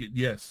 I like it.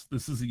 Yes,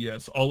 this is a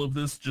yes. All of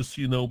this, just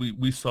so you know,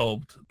 we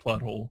solved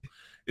plot hole.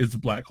 It's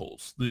black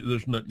holes.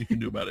 There's nothing you can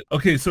do about it.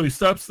 Okay, so he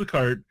stops the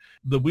cart.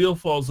 The wheel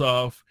falls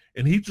off,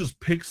 and he just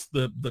picks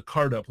the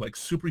cart up like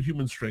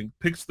superhuman strength.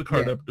 Picks the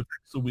cart up to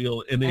fix the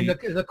wheel, and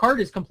the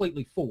cart is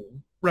completely full.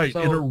 Right,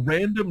 So, and a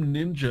random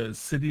ninja is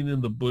sitting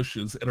in the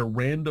bushes at a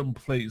random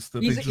place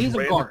that he's they just a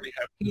guard. randomly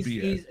happen to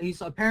be at.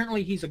 He's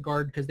apparently he's a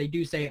guard because they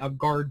do say a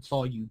guard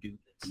saw you do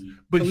this.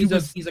 But So he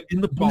was he's a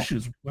in the guard.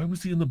 bushes. Why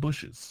was he in the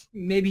bushes?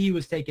 Maybe he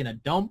was taking a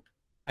dump.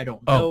 I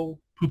don't Oh. know.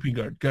 Pooping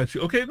guard. Got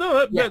you. Okay,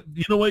 no, Yeah.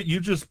 you know what? You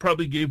just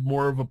probably gave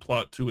more of a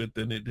plot to it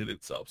than it did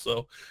itself.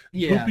 So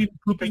Yeah.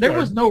 pooping There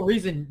guard. was no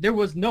reason. There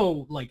was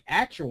no like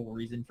actual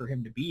reason for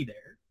him to be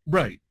there.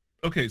 Right.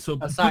 Okay, so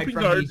Aside pooping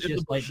from guard he's in the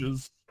just, like,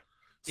 bushes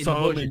in the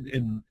saw him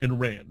bushes. and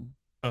ran.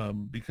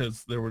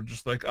 Because they were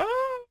just like,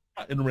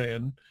 and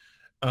ran.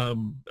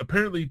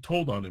 Apparently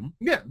told on him,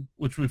 Yeah.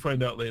 which we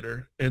find out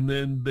later. And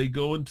then they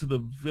go into the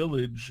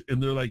village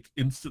and they're like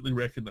instantly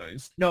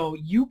recognized. No,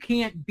 you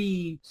can't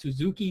be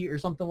Suzuki or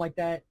something like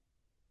that.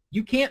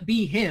 You can't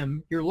be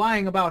him. You're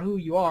lying about who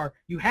you are.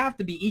 You have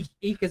to be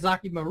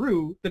Ikazaki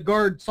Maru. The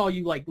guard saw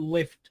you like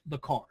lift the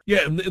car.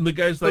 Yeah, and the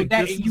guy's So like,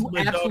 that this is you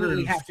my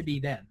absolutely daughter's. have to be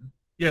them.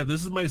 Yeah,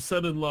 this is my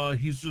son-in-law.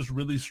 He's just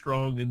really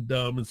strong and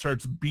dumb, and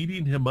starts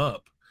beating him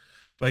up,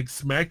 like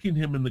smacking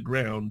him in the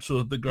ground so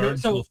that the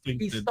guards will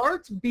think he that,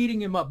 starts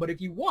beating him up, but if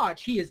you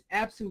watch, he is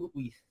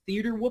absolutely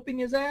theater whooping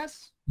his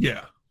ass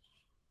yeah,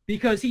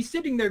 because he's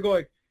sitting there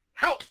going,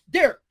 "How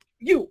dare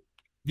you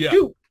yeah,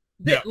 do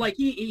that?" yeah. Like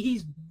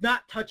he's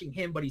not touching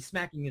him, but he's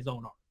smacking his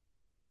own arm.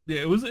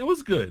 Yeah, it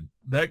was good.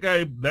 That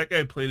guy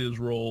played his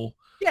role.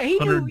 Yeah, he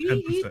knew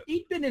 110%.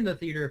 he'd been in the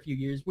theater a few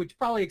years, which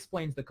probably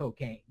explains the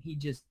cocaine.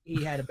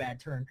 He had a bad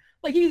turn.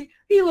 Like he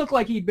looked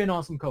like he'd been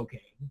on some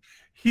cocaine.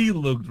 He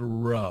looked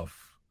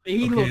rough.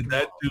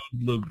 That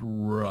dude looked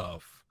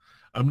rough.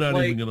 I'm not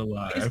even gonna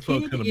lie. His I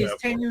felt kid kind of is bad.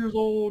 10 years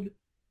old.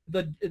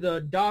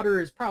 The daughter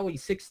is probably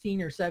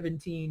 16 or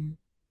 17.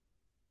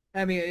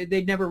 I mean,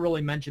 they never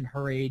really mentioned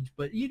her age,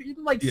 but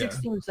like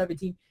 16 or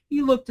 17.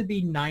 He looked to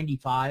be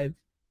 95.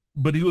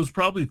 But he was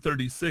probably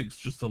 36.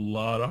 Just a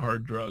lot of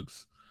hard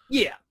drugs.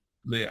 Yeah.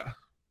 Yeah.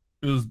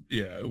 It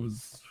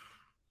was.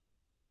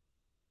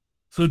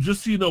 So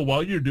just so you know,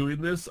 while you're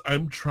doing this,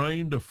 I'm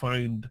trying to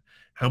find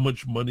how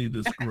much money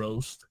this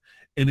grossed,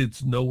 and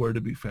it's nowhere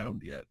to be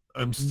found yet.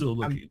 I'm still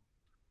looking.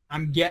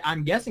 I'm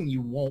guessing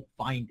you won't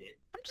find it.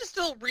 I'm just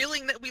still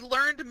reeling that we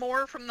learned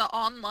more from the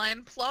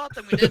online plot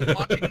than we did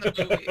watching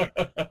the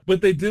movie.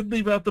 But they did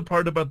leave out the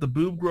part about the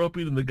boob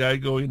groping and the guy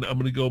going, "I'm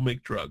going to go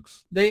make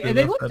drugs." They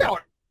left looked that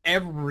out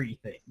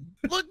everything.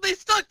 Look, they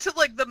stuck to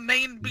like the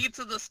main beats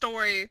of the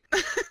story.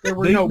 There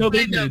were They- no no,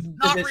 they beats did. to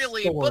Not this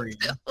really, story.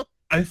 but still.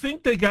 I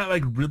think they got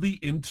like really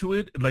into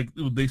it. Like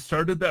they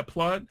started that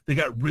plot, they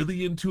got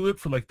really into it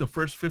for like the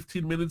first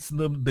 15 minutes, and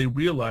then they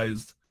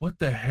realized what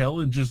the hell,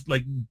 and just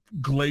like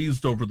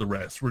glazed over the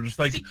rest. We're just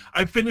like, See,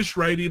 I finished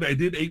writing. I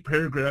did 8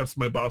 paragraphs.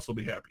 My boss will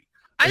be happy.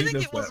 I think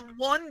that's it was what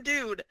one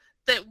dude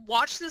that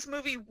watched this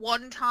movie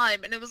one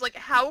time and it was like,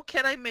 how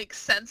can I make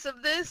sense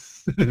of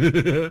this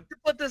to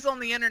put this on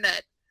the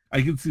internet?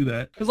 I can see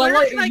that. Because Where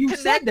can I you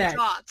connect said that.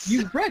 dots?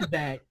 You read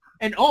that,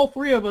 and all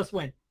three of us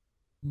went,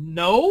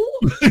 "No."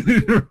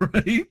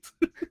 Right?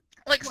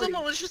 Like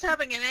someone was just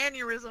having an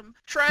aneurysm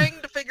trying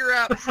to figure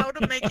out how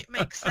to make it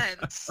make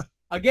sense.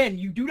 Again,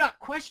 you do not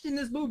question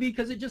this movie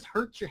because it just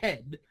hurts your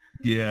head.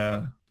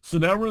 Yeah. So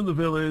now we're in the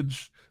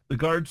village. The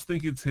guards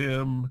think it's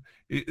him,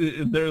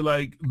 and they're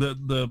like,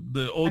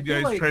 the old feel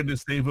guy's like- trying to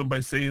save him by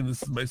saying,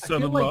 "This is my I feel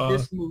son-in-law." like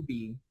this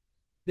movie,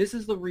 this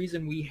is the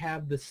reason we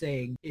have the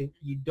saying, if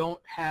you don't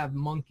have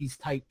monkeys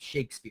type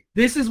Shakespeare.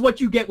 This is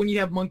what you get when you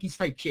have monkeys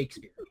type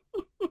Shakespeare.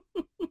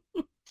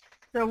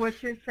 So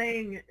what you're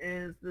saying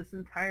is this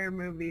entire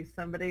movie,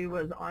 somebody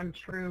was on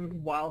shrooms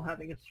while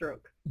having a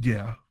stroke.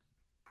 Yeah.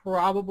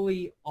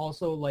 Probably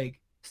also like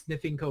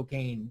sniffing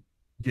cocaine.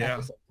 at Yeah.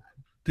 the same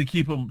time. To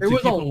keep him. There to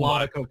was keep a him lot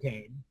alive. of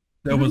cocaine.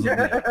 That was.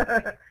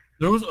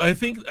 There was. I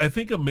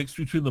think a mix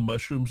between the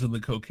mushrooms and the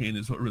cocaine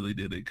is what really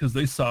did it, because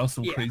they saw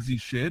some Yeah. crazy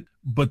shit,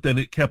 but then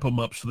it kept them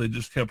up, so they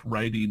just kept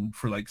writing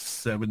for like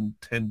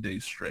 7-10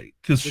 days straight,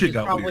 because Which shit is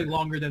got probably weird.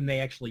 longer than they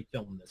actually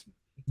filmed this movie.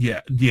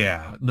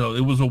 Yeah. No,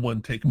 it was a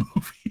one-take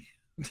movie.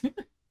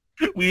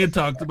 We had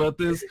talked about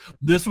this.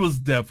 This was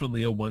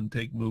definitely a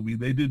one-take movie.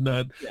 They did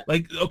not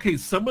okay.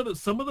 Some of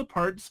the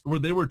parts where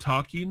they were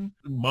talking,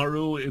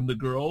 Maru and the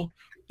girl,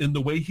 and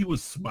the way he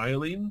was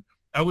smiling,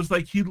 I was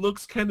like, he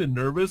looks kind of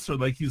nervous, or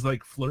like he's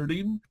like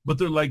flirting. But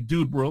they're like,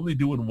 dude, we're only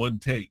doing one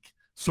take,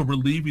 so we're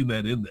leaving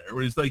that in there.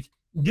 Where he's like,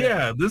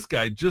 yeah, this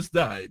guy just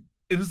died.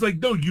 And it's like,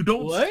 no, you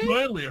don't What?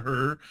 smile at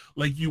her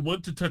like you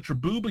want to touch her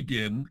boob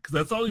again, because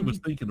that's all he was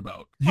thinking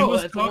about. He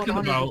was that's talking 100%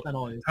 about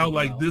all he was how thinking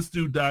like about. this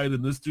dude died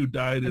and this dude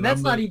died, And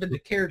that's I'm not like, even the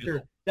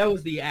character. That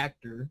was the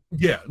actor.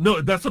 yeah, no,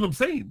 that's what I'm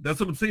saying.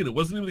 It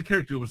wasn't even the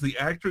character. It was the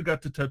actor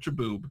got to touch a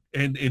boob,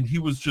 and he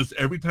was just,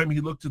 every time he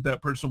looked at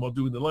that person while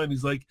doing the line,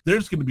 he's like,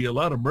 there's going to be a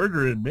lot of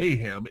murder and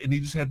mayhem, and he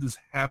just had this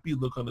happy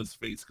look on his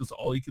face because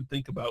all he could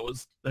think about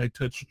was, I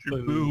touched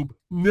your boob.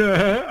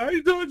 Nah,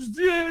 I touched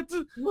it.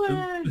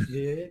 What?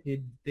 Yeah,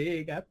 it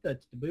dig. I've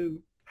touched the boob.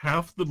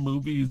 Half the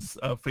movie's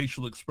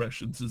facial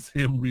expressions is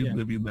him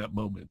reliving that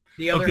moment.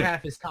 The other Okay.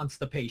 half is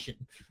constipation.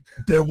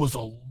 There was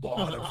a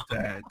lot of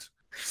that.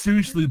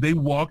 Seriously, they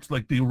walked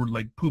like they were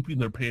like pooping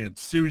their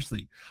pants.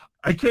 Seriously.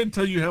 I can't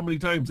tell you how many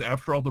times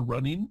after all the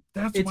running.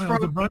 That's It's why all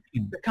the from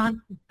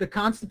running. the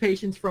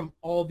constipation's from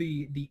all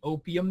the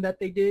opium that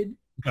they did.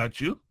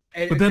 Got you.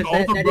 And, But then 'cause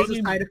all the that is a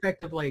running side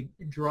effect of like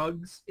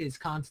drugs is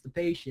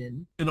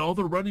constipation. and all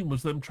the running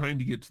was them trying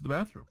to get to the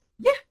bathroom.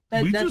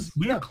 Yeah, We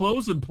yeah. are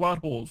closing plot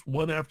holes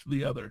one after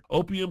the other.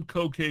 Opium,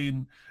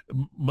 cocaine,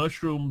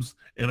 mushrooms,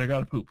 and I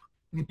gotta poop.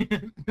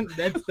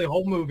 That's the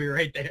whole movie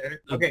right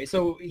there. Okay,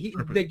 so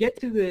they get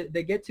to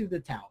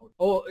the town.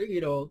 Oh,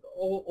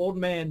 old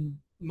man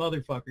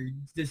motherfucker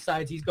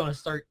decides he's gonna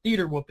start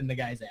theater whooping the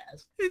guy's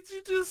ass. Did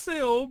you just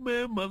say old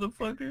man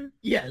motherfucker?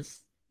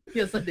 Yes,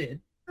 I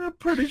did. I'm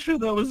pretty sure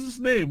that was his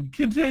name.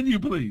 Continue,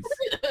 please.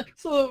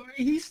 So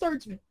he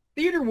starts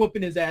theater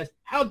whooping his ass.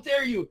 How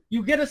dare you?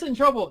 You get us in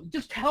trouble.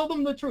 Just tell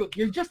them the truth.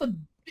 You're just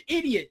an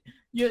idiot.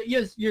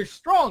 You're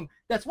strong.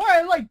 That's why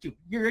I liked you.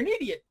 You're an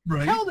idiot.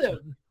 Right. Tell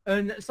them.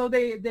 And so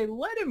they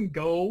let him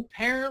go.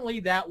 Apparently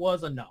that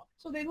was enough.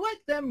 So they let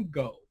them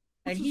go.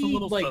 And Which is a he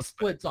little suspect.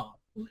 splits off.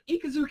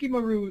 Ikazuki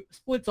Maru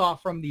splits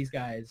off from these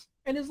guys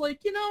and is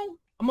like,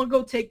 I'm gonna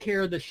go take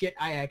care of the shit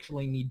I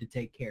actually need to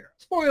take care of.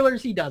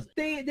 Spoilers, he doesn't.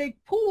 They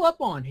pull up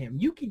on him.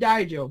 Yuki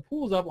Daijo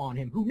pulls up on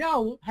him, who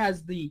now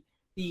has the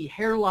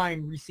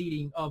hairline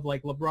receding of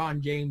like LeBron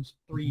James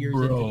 3 years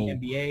into the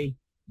NBA.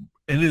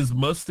 And his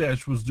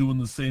mustache was doing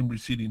the same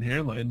receding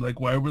hairline. Like,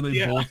 why were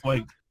they both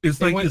like? It's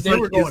They like were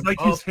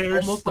his hair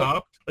almost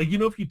stopped. Like,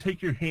 if you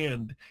take your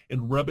hand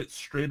and rub it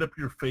straight up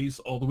your face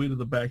all the way to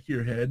the back of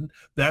your head,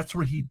 that's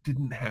where he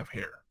didn't have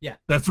hair. Yeah,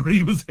 that's where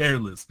he was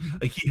hairless.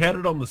 Like he had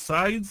it on the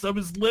sides of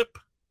his lip,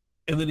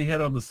 and then he had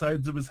it on the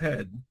sides of his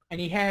head.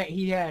 And he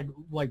had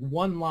like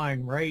one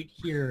line right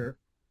here.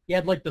 He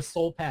had like the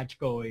soul patch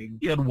going.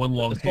 He had one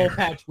long the hair. soul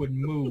patch would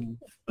move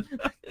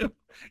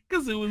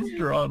because it was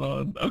drawn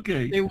on.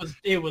 Okay,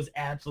 it was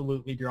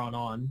absolutely drawn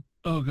on.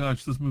 Oh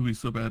gosh, this movie's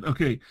so bad.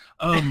 Okay,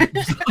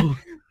 so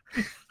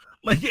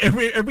like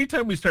every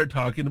time we start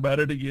talking about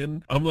it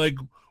again, I'm like,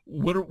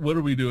 what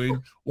are we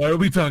doing? Why are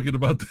we talking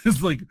about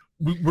this? Like,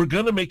 we're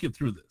gonna make it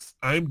through this.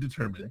 I'm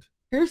determined.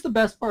 Here's the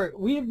best part.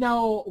 We are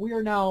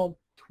now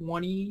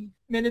 20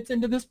 minutes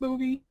into this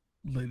movie.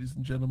 Ladies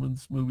and gentlemen,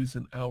 this movie's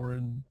an hour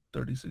and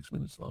 36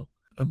 minutes long.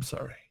 I'm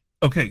sorry.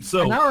 Okay,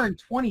 so an hour and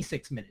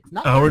 26 minutes.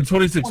 Not hour and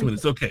 26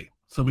 minutes. Okay.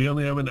 So we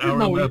only have an hour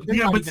left.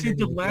 Yeah, but see,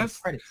 the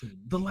last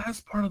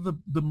part of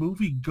the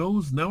movie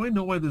goes. Now I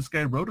know why this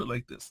guy wrote it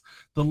like this.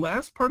 The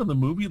last part of the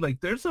movie,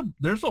 like there's a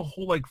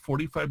whole like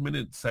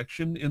 45-minute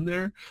section in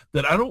there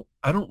that I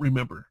don't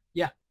remember.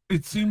 Yeah.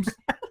 It seems.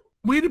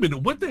 Wait a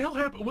minute. What the hell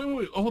happened?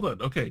 Wait. Hold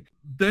on. Okay.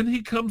 Then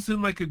he comes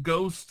in like a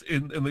ghost,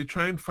 and they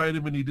try and fight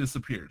him, and he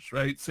disappears.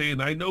 Right,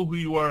 saying, "I know who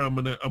you are. I'm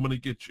gonna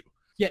get you."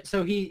 Yeah.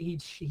 So he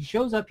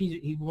shows up.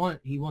 He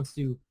wants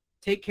to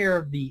take care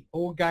of the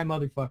old guy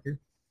motherfucker.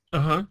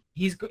 Uh-huh.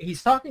 He's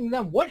talking to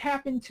them. What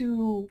happened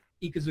to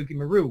Ikazuki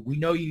Maru? We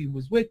know he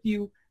was with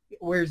you.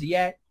 Where's he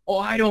at? Oh,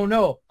 I don't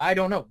know.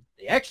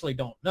 They actually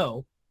don't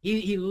know.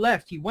 He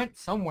left. He went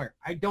somewhere.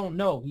 I don't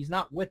know. He's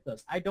not with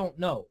us. I don't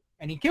know.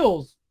 And he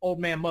kills old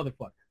man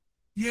motherfucker.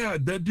 Yeah,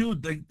 that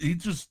dude,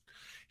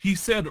 he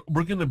said,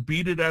 we're going to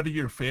beat it out of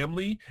your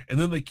family, and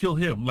then they kill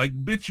him. Like,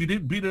 bitch, you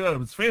didn't beat it out of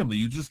his family.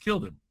 You just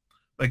killed him.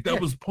 Like,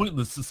 that was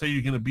pointless to say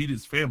you're going to beat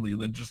his family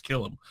and then just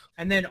kill him.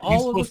 And then He's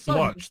all of a supposed to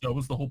sudden, watch. That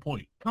was the whole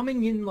point.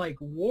 coming in like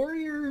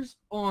warriors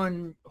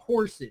on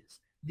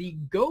horses, the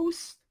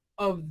ghost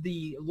of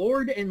the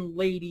Lord and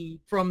Lady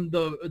from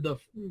the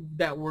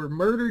that were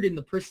murdered in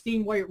the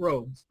pristine white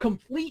robes,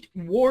 complete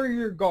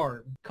warrior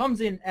garb,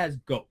 comes in as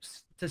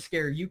ghosts to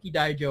scare Yuki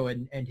Daijo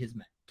and his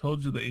men.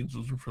 Told you the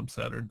angels were from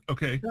Saturn.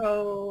 Okay.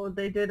 So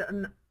they did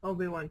an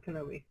Obi-Wan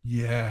Kenobi.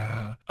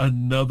 Yeah.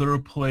 Another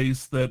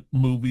place that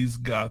movies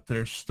got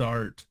their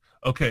start.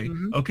 Okay.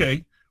 Mhm.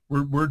 Okay.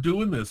 We're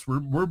doing this.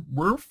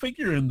 We're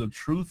figuring the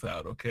truth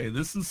out. Okay.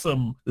 This is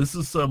some.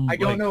 I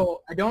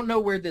don't know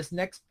where this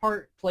next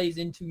part plays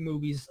into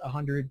movies.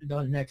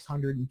 The next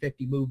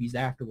 150 movies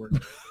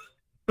afterward.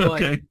 But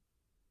Okay.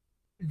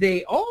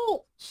 they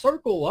all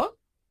circle up,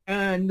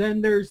 and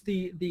then there's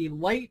the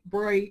light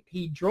bright.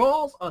 He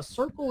draws a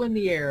circle in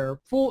the air,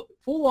 full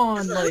on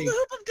It's the like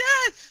hoop of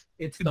death.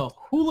 it's the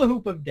hula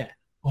hoop of death.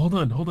 Hold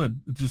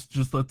on.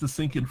 Just let this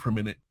sink in for a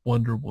minute.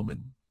 Wonder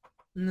Woman.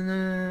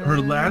 Her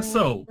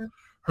lasso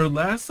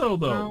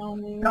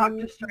though.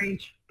 Doctor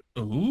Strange.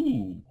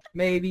 Ooh.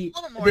 Maybe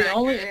A little more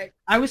accurate.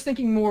 I was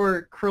thinking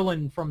more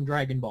Krillin from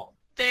Dragon Ball.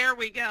 There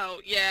we go.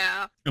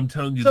 Yeah. I'm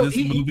telling you, So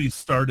this movie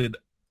started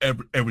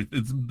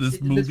everything.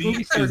 This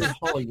movie started is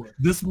Hollywood.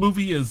 this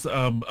movie is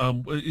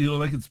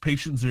like it's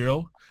Patient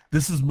Zero.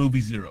 This is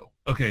movie zero.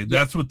 Okay,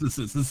 that's what this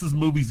is. This is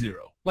movie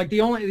zero. Like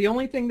the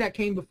only thing that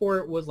came before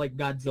it was like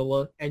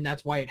Godzilla, and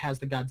that's why it has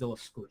the Godzilla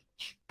screech.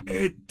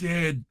 It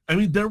did. I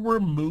mean, there were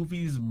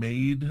movies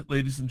made,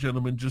 ladies and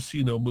gentlemen, just so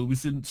you know,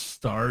 movies didn't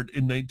start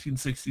in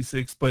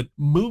 1966, but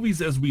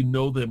movies as we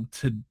know them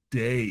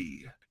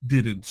today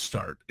didn't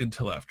start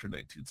until after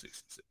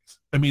 1966.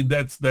 I mean,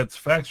 that's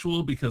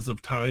factual because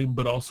of time,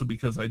 but also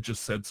because I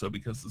just said so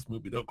because this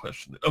movie, don't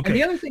question it. Okay. And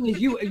the other thing is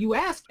you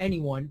ask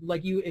anyone,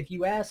 like if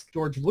you ask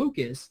George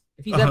Lucas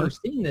if he's ever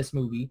seen this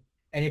movie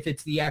and if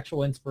it's the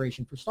actual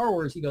inspiration for Star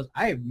Wars, he goes,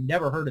 I have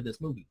never heard of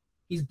this movie.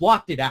 He's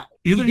blocked it out.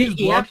 Either he's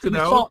blocked it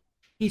out.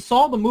 He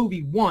saw the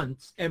movie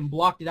once and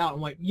blocked it out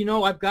and went,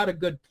 I've got a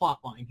good plot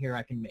line here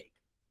I can make.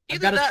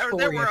 Either that or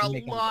there were a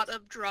lot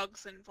of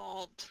drugs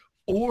involved.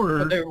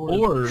 Or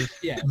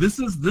this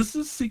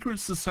is secret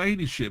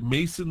society shit,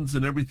 Masons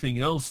and everything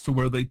else, to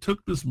where they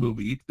took this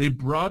movie, they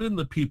brought in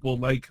the people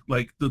like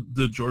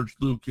the George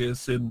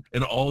Lucas and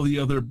all the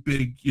other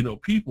big,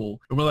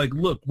 people, and we're like,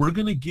 look, we're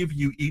gonna give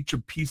you each a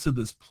piece of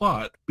this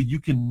plot, but you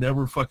can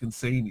never fucking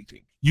say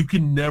anything. You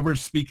can never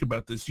speak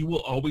about this. You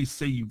will always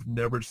say you've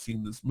never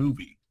seen this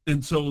movie.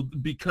 And so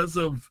because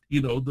of,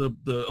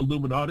 the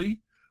Illuminati,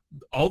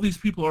 all these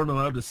people aren't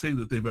allowed to say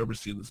that they've ever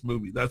seen this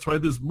movie. That's why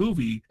this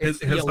movie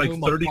has like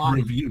 30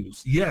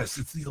 reviews. Yes,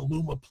 it's the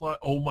Illuma plot.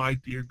 Oh my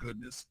dear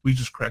goodness. We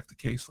just cracked the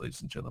case, ladies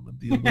and gentlemen.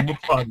 The Illuma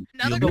plot.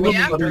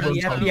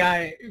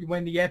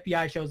 When the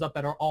FBI shows up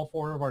at all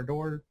four of our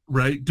doors,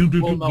 right?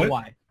 We'll know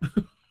why.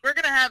 We're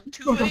going to have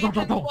 2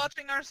 agents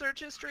watching our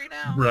search history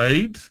now.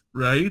 Right.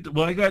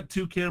 Well, I got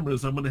 2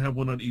 cameras. I'm going to have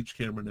one on each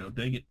camera now.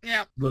 Dang it.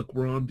 Yeah. Look,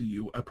 we're on to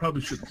you. I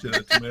probably shouldn't say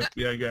that to my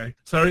FBI guy.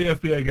 Sorry,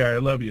 FBI guy. I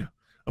love you.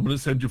 I'm going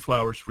to send you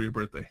flowers for your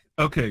birthday.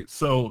 Okay,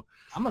 so...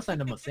 I'm going to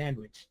send him a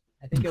sandwich.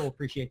 I think he'll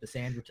appreciate the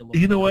sandwich a little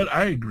You know what?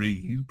 I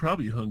agree. He's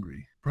probably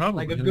hungry.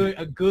 Probably like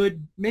a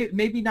good,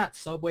 maybe not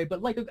Subway,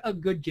 but like a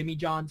good Jimmy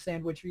John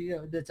sandwich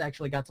that's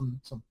actually got some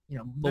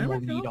little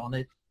more meat on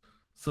it.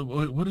 So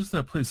what is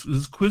that place?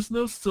 Is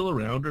Quiznos still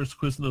around, or is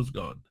Quiznos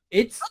gone?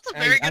 That's a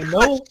very good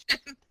question.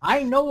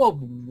 I know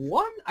of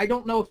one. I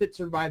don't know if it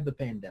survived the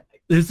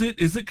pandemic. Is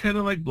it kind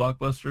of like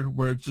Blockbuster,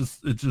 where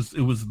it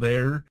was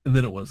there and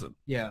then it wasn't?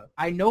 Yeah,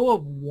 I know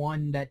of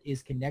one that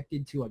is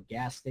connected to a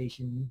gas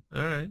station.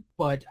 All right,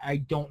 but I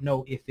don't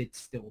know if it's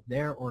still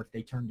there or if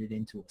they turned it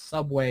into a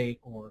Subway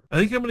or. I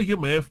think I'm gonna give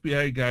my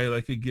FBI guy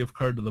like a gift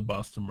card to the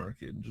Boston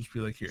Market and just be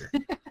like, here.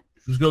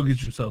 Just go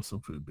get yourself some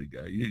food, big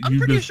guy. I'm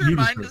pretty sure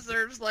mine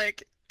deserves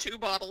like 2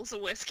 bottles of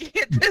whiskey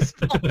at this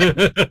point.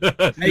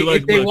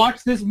 If they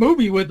watched this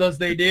movie with us,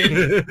 they did.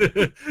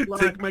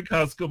 Take my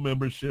Costco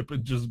membership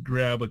and just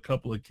grab a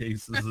couple of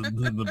cases in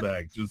the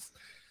bag. Just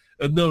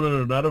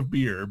no, not of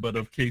beer, but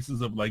of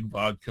cases of like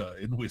vodka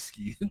and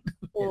whiskey.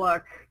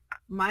 Look,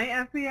 my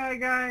FBI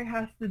guy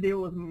has to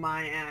deal with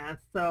my ass,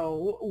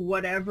 so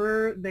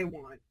whatever they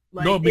want.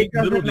 Like, it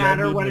doesn't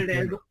matter what it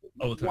is,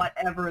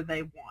 whatever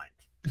they want.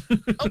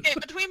 Okay,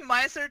 between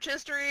my search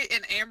history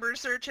and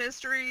Amber's search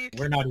history,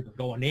 we're not even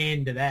going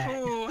into that.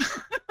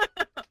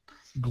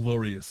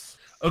 Glorious.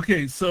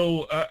 Okay,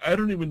 so I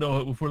don't even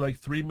know if we're like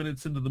 3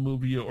 minutes into the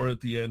movie or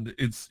at the end.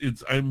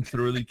 I'm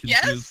thoroughly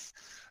confused.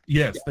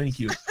 Yes, thank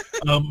you.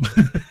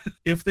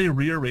 If they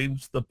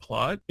rearranged the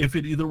plot, if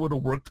it either would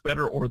have worked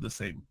better or the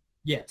same.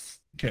 Yes.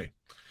 Okay.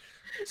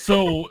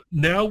 So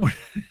now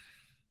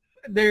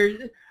there's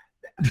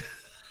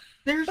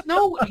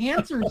no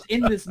answers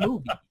in this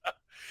movie.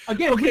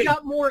 Again, we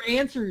got more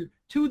answers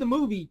to the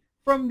movie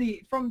from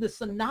the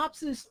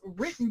synopsis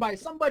written by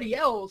somebody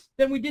else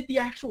than we did the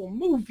actual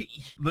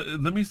movie.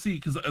 Let me see,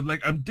 because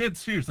I'm dead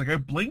serious. Like, I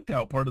blanked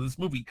out part of this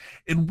movie,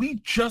 and we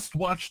just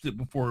watched it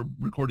before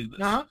recording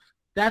this. Uh-huh.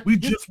 That's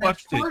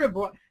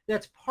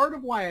part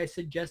of why I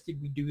suggested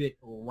we do it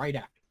right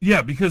after.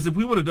 Yeah, because if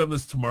we would have done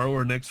this tomorrow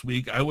or next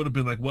week, I would have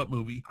been like, what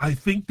movie? I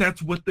think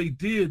that's what they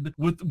did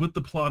with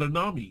the plot of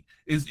Nami,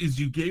 is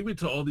you gave it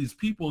to all these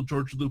people,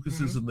 George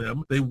Lucas's and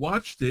them. They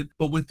watched it,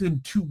 but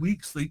within 2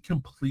 weeks, they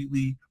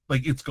completely,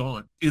 it's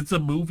gone. It's a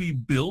movie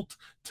built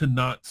to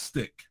not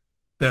stick.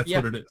 That's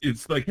what it is.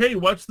 It's like, hey,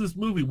 watch this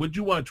movie. What'd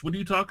you watch? What are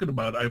you talking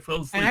about? I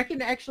fell asleep. And I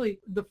can actually,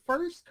 the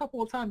first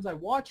couple of times I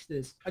watched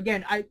this,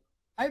 again, I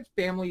have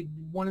family.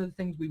 One of the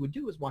things we would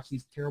do is watch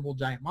these terrible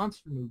giant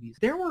monster movies.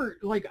 There were,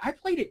 I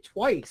played it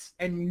twice,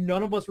 and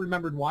none of us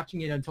remembered watching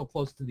it until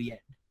close to the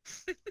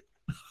end.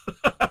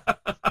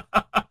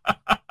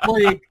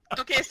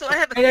 Okay, so I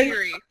have a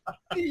theory.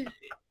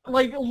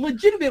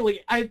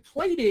 Legitimately, I've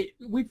played it.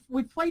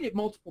 We've played it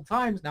multiple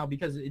times now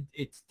because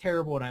it's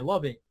terrible and I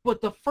love it.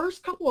 But the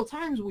first couple of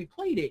times we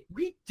played it,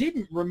 we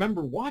didn't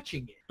remember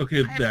watching it.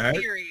 Okay, I have a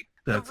theory.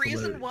 The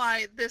reason hilarious.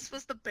 why this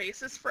was the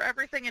basis for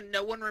everything and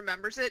no one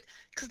remembers it,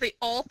 because they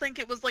all think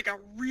it was like a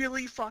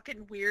really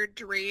fucking weird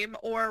dream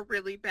or a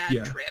really bad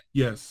trip.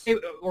 Yes.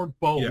 Or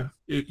both. Yeah.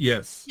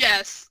 Yes.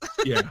 Yes.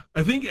 Yeah.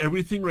 I think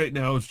everything right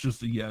now is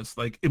just a yes.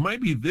 Like, it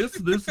might be this,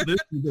 and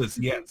this.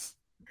 Yes.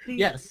 See,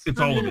 yes.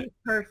 It's all of it.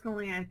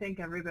 Personally, I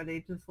think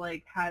everybody just,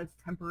 has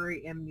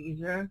temporary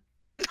amnesia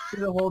to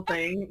the whole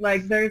thing.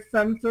 Like, there's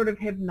some sort of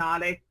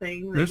hypnotic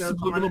thing that goes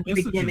on at the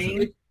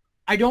beginning.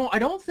 I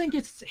don't think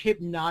it's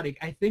hypnotic.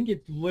 I think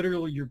it's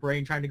literally your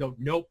brain trying to go,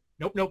 nope.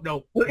 It's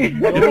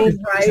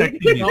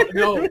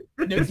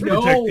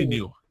protecting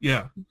you.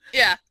 Yeah.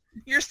 Yeah.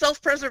 your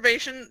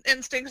self-preservation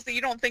instincts that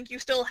you don't think you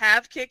still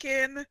have kick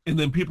in. And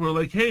then people are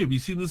like, hey, have you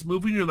seen this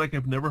movie? And you're like,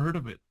 I've never heard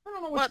of it. I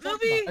don't know what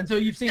movie? Until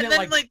you've seen and it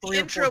then, like 3 the or 4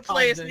 intro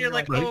plays times, and you're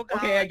like, right? oh god.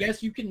 Okay, I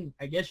guess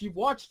you've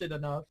watched it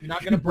enough. You're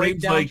not gonna break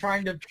down like,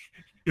 trying to.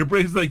 Your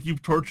brain's like,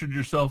 you've tortured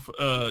yourself.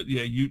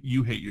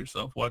 You hate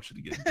yourself. Watch it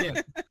again.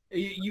 Yeah,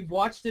 you've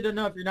watched it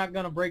enough. You're not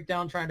gonna break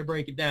down trying to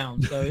break it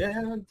down. So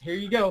yeah, here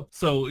you go.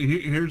 So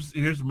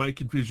here's my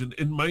confusion.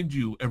 And mind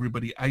you,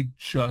 everybody, I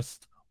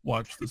just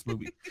watched this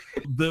movie.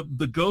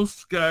 The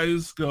ghost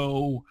guys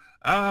go,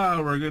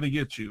 we're gonna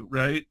get you,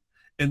 right?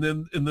 And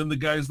then the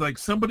guy's like,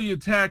 somebody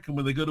attack, and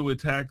when they go to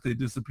attack, they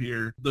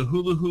disappear. The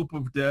hula hoop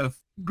of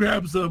death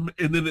grabs them,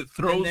 and then it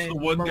throws the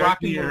one guy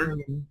in the air.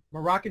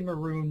 Moroccan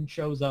Maroon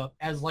shows up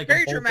as like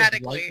very a bolt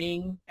dramatically of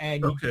lightning,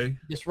 and okay,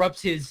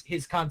 disrupts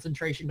his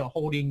concentration to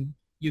holding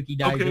Yuki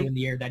Daijo in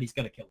the air that he's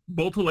gonna kill him.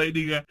 Bolt of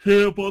lightning,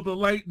 bolt of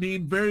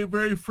lightning, very,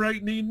 very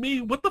frightening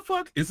me. What the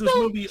fuck is this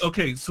movie?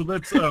 Okay, so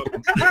let's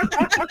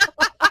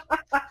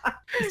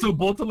so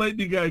Bolt of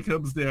Lightning guy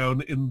comes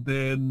down, and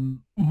then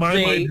my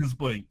mind has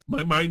blinked.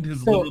 My mind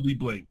has literally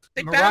blinked.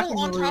 They battle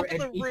on top of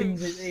the roof.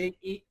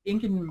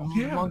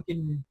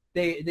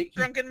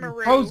 Drunken he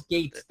Maru throws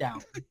gates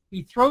down.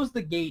 He throws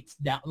the gates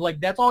down. Like,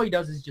 that's all he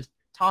does is just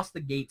toss the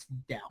gates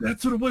down.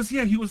 That's what it was.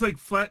 Yeah, he was like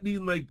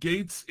flattening like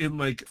gates in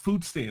like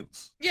food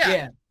stands.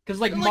 Yeah. Because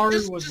like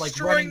Maru was like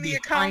destroying the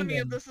economy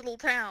him. of this little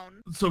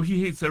town. So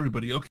he hates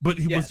everybody. Okay, but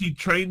was he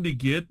trying to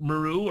get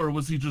Maru, or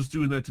was he just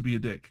doing that to be a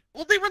dick?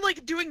 Well, they were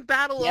like doing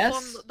battle up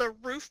on the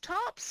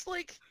rooftops,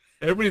 like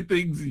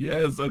everything's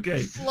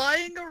okay.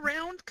 Flying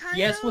around, kind of.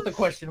 Yes, with a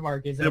question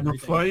mark is. They were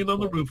flying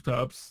on the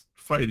rooftops,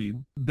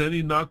 fighting. Then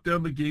he knocked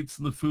down the gates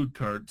and the food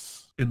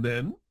carts, and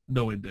then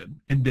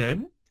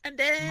And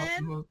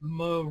then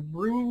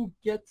Maru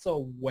gets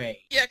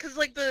away. Yeah, because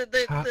like the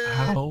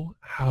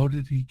how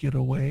did he get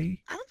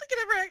away? I don't think it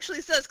ever actually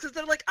says, because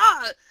they're like,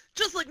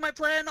 just like my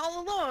plan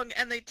all along,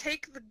 and they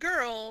take the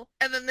girl,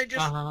 and then they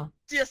just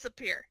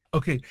disappear.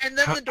 Okay. And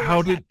then the door.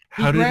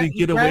 How did he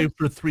get away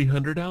for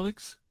 $300,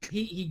 Alex?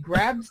 He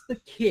grabs the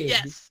kid.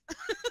 Yes.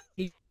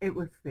 It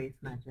was space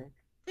magic.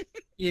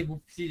 He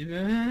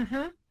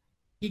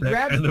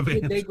grabs the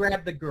kid. They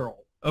grab the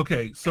girl.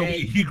 Okay, so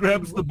he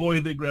grabs the boy,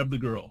 they grab the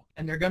girl.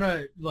 And they're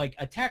gonna like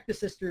attack the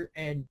sister,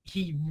 and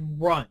he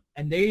run.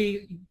 And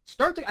they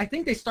start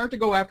to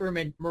go after him,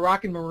 and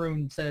Moroccan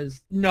Maroon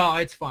says, "No,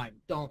 it's fine.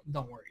 Don't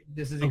worry.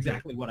 This is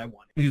exactly what I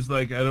wanted." He's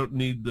like, "I don't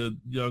need the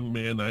young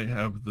man, I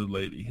have the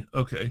lady."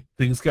 Okay.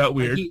 Things got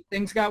weird.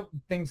 Things got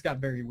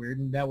very weird,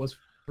 and that was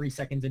 3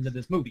 seconds into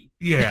this movie.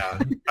 Yeah,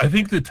 I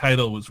think the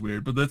title was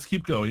weird, but let's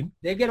keep going.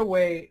 They get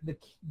away.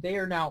 They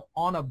are now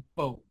on a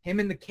boat. Him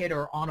and the kid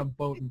are on a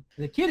boat. And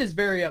the kid is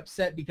very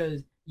upset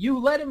because you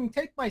let him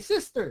take my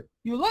sister.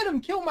 You let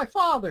him kill my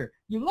father.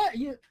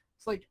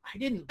 It's like, I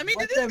didn't. I mean,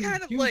 let it is them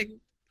kind of do like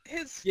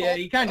his fault. Yeah,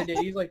 he kind of did.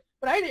 He's like,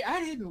 but I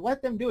didn't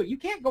let them do it. You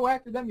can't go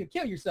after them. You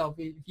kill yourself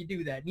if you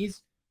do that. And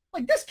he's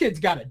like, this kid's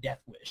got a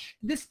death wish.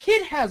 This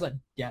kid has a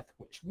death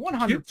wish,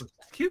 100%.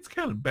 Kid's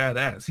kind of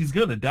badass. He's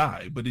gonna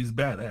die, but he's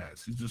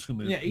badass. He's just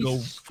gonna go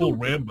full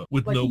Rambo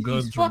with no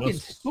guns he's or fucking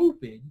muscles.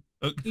 Stupid.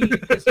 He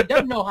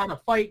doesn't know how to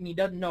fight, and he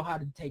doesn't know how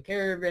to take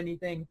care of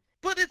anything.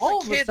 But it's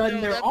all a kid, of a sudden,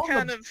 though. they're That's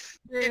kind of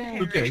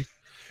inherent. Okay.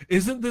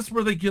 Isn't this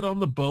where they get on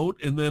the boat,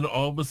 and then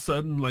all of a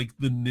sudden, like,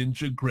 the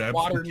ninja grabs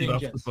the kid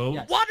off the boat?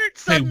 Yes. Water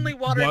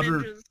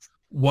ninjas.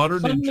 Water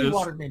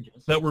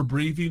ninjas that were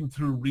breathing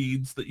through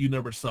reeds that you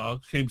never saw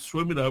came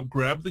swimming up,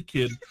 grabbed the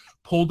kid,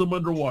 pulled him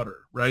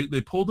underwater, right?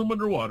 They pulled him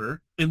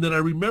underwater, and then I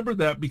remember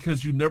that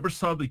because you never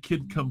saw the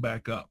kid come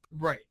back up.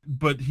 Right.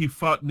 But he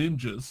fought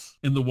ninjas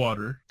in the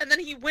water. And then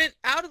he went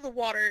out of the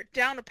water,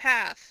 down a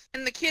path,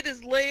 and the kid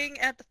is laying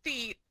at the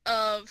feet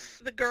of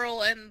the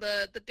girl and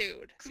the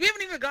dude. Because we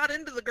haven't even got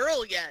into the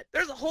girl yet.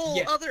 There's a whole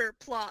other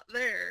plot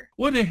there.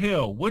 What the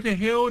hell?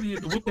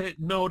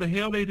 No, the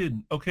hell they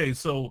didn't. Okay,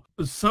 so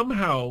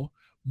somehow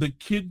the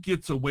kid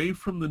gets away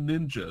from the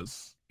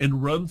ninjas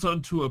and runs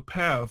onto a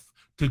path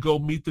to go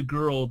meet the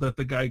girl that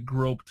the guy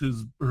groped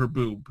her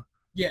boob.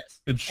 Yes.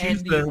 And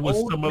she's there with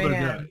some other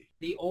guy.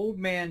 The old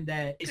man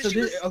that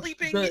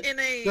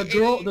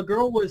the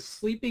girl was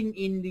sleeping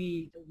in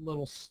the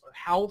little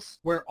house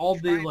where all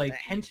the like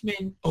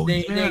henchmen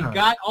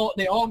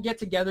they all get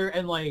together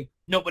and like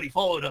nobody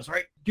followed us,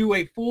 right? Do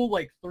a full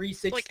like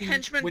 360 like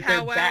henchman with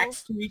powwow. their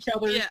backs to each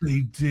other. Yeah. They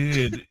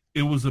did.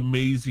 It was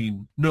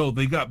amazing. No,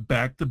 they got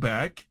back to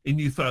back,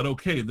 and you thought,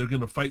 okay, they're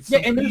gonna fight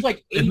somebody. Yeah, and there's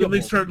like 8 and then of they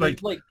them. start like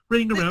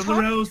ring around the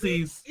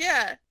rosies.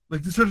 Yeah.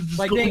 Like they started just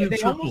like going in they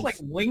circles. almost like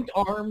linked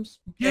arms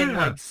and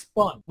like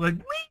spun. Like,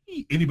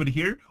 anybody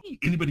here?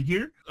 Anybody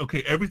here?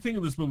 Okay, everything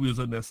in this movie was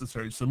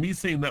unnecessary. So me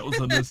saying that was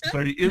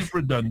unnecessary is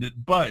redundant,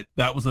 but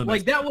that was unnecessary.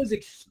 Like that was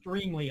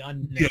extremely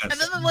unnecessary. Yes.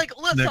 And then they're like,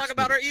 let's talk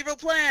about our evil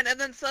plan. And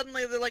then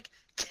suddenly they're like,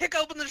 kick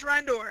open the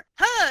shrine door.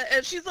 Huh?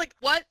 And she's like,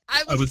 what?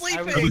 I was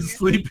sleeping. I was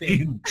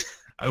sleeping.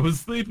 I was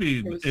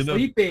sleeping.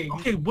 Sleeping.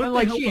 Okay, what the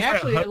like hell she was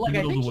actually, that? like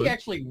I think she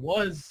actually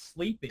was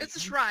sleeping. It's a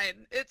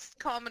shrine. It's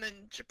common in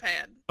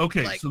Japan.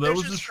 Okay, like, so that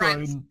was a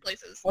shrine.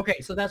 Places. Okay,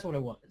 so that's what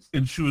it was.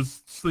 And she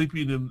was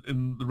sleeping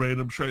in the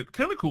random shrine.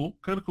 Kind of cool.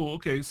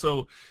 Okay,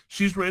 so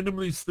she's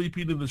randomly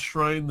sleeping in the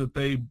shrine that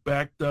they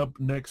backed up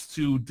next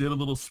to, did a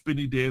little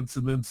spinny dance,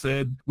 and then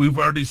said, "We've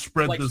already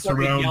spread like, this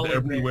around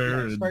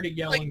everywhere." Yeah, started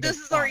yelling. Like, this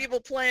is our evil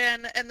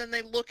plan, and then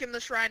they look in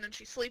the shrine, and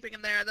she's sleeping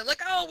in there, and they're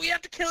like, "Oh, we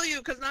have to kill you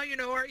because now you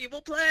know our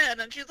evil plan."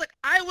 And she's like,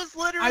 "I was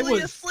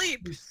literally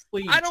asleep.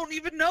 I don't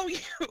even know you."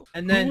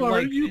 And then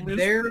like you,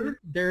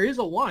 there is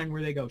a line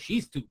where they go,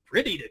 "She's too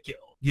pretty to kill."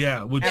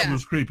 Yeah, which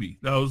was creepy.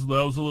 That was a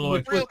little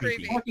real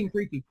creepy. Fucking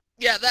creepy.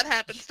 Yeah, that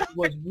happened.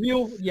 Was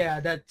real. Yeah,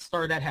 that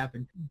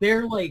happened.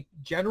 They're like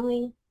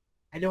general.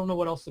 I don't know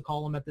what else to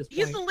call him at this point.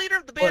 He's the leader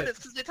of the bandits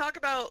because they talk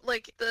about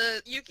like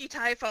the Yuki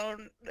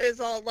Typhoon is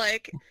all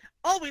like,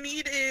 all we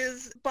need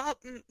is Bob,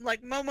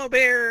 like Momo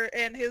Bear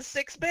and his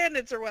 6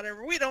 bandits or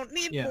whatever. We don't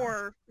need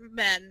more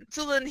men.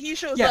 So then he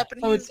shows up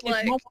and he's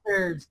like,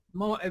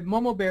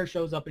 Momo Bear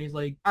shows up and he's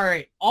like, all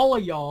right, all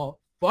of y'all,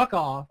 fuck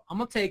off. I'm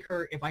gonna take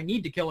her. If I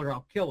need to kill her,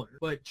 I'll kill her.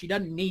 But she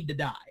doesn't need to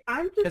die.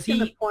 I'm just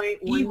gonna point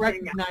he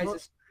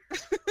recognizes.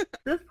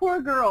 This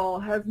poor girl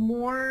has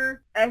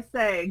more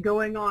essay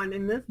going on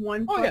in this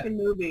one fucking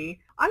movie.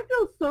 I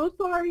feel so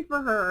sorry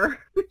for her.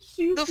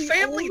 She's the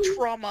family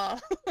trauma.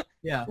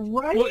 Yeah.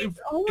 Right?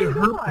 Well,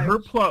 her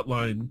plot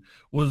line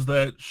was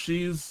that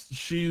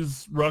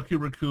she's Rocky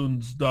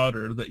Raccoon's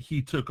daughter that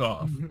he took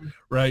off,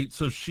 right?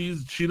 So she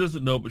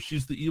doesn't know, but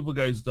she's the evil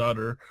guy's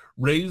daughter,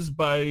 raised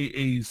by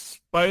a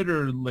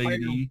spider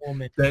lady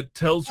that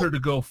tells her to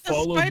go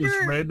follow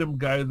this random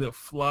guy that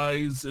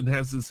flies and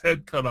has his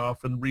head cut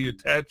off and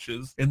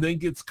reattaches, and then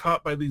gets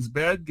caught by these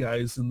bad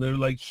guys, and they're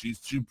like, she's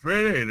too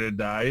pretty to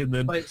die, and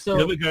then the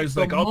other guy's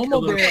like, I'll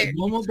kill her.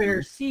 Momo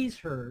Bear sees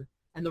her,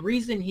 and the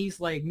reason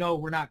he's like, no,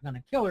 we're not going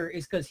to kill her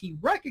is because he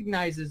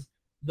recognizes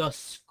the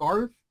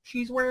scarf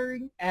she's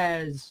wearing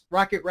as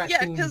Rocket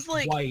Raccoon's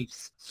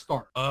wife's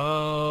scarf.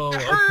 Oh,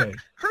 okay.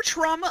 Her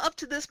trauma up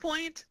to this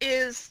point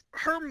is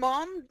her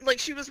mom, like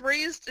she was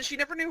raised, she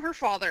never knew her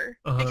father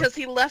because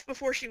he left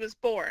before she was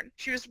born.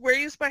 She was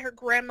raised by her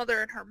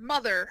grandmother and her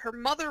mother. Her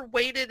mother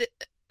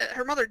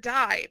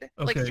died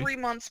like 3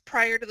 months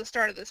prior to the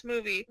start of this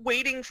movie,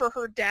 waiting for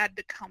her dad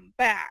to come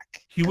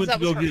back. He went to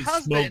go get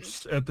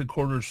smokes at the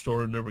corner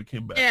store and never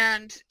came back.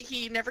 And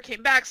he never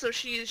came back, so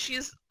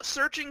she's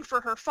searching for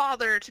her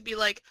father to be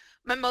like,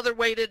 my mother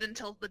waited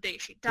until the day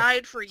she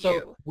died for so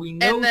you. We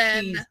know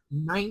she's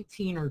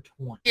 19 or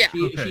 20. Yeah.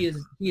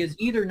 He is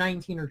either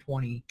 19 or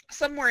 20.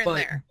 Somewhere in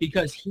there.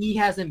 Because he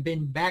hasn't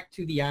been back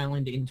to the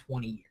island in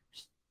 20 years.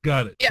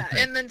 Got it. Yeah,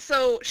 and then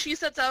so she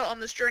sets out on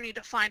this journey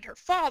to find her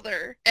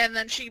father, and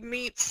then she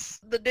meets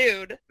the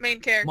dude, main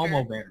character.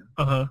 Momo Bear.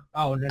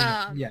 Oh,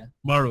 no, yeah.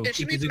 Maru. And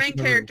she meets the main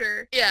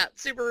character. Yeah,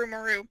 Subaru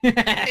Maru.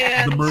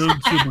 The Maroon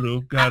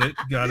Subaru. Got it.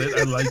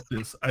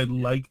 I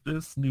like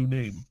this new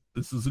name.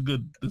 This is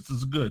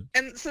good.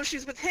 And so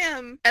she's with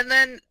him, and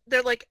then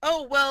they're like,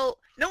 oh, well,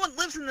 no one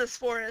lives in this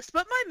forest,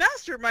 but my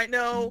master might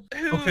know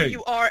who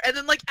you are. And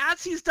then, like,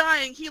 as he's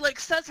dying, he, like,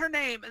 says her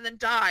name and then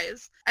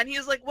dies. And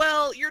he's like,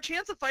 well, your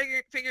chance of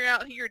figuring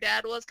out who your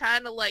dad was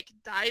kind of, like,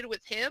 died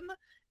with him.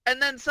 And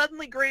then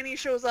suddenly Granny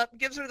shows up,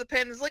 gives her the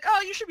pin, and is like,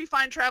 oh, you should be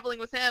fine traveling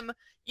with him.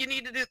 You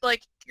need to do,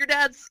 like, your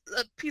dad's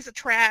a piece of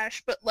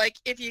trash, but, like,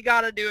 if you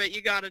gotta do it,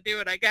 you gotta do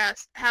it, I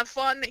guess. Have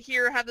fun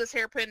here, have this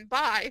hairpin,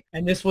 bye.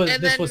 And this was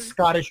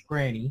Scottish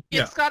Granny.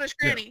 Yeah, Scottish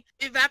Granny.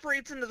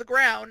 Evaporates into the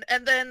ground,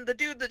 and then the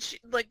dude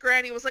that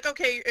Granny was like,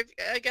 okay,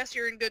 I guess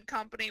you're in good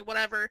company,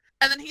 whatever.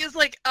 And then he is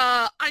like,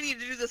 I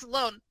need to do this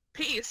alone.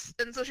 Peace.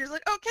 And so she's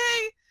like,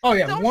 okay. Oh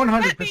yeah,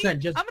 100%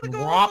 just I'm gonna go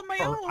drop on my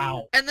her own.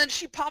 out. And then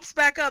she pops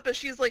back up as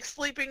she's like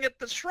sleeping at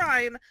the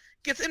shrine,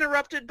 gets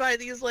interrupted by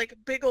these like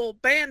big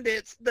old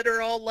bandits that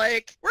are all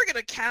like, we're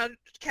gonna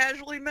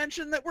casually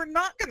mention that we're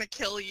not gonna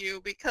kill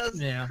you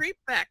because creep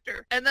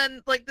factor. And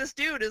then like this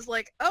dude is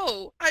like,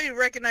 oh, I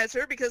recognize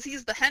her because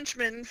he's the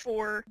henchman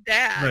for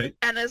Dad,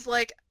 and is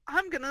like,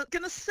 I'm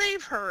gonna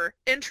save her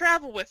and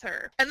travel with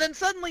her. And then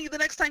suddenly the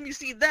next time you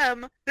see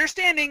them, they're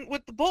standing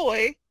with the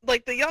boy,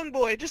 like the young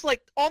boy, just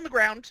like on the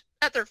ground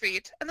at their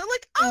feet, and they're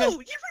like, oh,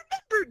 you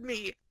remembered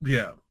me.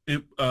 Yeah.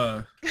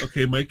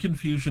 Okay, my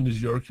confusion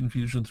is your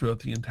confusion throughout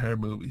the entire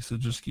movie, so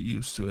just get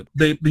used to it.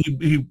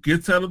 He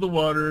gets out of the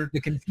water.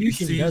 The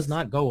confusion does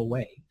not go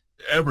away.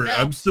 Ever. No.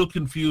 I'm still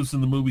confused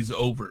and the movie's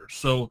over.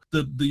 So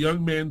the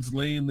young man's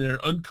laying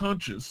there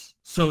unconscious.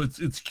 So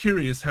it's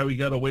curious how he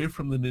got away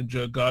from the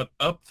ninja, got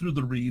up through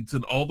the reeds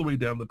and all the way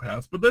down the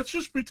path. But let's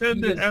just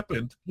pretend it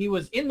happened. He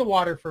was in the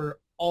water for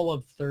all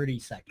of 30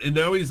 seconds. And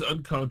now he's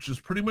unconscious,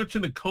 pretty much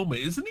in a coma.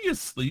 Isn't he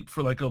asleep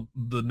for like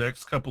the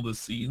next couple of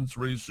scenes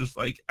where he's just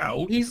like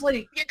out? He's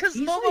like... Yeah, because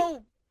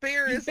Momo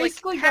Bear is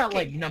basically like got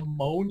like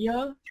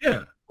pneumonia.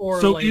 Yeah. Or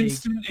so like,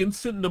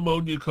 instant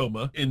pneumonia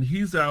coma, and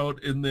he's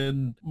out, and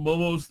then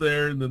Momo's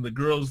there, and then the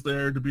girl's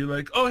there to be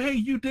like, oh, hey,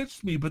 you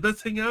ditched me, but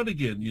let's hang out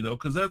again, you know,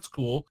 because that's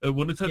cool. I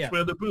want to touch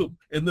my other boob.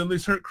 And then they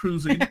start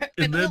cruising.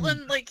 And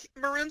then like,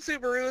 Maroon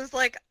Subaru is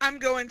like, I'm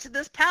going to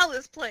this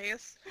palace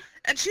place.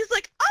 And she's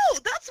like, oh,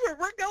 that's where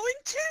we're going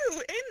too.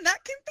 Ain't that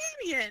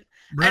convenient?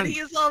 Right. And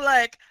he's all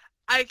like,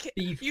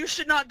 you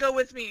should not go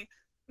with me.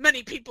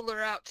 Many people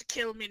are out to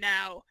kill me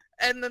now.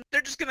 And then they're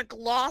just going to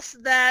gloss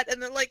that,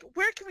 and they're like,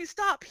 where can we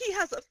stop? He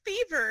has a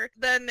fever.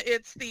 Then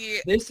it's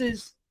the... This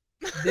is...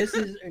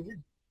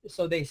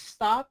 So they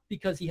stop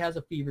because he has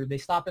a fever. They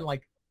stop in,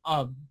 like,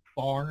 a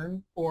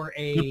barn or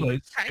a... Good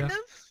place. Kind of?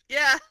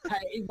 Yeah.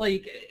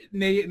 Like,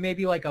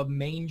 maybe like a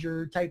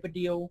manger type of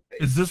deal.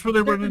 Is this where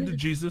they run into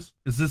Jesus?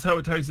 Is this how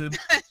it ties in?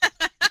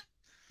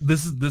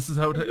 This is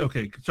how it...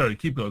 Okay, sorry,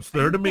 keep going. So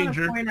they're in a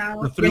manger.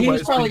 He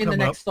was probably in the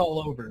next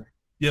stall over.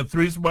 Yeah,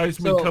 three wise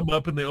men come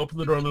up and they open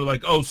the door and they're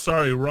like, "Oh,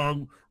 sorry,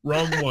 wrong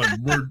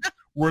one.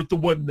 We're at the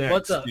one next."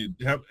 What's up? See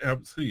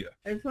ya.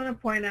 I just want to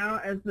point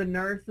out, as the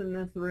nurse in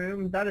this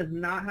room, that is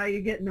not how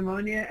you get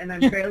pneumonia, and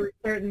I'm fairly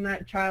certain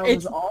that child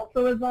is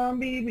also a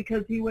zombie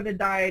because he would have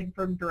died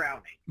from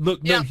drowning.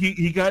 Look, no,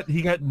 he got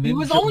ninja. He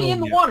was only in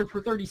the water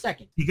for 30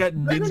 seconds. He got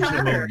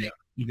ninja pneumonia,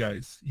 you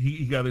guys.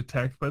 He got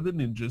attacked by the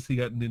ninjas. He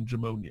got ninja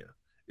pneumonia.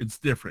 It's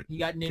different. He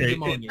got ninja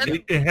pneumonia.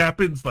 It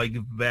happens like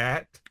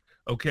that.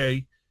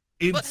 Okay.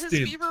 Instant. But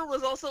his fever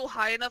was also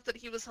high enough that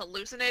he was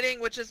hallucinating,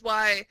 which is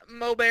why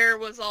Mo Bear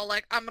was all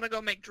like, I'm going to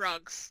go make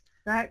drugs.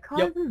 That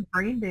causes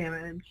brain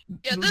damage.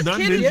 Yeah, this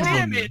kid is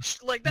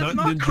damaged. Like, that's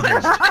not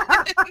question.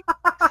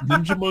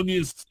 Ninja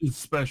pneumonia is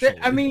special.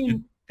 I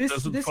mean,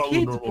 this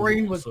kid's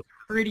brain was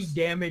pretty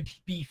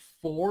damaged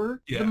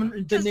before the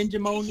ninja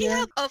pneumonia. He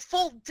had a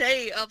full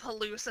day of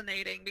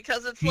hallucinating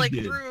because it's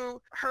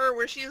through her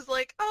where she's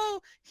like, oh,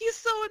 he's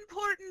so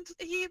important.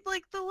 He,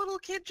 like, the little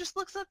kid just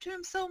looks up to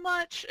him so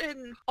much,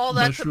 and all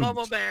that to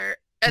Momo Bear.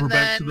 And We're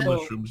then back to the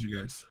mushrooms, you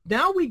guys.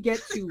 Now we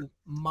get to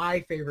my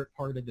favorite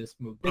part of this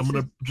movie. I'm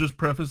going to just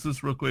preface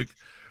this real quick.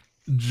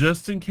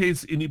 Just in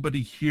case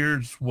anybody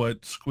hears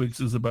what Squiggs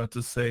is about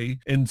to say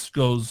and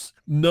goes,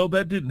 no,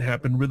 that didn't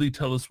happen. Really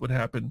tell us what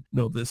happened.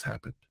 No, this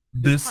happened.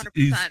 This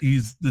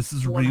 100%. This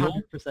is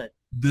real. 100%.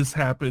 This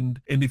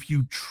happened. And if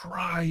you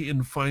try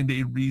and find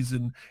a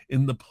reason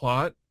in the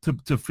plot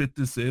to fit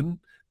this in,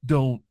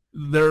 don't.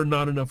 There are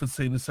not enough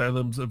insane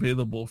asylums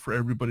available for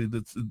everybody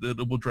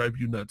that will drive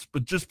you nuts.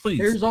 But just please.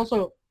 There's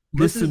also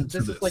this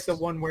is like the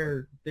one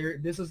where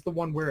this is the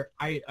one where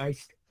I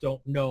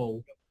don't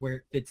know where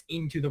it fits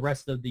into the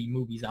rest of the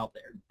movies out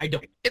there. I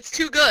don't. It's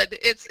too good.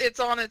 It's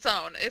on its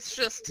own. It's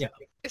just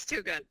it's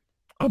too good.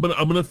 I'm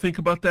gonna think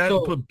about that.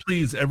 But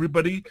please,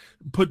 everybody,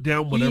 put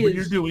down whatever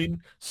you're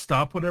doing.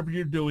 Stop whatever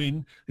you're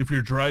doing. If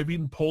you're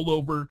driving, pull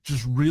over.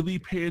 Just really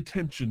pay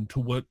attention to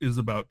what is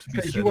about to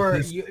be said.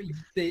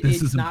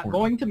 It's not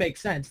going to make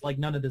sense, like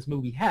none of this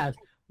movie has.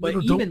 But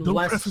even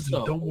less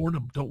so. Don't warn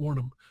them. Don't warn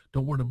them.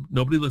 Don't warn them.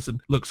 Nobody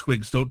listen. Look,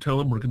 Squiggs, don't tell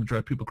them. We're going to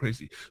drive people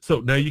crazy. So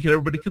now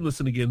everybody can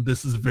listen again.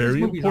 This is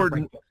very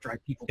important.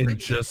 And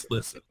just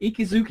listen.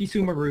 Ikizuki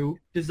Sumaru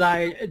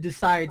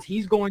decides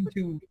he's going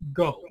to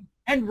go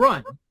and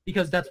run,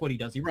 because that's what he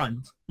does. He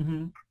runs.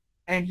 Mm-hmm.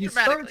 And he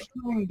starts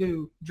going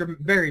to,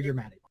 very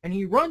dramatic. And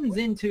he runs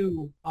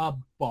into a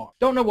barn.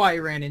 Don't know why he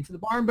ran into the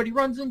barn, but he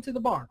runs into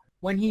the barn.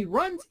 When he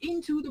runs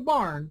into the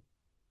barn,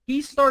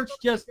 he starts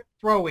just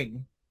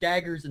throwing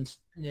daggers and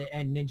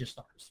ninja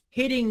stars,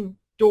 hitting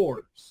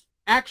doors,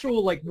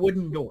 actual like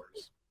wooden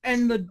doors,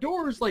 and the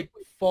doors like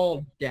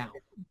fall down,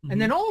 and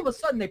then all of a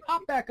sudden they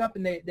pop back up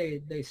and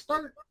they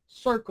start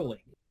circling,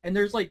 and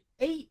there's like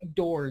 8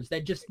 doors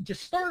that just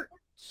start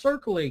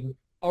circling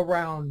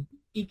around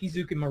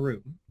Ikizuki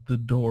Maru. The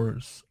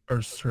doors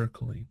are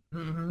circling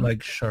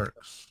like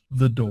sharks.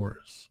 The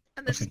doors.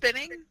 And they're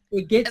spinning.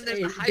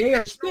 They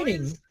are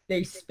spinning. Noise.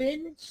 They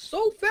spin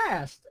so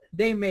fast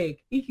they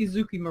make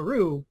Ikizuki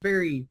Maru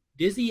very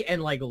dizzy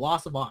and like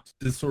loss of oxygen.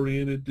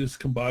 Disoriented,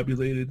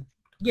 discombobulated.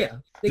 Yeah,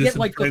 they get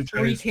like the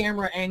 3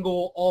 camera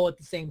angle all at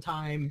the same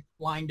time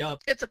lined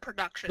up. It's a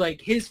production.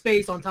 Like his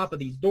face on top of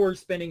these doors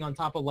spinning on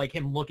top of like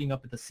him looking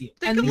up at the ceiling.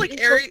 Think of like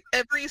every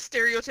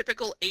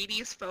stereotypical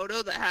 80s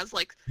photo that has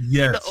like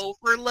the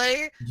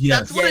overlay. Yes.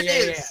 That's what it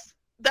is.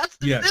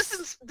 Yeah.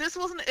 This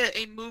wasn't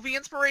a movie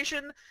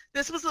inspiration.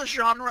 This was a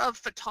genre of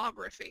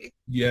photography.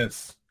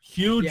 Yes.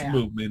 Huge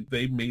movement.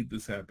 They made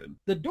this happen.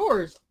 The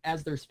doors,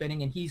 as they're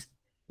spinning, and he's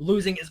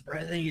losing his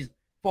breath, and he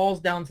falls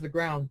down to the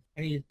ground,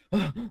 and he's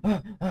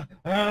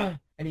and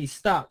he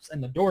stops,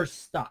 and the doors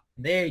stop.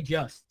 They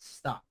just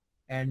stop.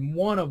 And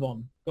one of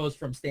them goes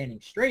from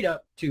standing straight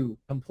up to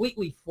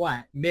completely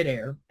flat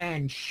midair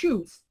and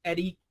shoots at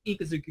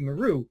Ikizuki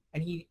Maru,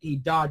 and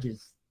he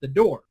dodges the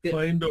door.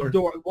 The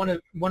door. One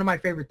of my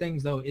favorite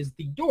things though is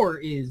the door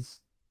is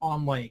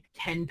on like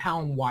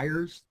 10-pound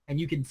wires, and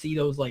you can see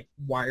those like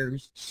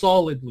wires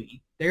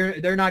solidly.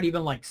 They're not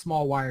even like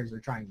small wires they're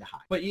trying to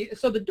hide. But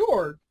so the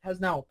door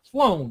has now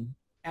flown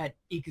at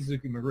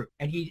Ikizuki Maru,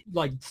 and he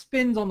like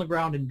spins on the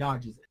ground and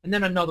dodges it, and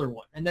then another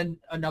one, and then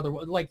another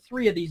one. Like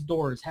 3 of these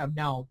doors have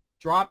now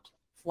dropped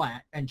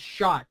flat and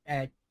shot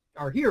at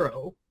our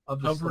hero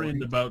of the hovering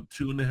story. about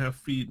 2.5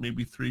 feet,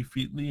 maybe 3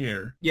 feet in the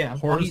air. Yeah,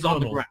 horizontal, he's on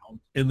the ground,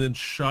 and then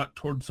shot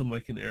towards him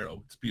like an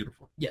arrow. It's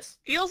beautiful. Yes.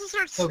 He also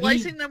starts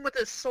slicing them with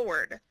his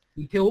sword.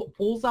 He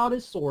pulls out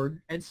his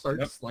sword and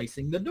starts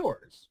slicing the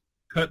doors,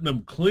 cutting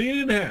them clean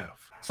in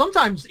half.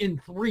 Sometimes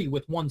in 3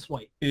 with one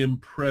swipe.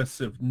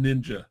 Impressive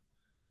ninja.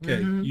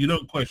 Okay, you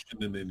don't question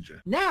the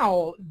ninja.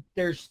 Now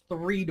there's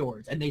 3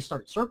 doors, and they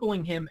start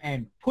circling him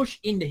and push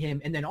into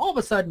him, and then all of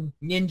a sudden,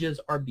 ninjas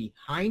are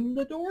behind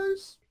the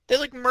doors. They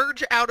like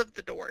merge out of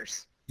the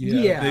doors.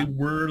 Yeah. They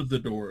were the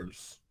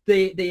doors.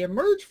 They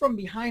emerge from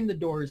behind the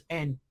doors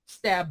and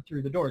stab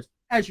through the doors,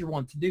 as you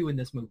want to do in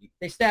this movie.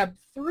 They stab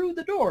through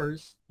the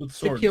doors with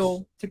swords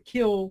to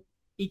kill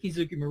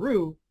Ikizuki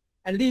Maru,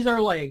 and these are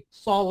like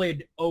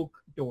solid oak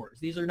doors.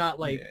 These are not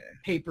like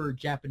paper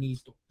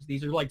Japanese doors.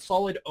 These are like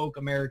solid oak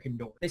American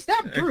doors. They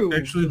stab through.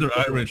 Actually, they're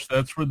Irish.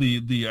 That's where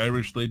the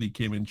Irish lady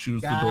came in. She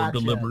was the door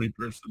delivery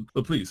person.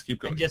 But please, keep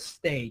going. And just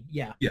stayed,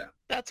 Yeah.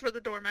 That's where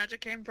the door magic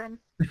came from.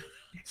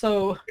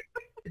 So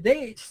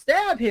they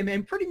stab him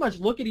and pretty much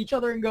look at each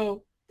other and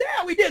go,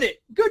 yeah, we did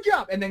it. Good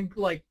job. And then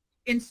like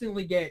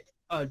instantly get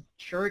a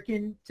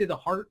shuriken to the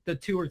heart. The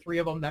 2 or 3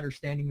 of them that are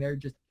standing there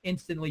just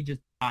instantly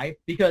just die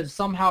because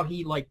somehow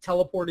he like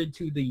teleported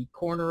to the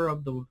corner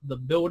of the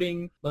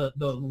building, the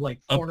like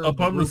corner of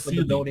the roof of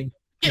the building.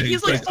 Yeah,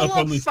 he's like full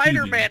on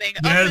Spider-Manning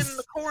up in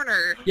the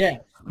corner. Yeah.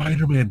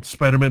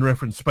 Spider-Man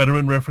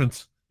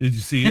reference. Did you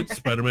see it?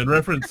 Spider-Man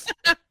reference.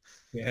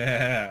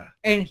 Yeah.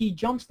 And he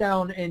jumps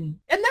down and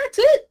that's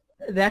it.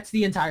 That's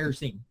the entire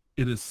scene.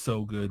 It is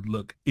so good.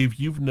 Look, if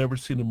you've never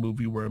seen a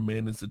movie where a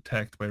man is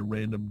attacked by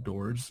random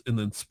doors and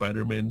then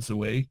Spider-Man's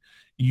away,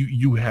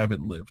 you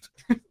haven't lived.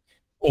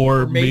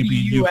 Or maybe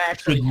you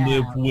should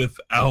live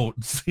without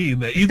seeing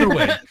that. Either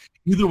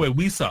way,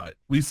 we saw it.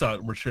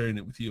 And we're sharing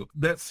it with you.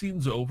 That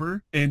scene's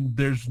over, and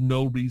there's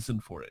no reason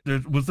for it.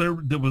 Did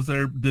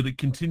it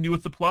continue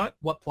with the plot?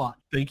 What plot?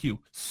 Thank you.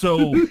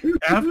 So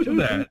after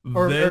that,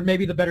 or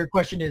maybe the better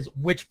question is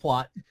which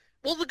plot?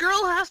 Well, the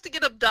girl has to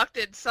get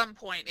abducted some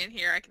point in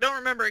here. I don't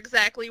remember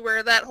exactly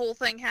where that whole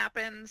thing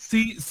happens.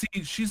 See,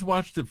 she's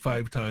watched it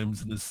 5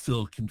 times and is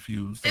still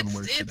confused on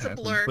where shit happens.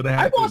 It's a blur. But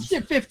I watched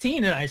it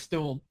 15 and I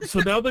still... So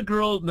now the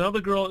girl,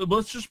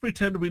 let's just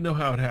pretend we know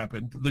how it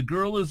happened. The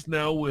girl is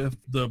now with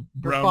the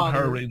brown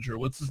Power Ranger.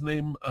 What's his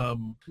name?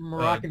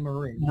 Moroccan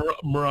Maroon.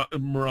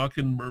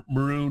 Moroccan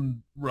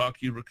Maroon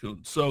Rocky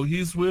Raccoon. So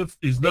he's not with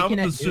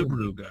the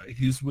Subaru guy.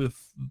 He's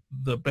with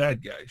the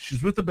bad guy.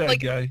 She's with the bad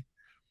guy.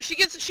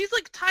 She's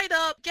like tied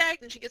up,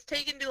 gagged, and she gets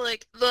taken to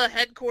like the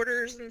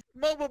headquarters, and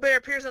Mobile Bear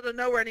appears out of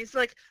nowhere, and he's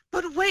like,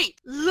 "But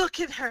wait, look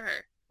at her!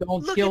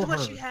 Don't kill her!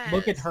 What she has.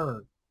 Look at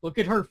her! Look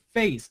at her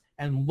face,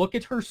 and look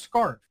at her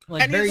scarf!"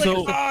 Like and he's like,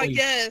 "Oh,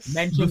 yes."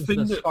 Mentions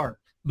the scarf.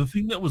 The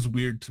thing that was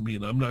weird to me,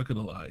 and I'm not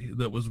gonna lie,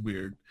 that was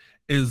weird,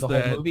 is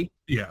the whole movie?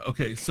 Yeah,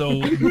 okay, so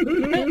one of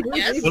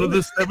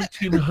the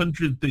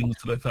 1,700 things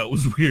that I thought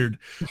was weird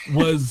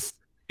was.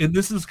 And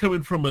this is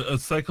coming from a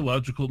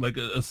psychological, like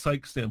a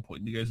psych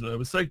standpoint. You guys know I have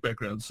a psych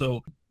background.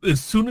 So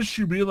as soon as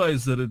she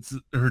realized that it's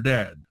her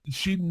dad,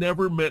 she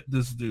never met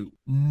this dude.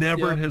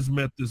 Never has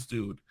met this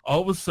dude.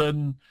 All of a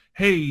sudden,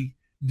 hey,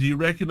 do you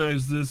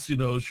recognize this?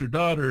 It's your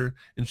daughter.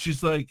 And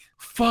she's like,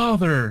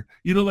 Father.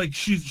 Like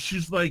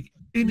she's like,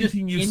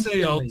 anything you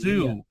say, I'll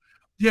do.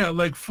 Yeah,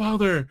 like,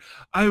 Father,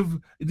 have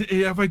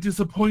I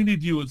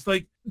disappointed you? It's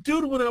like,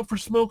 dude went out for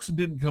smokes and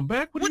didn't come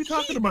back. What are you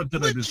talking about?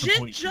 Did I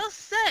disappoint you?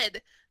 Just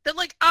said that,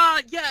 like,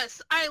 yes,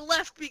 I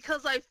left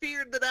because I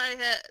feared that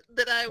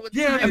I would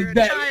sire a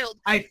child.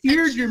 I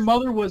feared your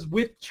mother was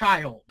with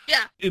child.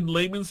 Yeah. In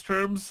layman's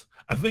terms,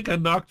 I think I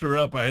knocked her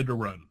up. I had to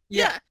run.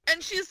 Yeah.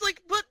 And she's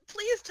like, but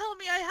please tell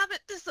me I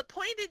haven't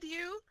disappointed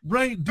you.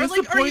 Right,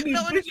 disappointed.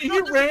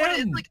 You ran.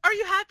 It's like, are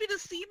you happy to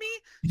see me?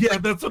 Yeah,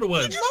 like, that's what it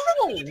was.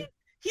 No.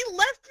 He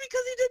left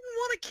because he didn't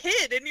want a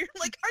kid, and you're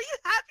like, are you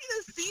happy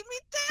to see me,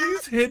 Dad?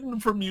 He's hidden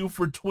from you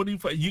for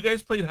 25... You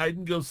guys played hide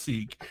and go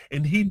seek,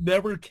 and he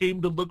never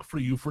came to look for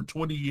you for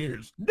 20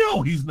 years.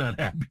 No, he's not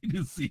happy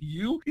to see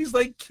you. He's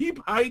like, keep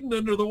hiding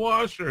under the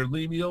washer and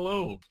leave me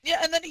alone.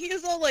 Yeah, and then he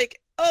is all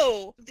like,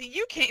 oh,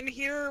 you came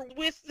here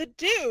with the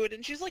dude.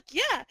 And she's like,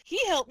 yeah, he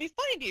helped me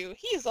find you.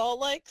 He's all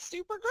like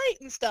super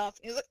great and stuff.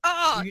 And he's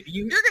like,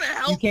 you're going to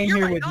help me. You came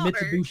here with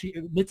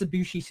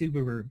Mitsubishi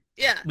Subaru.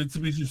 Yeah.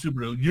 Mitsubishi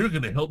Subaru. You're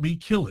going to help me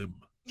kill him.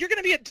 You're going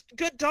to be a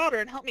good daughter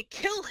and help me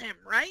kill him,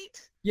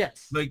 right?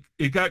 Yes. Like,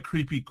 it got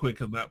creepy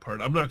quick on that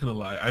part. I'm not going to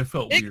lie. I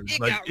felt weird.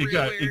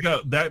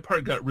 That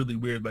part got really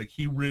weird. Like,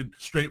 he went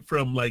straight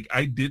from, like,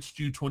 I ditched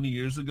you 20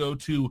 years ago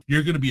to,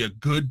 you're going to be a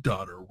good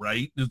daughter,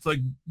 right? And it's like,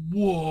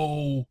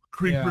 whoa,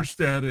 creeper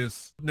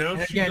status. Now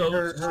and she again,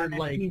 goes... her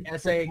like,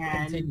 essay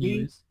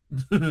continues.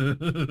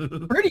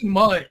 Pretty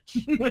much.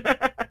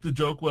 the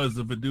joke was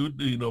if a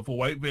dude, if a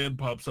white van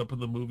pops up in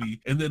the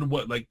movie, and then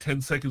like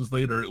 10 seconds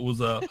later it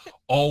was a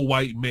all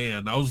white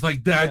man. I was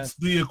like, that's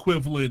the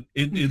equivalent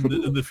in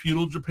the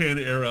feudal Japan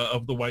era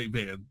of the white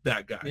van.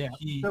 That guy.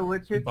 Yeah. So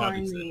what you're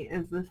telling me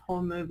is this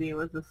whole movie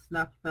was a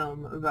snuff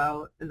film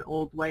about an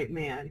old white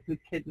man who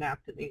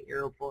kidnapped an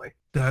 8-year-old boy.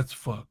 That's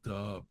fucked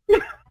up.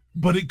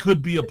 But it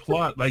could be a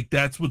plot. Like,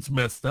 that's what's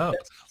messed up.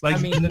 Like, I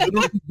mean,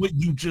 what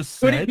you just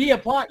said. Could it be a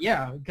plot?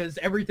 Yeah, because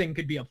everything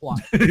could be a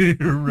plot.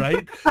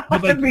 Right?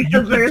 But like,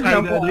 you could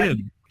tie that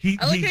in.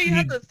 I like how you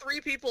have the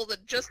 3 people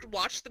that just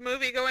watched the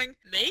movie going,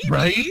 maybe.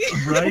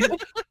 Right.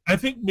 I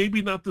think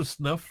maybe not the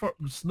snuff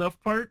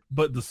part,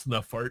 but the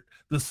snuff part.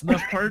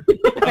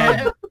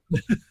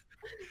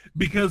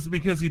 Because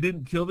he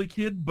didn't kill the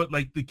kid, but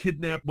like the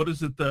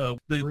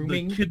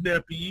the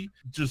kidnappee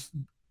just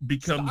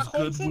becomes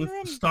good with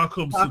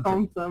Stockholm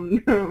syndrome.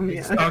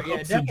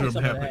 Stockholm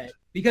syndrome happened.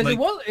 Because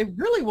it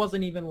really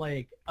wasn't even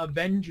like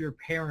avenge your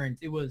parents.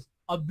 It was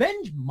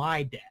avenge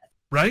my death.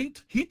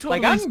 Right? He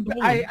told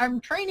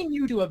I'm training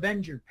you to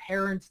avenge your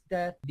parents'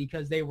 death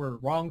because they were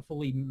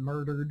wrongfully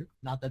murdered.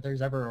 Not that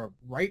there's ever a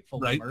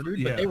rightfully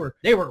murdered, but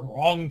they were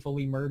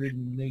wrongfully murdered,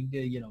 and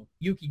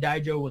Yuki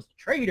Daijo was a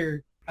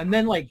traitor. And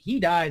then, like, he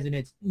dies, and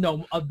it's,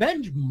 no,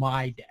 avenge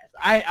my death.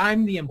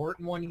 I'm the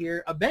important one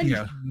here. Avenge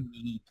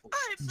me, please.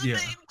 I'm the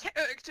main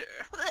character.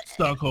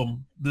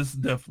 Stockholm. This is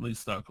definitely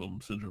Stockholm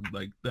syndrome.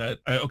 Like that.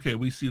 Okay,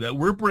 we see that.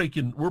 We're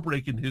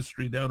breaking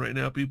history down right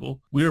now,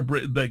 people. We are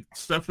like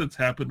stuff that's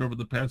happened over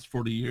the past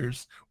 40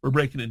 years. We're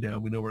breaking it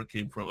down. We know where it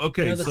came from.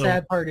 Okay. The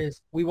sad part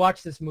is we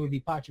watched this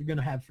movie. Poch, you're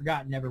gonna have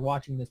forgotten ever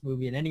watching this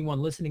movie, and anyone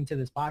listening to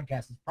this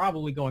podcast is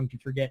probably going to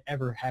forget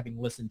ever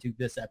having listened to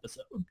this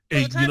episode.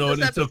 Hey, you know what?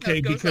 It's okay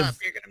because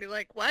you're gonna be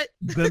like, what?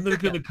 Then they're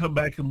gonna come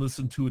back and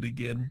listen to it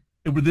again.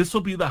 And this will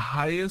be the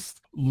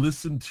highest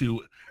listened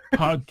to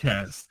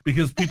podcast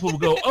because people will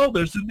go, oh,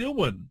 there's a new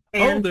one.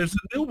 There's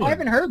a new one. I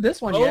haven't heard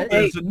this one yet.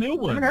 There's a new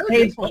one. I haven't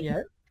heard this one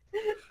yet.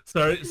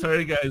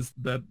 Sorry guys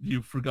that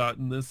you've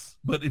forgotten this,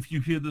 but if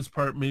you hear this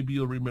part, maybe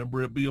you'll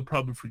remember it, but you'll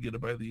probably forget it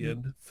by the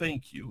end.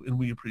 Thank you, and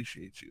we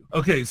appreciate you.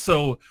 Okay,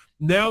 so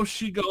now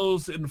she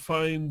goes and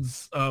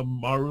finds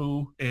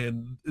Maru,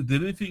 and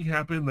did anything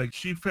happen? Like,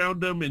 she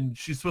found him, and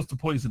she's supposed to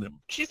poison him.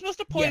 She's supposed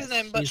to poison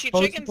him, but she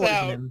chickens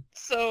out.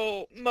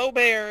 So Mo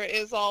Bear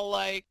is all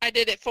like, I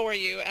did it for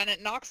you, and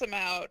it knocks him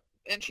out.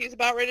 And she's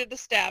about ready to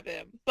stab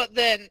him. But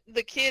then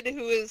the kid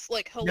who is,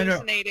 like,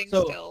 hallucinating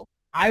still.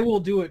 I will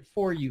do it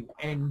for you,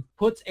 and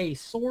puts a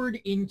sword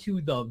into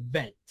the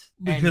vent.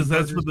 Because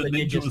that's where the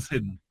ninja was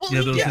hidden. Well,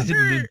 there was a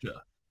hidden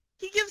ninja.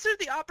 He gives her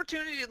the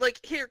opportunity, like,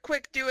 here,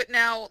 quick, do it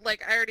now.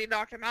 Like, I already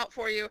knocked him out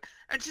for you.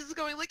 And she's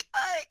going, like,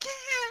 I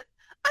can't.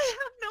 I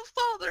have no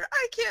father.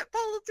 I can't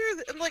follow through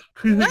this. I'm like,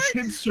 what?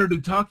 The kid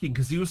started talking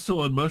because he was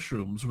still on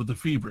mushrooms with the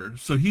fever.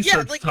 So he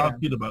starts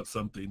talking about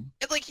something.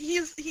 And, like,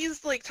 he's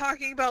like,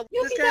 talking about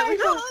this guy. Like,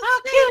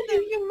 how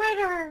can you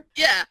murder?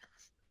 Yeah.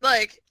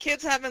 Like,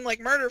 kids having, like,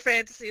 murder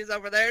fantasies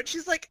over there. And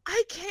she's like,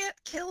 I can't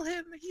kill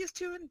him. He's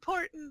too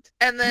important.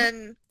 And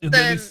then he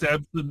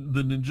stabs the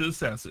ninja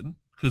assassin.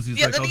 Because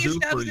he's like, I'll do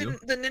it for you.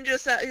 The ninja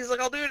assassin, he's like,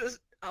 I'll do it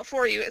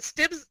for you. It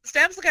stabs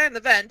the guy in the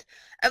vent.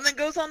 And then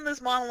goes on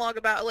this monologue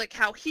about, like,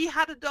 how he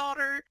had a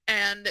daughter.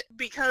 And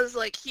because,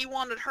 like, he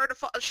wanted her to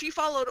she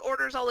followed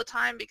orders all the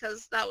time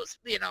because that was,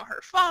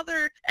 her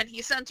father. And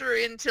he sent her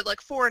into,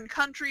 like, foreign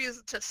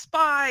countries to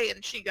spy.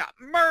 And she got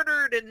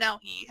murdered. And now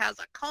he has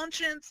a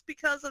conscience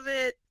because of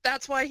it.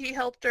 That's why he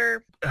helped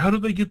her. How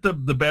did they get the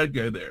bad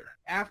guy there?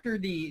 After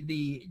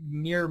the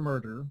near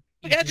murder.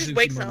 The guy just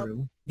wakes up.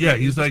 Yeah,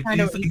 he's like...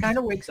 He kind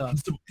of wakes up.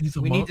 He's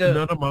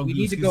not a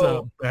mongoose. He's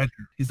a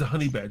badger. He's a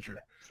honey badger.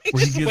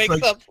 Where he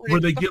wakes up. Where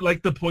they get,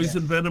 like, the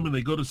poison venom and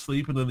they go to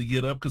sleep and then they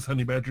get up because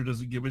honey badger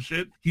doesn't give a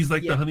shit. He's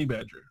like the honey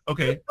badger.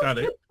 Okay, got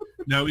it.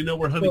 Now we know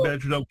where honey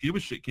badger don't give a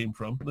shit came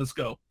from. Let's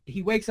go.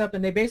 He wakes up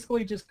and they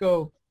basically just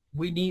go,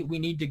 we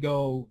need to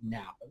go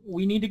now.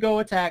 We need to go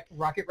attack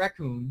Rocket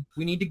Raccoon.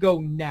 We need to go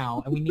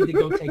now, and we need to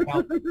go take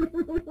out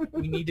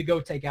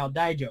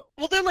Daijo.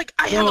 Well, they're like,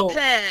 I have a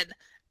pen.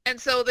 And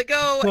so they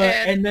go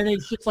and then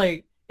it's just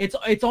like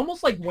it's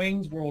almost like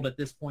Wayne's World at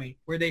this point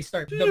where they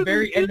start the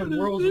very end of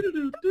World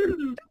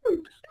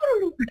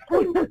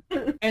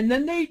and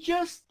then they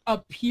just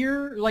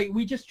appear, like,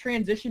 we just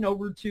transition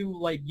over to,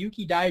 like,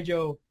 Yuki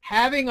Daijo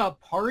having a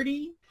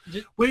party.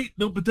 Wait,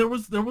 no, but there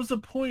was a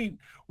point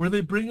where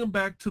they bring him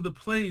back to the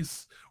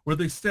place where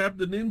they stabbed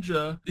the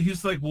ninja.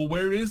 He's like, well,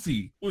 where is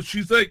he? Well,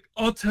 she's like,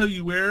 I'll tell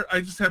you where.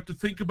 I just have to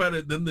think about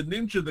it. Then the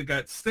ninja that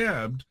got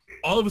stabbed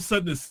all of a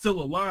sudden is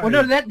still alive. Well,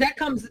 no, that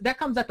comes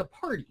at the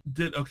party.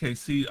 Okay,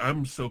 see,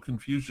 I'm so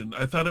confused.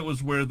 I thought it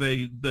was where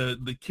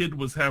the kid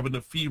was having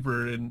a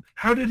fever, and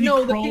how did he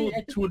crawl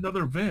to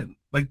another vent?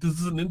 Like,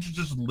 does the ninja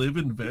just live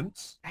in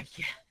vents? I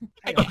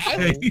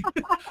Okay.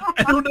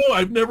 I don't know.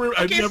 I've never been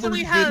a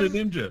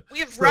ninja. We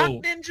have rock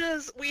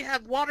ninjas, we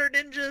have water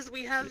ninjas,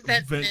 we have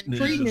vent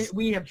ninjas.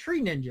 We have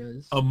tree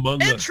ninjas.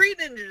 Among us. Tree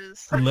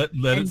ninjas.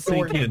 Let it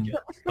sink in.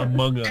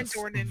 Among us.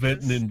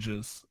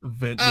 Ninjas.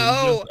 Vent ninjas.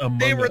 Oh, among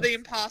they were us. the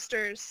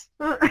imposters.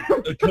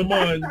 Come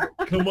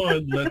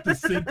on. Let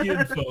this sink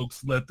in,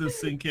 folks. Let this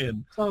sink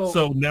in.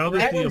 So now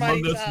that the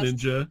Among Us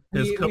ninja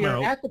has come out.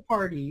 We are at the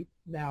party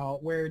now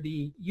where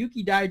the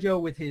Yuki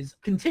Daijo with his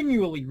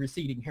continually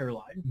receding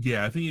hairline.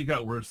 Yeah, I think it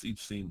got worse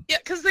each scene. Yeah,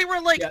 because they were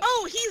like,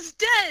 oh, he's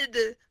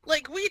dead.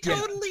 Like, we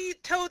totally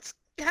totes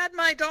had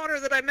my daughter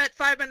that I met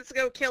 5 minutes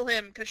ago kill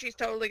him because she's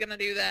totally going to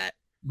do that.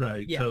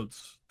 Right,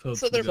 totes.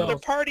 So they're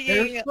partying.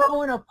 They're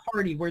throwing a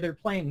party where they're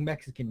playing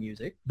Mexican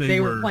music. They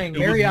were playing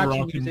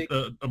mariachi music.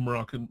 A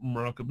Moroccan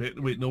band.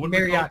 Wait, no, what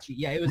mariachi.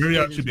 Yeah, it was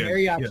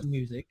mariachi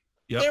music.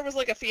 Yep. There was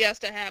like a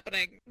fiesta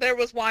happening. There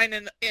was wine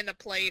in a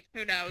plate.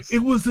 Who knows? It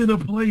was in a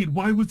plate.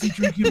 Why was he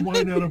drinking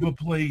wine out of a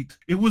plate?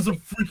 It was a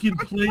freaking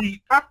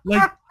plate.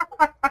 Like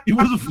it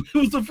was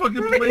a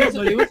fucking plate.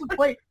 It was a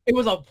plate. It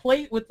was a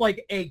plate with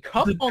like a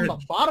cup on the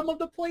bottom of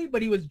the plate,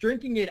 but he was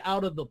drinking it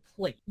out of the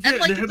plate. And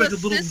like the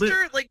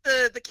sister, like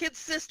the kid's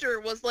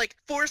sister was like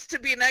forced to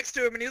be next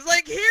to him, and he's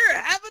like, "Here,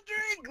 have a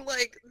drink."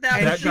 Like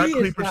that got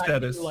creeper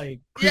status.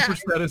 Creeper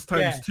status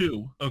times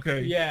 2.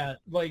 Okay. Yeah,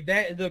 like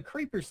that. The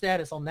creeper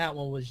status on that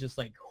one was just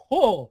like,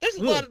 oh. There's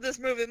a lot of this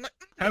movie.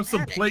 Have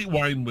some plate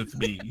wine with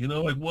me. You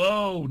know, like,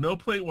 whoa, no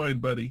plate wine,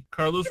 buddy.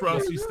 Carlos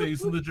Rossi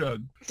stays in the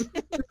jug.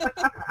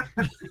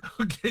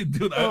 Okay,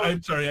 dude,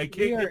 I'm sorry. I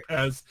can't get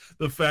past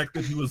the fact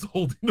that he was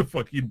holding a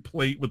fucking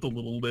plate with a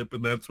little lip,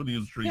 and that's what he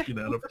was drinking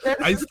out of.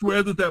 I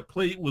swear that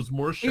plate was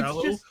more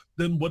shallow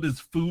than what his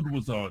food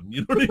was on.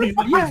 You know what I mean?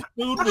 Like, his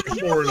food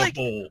was more in a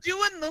bowl.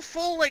 Doing the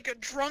full, like, a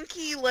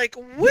drunky, like,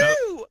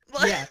 woo!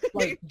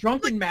 Like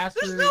drunken master.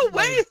 There's no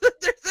way that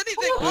there's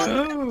anything on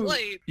that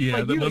plate. Yeah,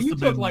 like, that must have took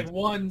been like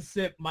one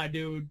sip, my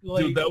dude.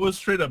 Like, dude, that was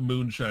straight up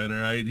moonshine,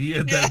 all right? He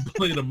had that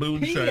plate of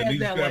moonshine. He's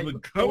grabbing,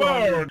 come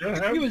on.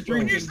 He was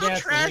drinking You're so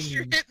gasoline. trash,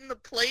 you're hitting the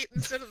plate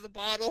instead of the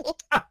bottle.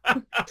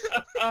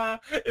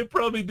 It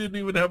probably didn't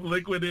even have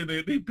liquid in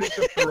it. He picked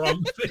up the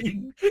wrong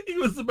thing. He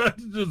was about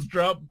to just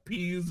drop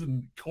peas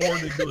and corn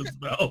into his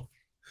mouth.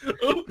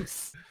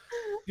 Oops.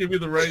 Give me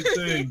the right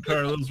thing.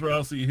 Carlos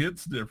Rossi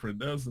hits different,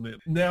 doesn't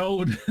it?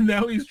 Now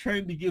he's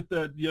trying to get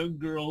that young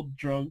girl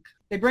drunk.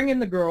 They bring in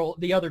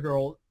the other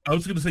girl. I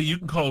was going to say, you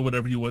can call it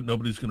whatever you want.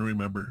 Nobody's going to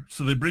remember.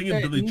 So they bring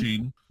in Billie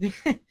Jean.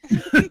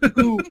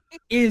 Who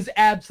is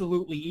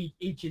absolutely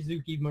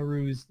Ichizuki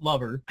Maru's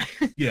lover.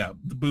 Yeah,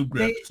 the boob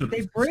grab.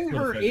 They bring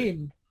her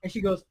in, and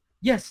she goes,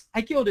 yes,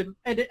 I killed him.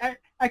 And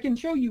I can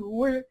show you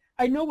where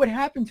I know what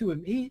happened to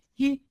him.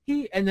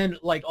 He, and then,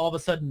 like, all of a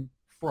sudden,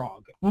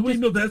 frog. Well, wait,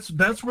 no, that's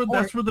where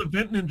the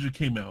vent ninja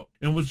came out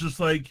and was just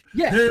like,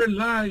 they're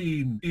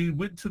lying. He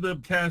went to the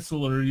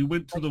castle, or he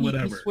went to the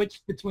whatever. He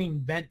switched between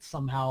vents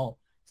somehow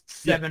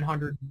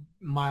 700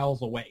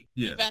 miles away.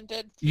 Yeah.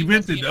 He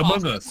vented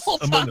Among Us.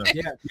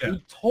 Yeah,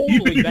 he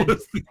totally vented.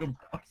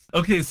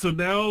 Okay, so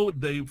now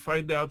they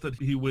find out that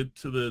he went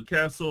to the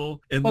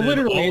castle, and but then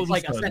literally, all it's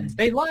like a sentence.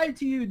 They lied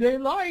to you. They're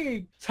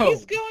lying.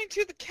 He's going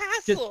to the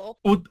castle.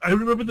 Well, I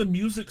remember the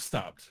music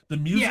stopped. The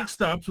music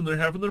stops when they're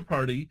having their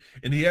party,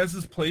 and he has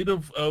his plate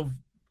of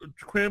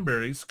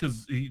cranberries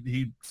because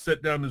he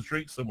set down his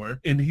drink somewhere,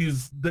 and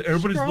everybody's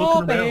looking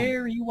around.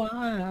 Strawberry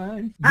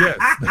wine. Yes,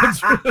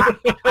 that's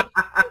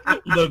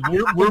look,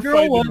 we're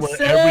finding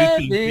where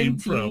everything came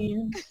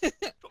from.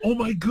 Oh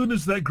my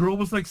goodness, that girl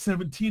was like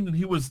 17, and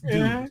he was,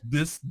 dude,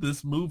 this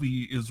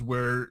movie is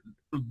where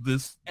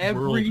this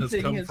world has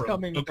come from.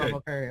 Coming from,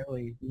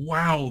 apparently.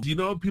 Wow. Do you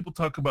know how people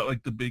talk about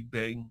like the Big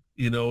Bang?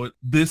 You know,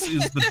 this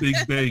is the Big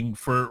Bang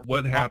for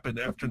what happened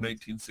after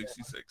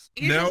 1966.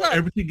 Now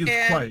everything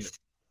is quiet.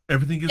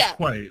 Everything is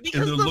quiet,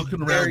 and they're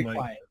looking around like...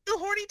 Quiet. The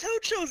horny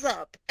toad shows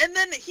up, and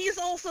then he's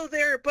also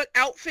there, but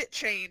outfit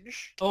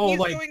change. Oh, he's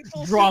like going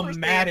full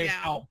dramatic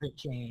outfit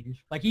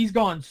change. Like he's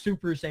gone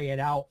Super Saiyan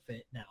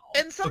outfit now.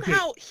 And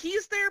somehow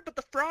he's there, but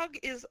the frog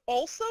is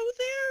also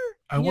there?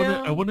 I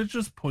want to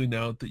just point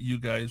out that you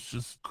guys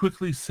just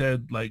quickly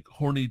said, like,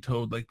 horny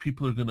toad, like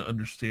people are going to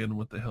understand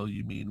what the hell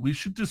you mean. We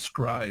should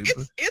describe...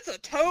 It's a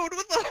toad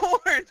with a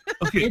horn.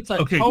 Okay, it's a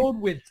toad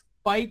with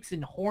spikes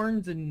and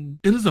horns, and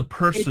it is a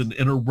person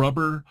in a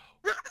rubber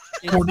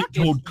horny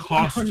toad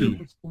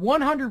costume.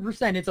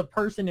 100%, it's a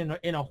person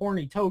in a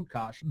horny toad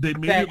costume. They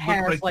made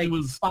it look like he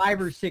was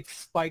 5 or 6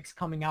 spikes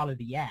coming out of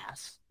the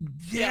ass.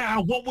 Yeah,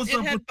 what was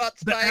up with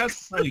the ass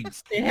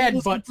spikes? It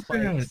had butt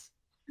spikes.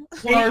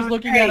 I was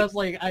looking at us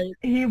like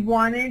he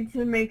wanted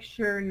to make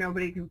sure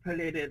nobody can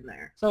put it in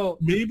there. So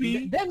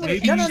maybe no, he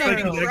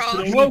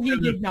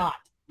did not.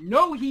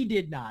 No, he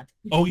did not.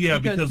 Oh yeah,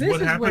 because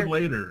what happened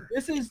later?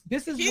 This is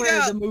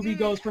where the movie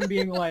goes from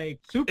being like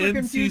super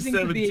confusing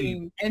to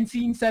being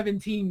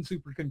NC-17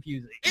 super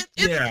confusing. It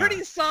It's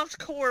pretty soft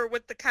core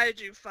with the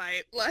kaiju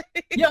fight.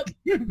 Like, yep.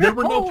 There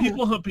were no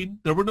people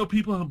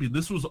humping.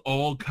 This was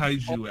all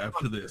kaiju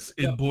after this,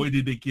 and boy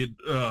did it get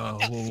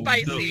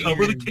spicy.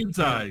 Over the kids'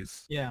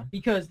 eyes. Yeah,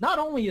 because not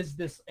only is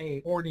this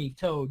a horny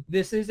toad,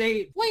 this is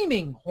a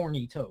flaming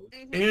horny toad.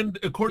 And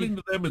according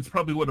to them, it's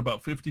probably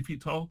about 50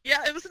 feet tall.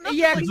 Yeah, it was enough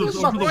to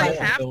destroy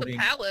half the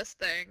palace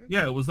thing.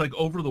 Yeah, it was like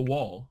over the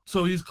wall.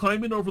 So he's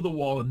climbing over the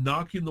wall and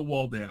knocking the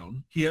wall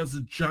down. He has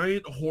a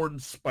giant horn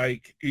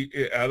spike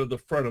out of the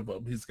front of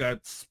him. He's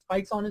got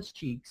spikes on his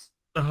cheeks.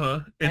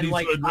 And he's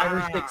like going, 5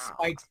 or 6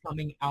 spikes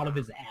coming out of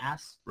his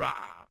ass. Rah.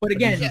 But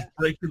again, he's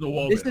breaking the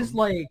wall this down. is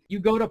like you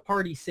go to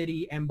Party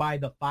City and buy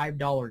the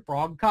 $5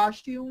 frog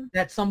costume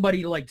that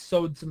somebody like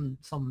sewed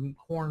some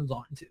horns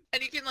onto.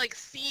 And you can like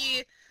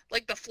see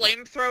like the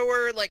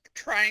flamethrower like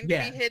trying to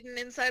be hidden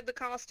inside the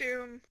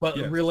costume. But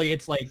really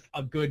it's like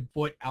a good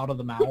foot out of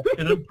the mouth.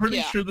 And I'm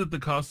pretty sure that the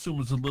costume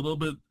was a little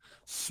bit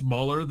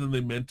smaller than they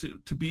meant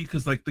it to be,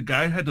 because like the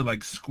guy had to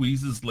like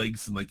squeeze his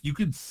legs, and like you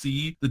could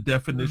see the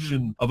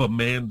definition of a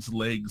man's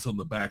legs on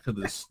the back of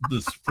this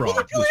frog.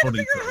 Well, you had to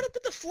figure out how to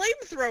put the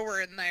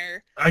flamethrower in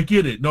there. I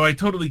get it. No, I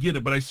totally get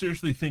it. But I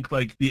seriously think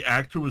like the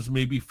actor was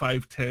maybe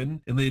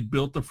 5'10", and they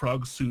built the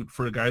frog suit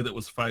for a guy that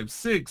was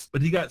 5'6",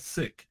 but he got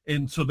sick,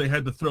 and so they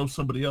had to throw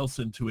somebody else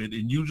into it,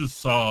 and you just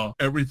saw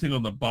everything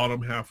on the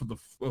bottom half of the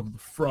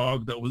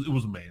frog. It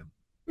was a man.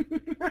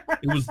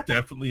 It was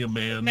definitely a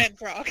man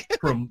frog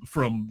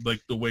from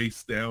like the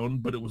waist down,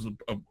 but it was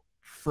a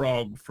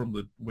frog from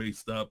the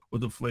waist up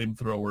with a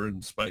flamethrower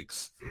and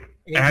spikes.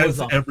 It was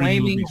a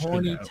flaming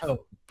horny toad.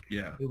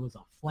 Yeah, it was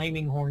a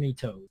flaming horny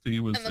toad. So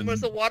and then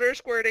was a water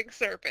squirting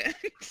serpent.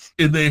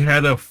 And they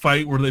had a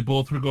fight where they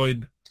both were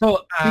going.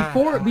 So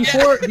before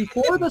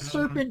the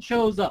serpent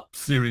shows up.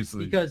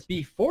 Seriously. Because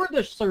before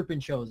the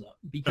serpent shows up,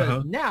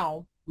 because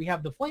now we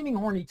have the flaming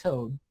horny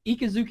toad,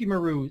 Ikazuki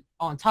Maru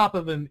on top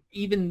of him,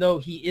 even though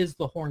he is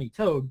the horny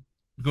toad.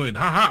 Going,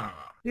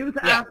 ha. He was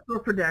asshole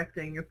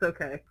projecting. It's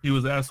okay. He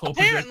was asshole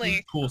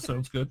projecting. Cool,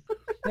 sounds good.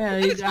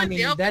 Yeah, I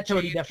mean, that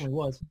toad he definitely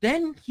was.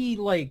 Then he,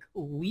 like,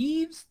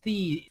 leaves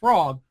the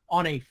frog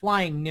on a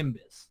flying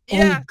nimbus.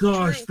 Yeah, oh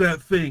gosh, true.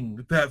 that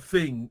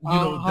thing. You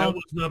know, that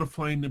was not a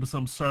flying nimbus.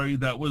 I'm sorry.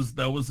 That was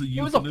a euphemism.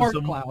 It was a fart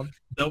cloud.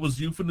 That was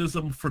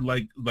euphemism for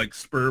like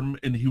sperm,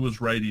 and he was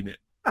riding it.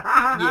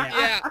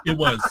 Yeah. It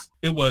was.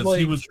 Like,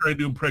 he was trying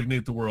to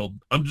impregnate the world.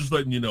 I'm just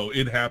letting you know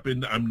it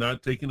happened. I'm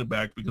not taking it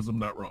back because I'm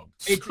not wrong.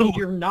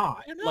 You're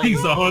not. Like,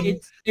 he's on.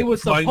 It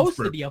was supposed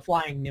to be a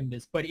flying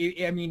nimbus, but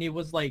it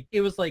was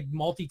like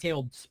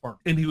multi-tailed sperm.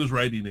 And he was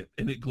riding it,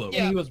 and it glowed.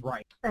 And he was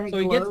right. So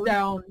he gets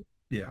down.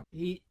 Yeah.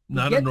 He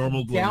not gets a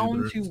normal glow down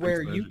either. to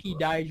where Yuki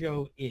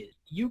Daijo is.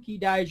 Yuki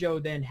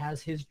Daijo then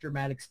has his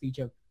dramatic speech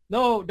of,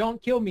 "No, don't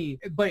kill me."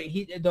 But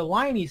the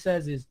line he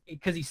says is,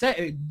 because he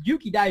said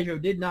Yuki Daijo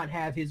did not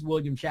have his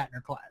William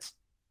Shatner class.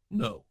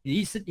 No.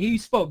 He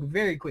spoke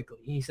very quickly.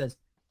 He says,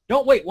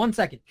 "Don't wait 1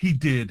 second." He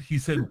did. He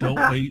said, "Don't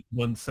wait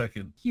 1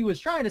 second." He was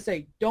trying to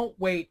say, "Don't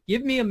wait.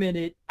 Give me a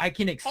minute. I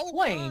can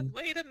explain."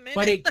 Wait a minute.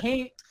 But it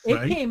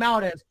came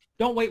out as,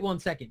 "Don't wait 1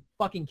 second.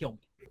 Fucking kill me."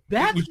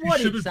 That's what it sounds like.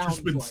 He should have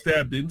just been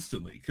stabbed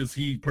instantly, because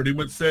he pretty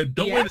much said,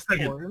 "Don't wait a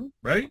second."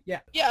 Right?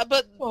 Yeah. Yeah,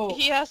 but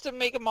he has to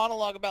make a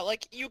monologue about,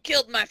 like, "You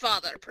killed my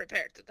father.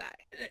 Prepare to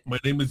die." My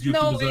name is Yuki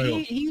No,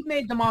 Mizayo. he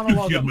made the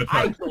monologue of,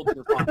 "I killed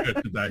your father."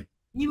 Prepare to die.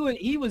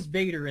 He was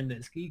Vader in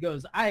this. He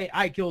goes,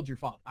 I killed your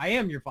father. I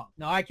am your father.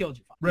 No, I killed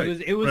your father."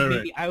 Right. It was me.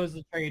 Right. I was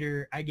the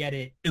traitor. I get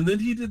it. And then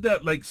he did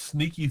that like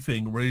sneaky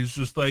thing where he's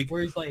just like,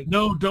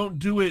 "No, don't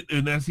do it."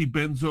 And as he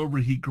bends over,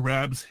 he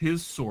grabs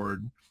his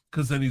sword,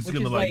 because then he's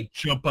gonna like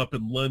jump up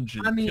and lunge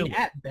and kill him.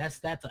 At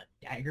best, that's a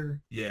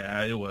dagger.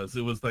 Yeah, it was.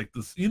 It was like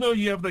this. You know,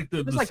 you have like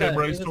the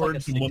samurai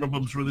swords, and one of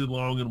them's really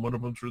long and one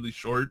of them's really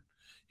short.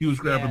 He was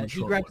grabbing the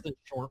short one. He grabs the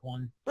short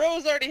one.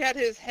 Bro's already had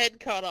his head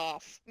cut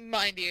off,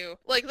 mind you.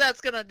 Like,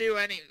 that's gonna do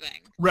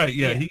anything. Right,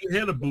 yeah. He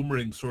had a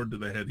boomerang sword to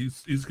the head.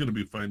 He's gonna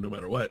be fine no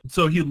matter what.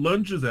 So he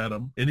lunges at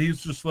him, and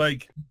he's just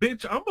like,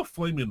 "Bitch, I'm a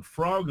flaming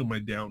frog in my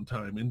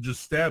downtime," and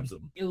just stabs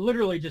him. It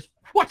literally just,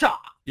 "Whatcha?"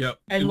 Yep.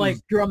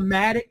 And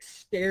dramatic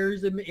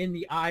stares him in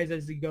the eyes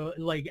as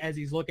as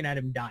he's looking at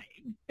him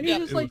dying. And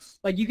he's just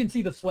like you can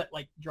see the sweat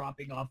like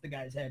dropping off the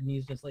guy's head, and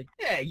he's just like,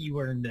 "Yeah, you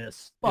earned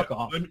this. Fuck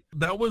off." I mean,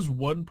 that was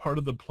one part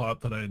of the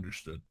plot that I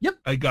understood. Yep.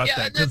 I got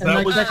that, because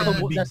that was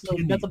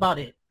that's about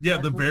it. Yeah,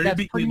 the very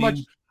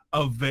beginning,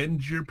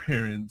 avenge your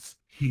parents.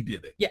 He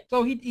did it. Yeah,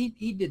 so he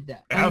did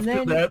that.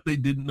 After that, they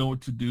didn't know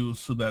what to do,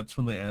 so that's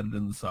when they added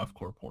in the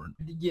softcore porn.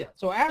 Yeah,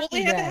 so after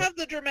they had to have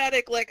the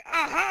dramatic, like,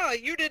 "Aha,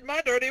 you did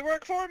my dirty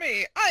work for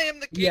me. I am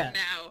the king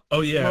now."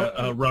 Oh,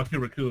 yeah, Rocky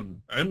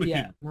Raccoon. I'm the king.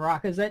 Yeah,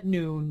 Maraka's at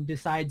noon,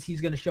 decides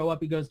he's going to show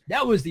up. He goes,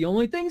 "That was the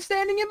only thing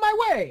standing in my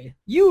way.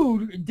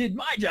 You did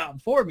my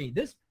job for me.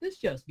 This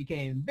just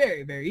became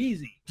very, very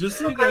easy." Just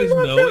so you guys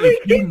know,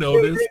 if you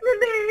notice...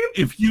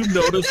 if you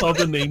notice all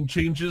the name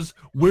changes,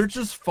 we're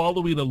just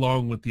following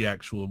along with the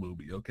actual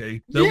movie,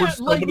 okay? There were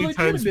so many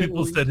times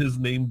people said his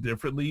name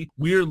differently.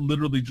 We're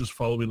literally just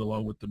following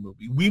along with the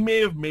movie. We may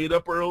have made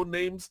up our own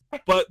names,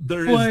 but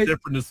there is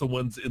different as the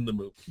ones in the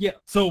movie. Yeah.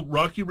 So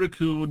Rocky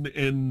Raccoon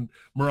and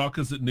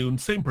Maracas at Noon,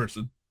 same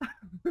person.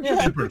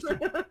 Same person.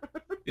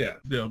 Yeah,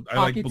 I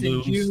like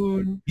balloons. In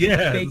June,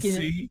 yeah,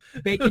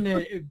 bacon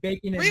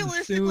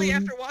Realistically,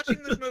 after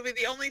watching this movie,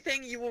 the only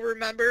thing you will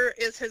remember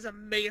is his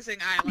amazing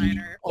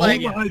eyeliner. Oh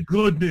my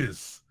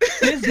goodness!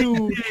 This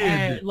dude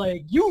had,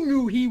 you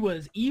knew he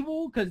was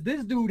evil because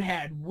this dude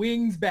had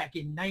wings back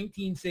in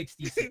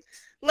 1966.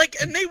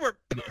 And they were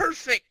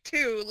perfect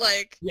too.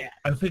 Yeah.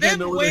 I think I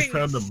know where they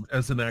found him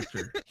as an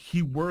actor.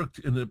 He worked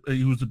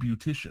he was a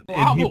beautician,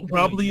 and he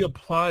probably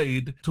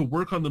applied to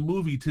work on the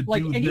movie to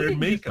do their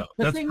makeup.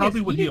 That's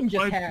probably what he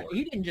applied for.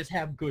 He didn't just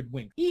have good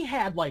wings. He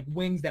had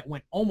wings that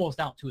went almost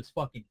out to his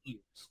fucking ears.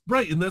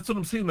 Right, and that's what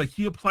I'm saying.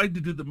 He applied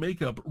to do the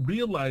makeup,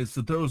 realized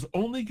that there was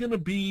only going to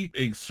be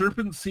a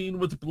serpent scene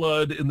with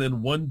blood and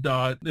then one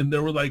dot, and they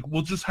were like,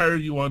 we'll just hire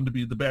you on to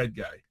be the bad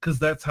guy, because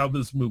that's how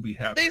this movie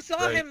happened. They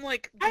saw him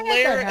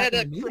glare at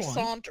a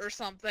croissant or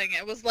something.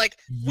 It was like,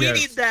 we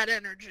need that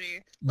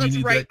energy. Let's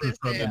write this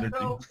in.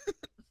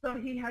 So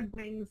he had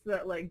wings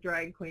that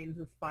drag queens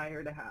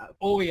aspire to have.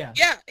 Oh yeah.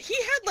 Yeah, he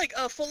had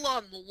a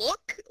full-on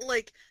look.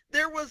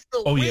 There was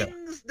the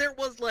wings. There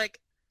was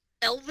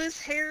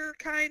Elvis hair,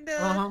 kind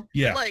of. Uh-huh.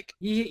 Yeah.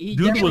 He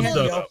dude was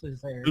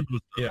Elvis hair. Dude was,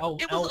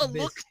 it was a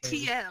look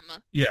TM.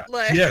 Yeah.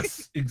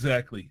 Yes,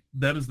 exactly.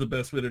 That is the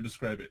best way to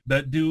describe it.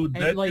 That dude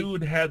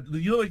dude had,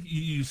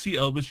 you see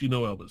Elvis,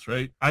 Elvis,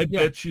 right? I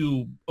bet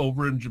you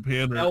over in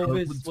Japan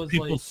or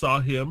people saw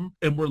him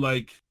and were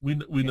like, we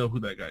know who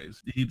that guy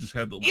is. He just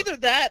had the look. Either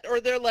that or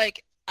they're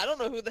like, I don't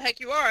know who the heck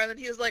you are. And then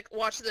he was like,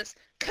 watch this.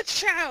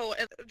 Ka-chow!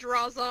 And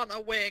draws on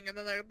a wing. And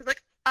then they're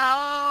like,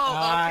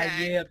 oh,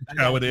 okay. Yeah, that's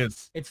how it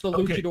is. It's the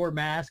luchador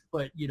mask,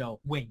 but,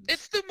 wings.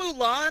 It's the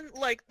Mulan,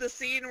 the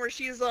scene where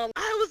she's I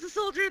was a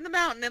soldier in the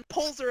mountain, and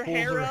pulls her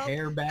hair back.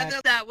 And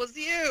then, that was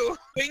you.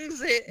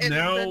 Wings it. And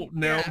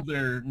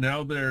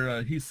now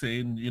they're he's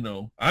saying,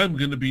 I'm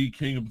going to be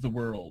king of the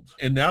world.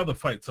 And now the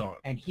fight's on.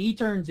 And he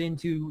turns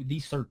into the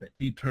Serpent.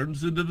 He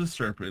turns into the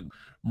Serpent.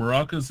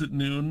 Maracas at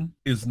Noon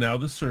is now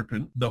the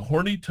Serpent. The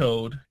Horny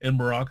Toad and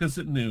Maracas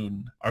at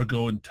Noon are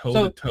going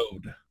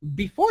toe-to-toe.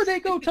 Before they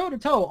go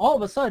toe-to-toe, all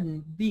of a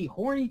sudden, the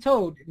Horny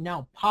Toad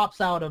now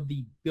pops out of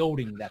the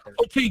building that they're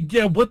in. Okay,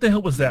 yeah, what the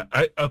hell was that?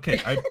 I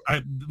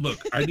look,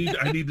 I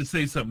need to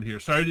say something here.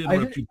 Sorry to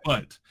interrupt you,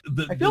 but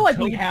I feel like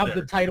we have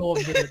the title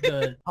of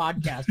the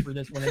podcast for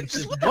this one. It's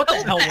just, what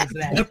the hell was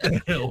that? What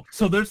the hell?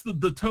 So there's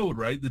the Toad,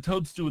 right? The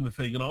Toad's doing the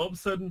thing, and all of a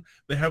sudden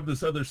they have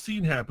this other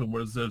scene happen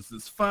where there's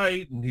this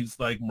fight, and he's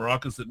like,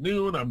 Maracas at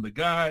Noon, I'm the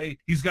guy.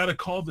 He's got to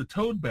call the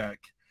Toad back.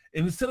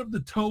 And instead of the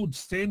Toad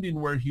standing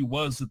where he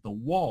was at the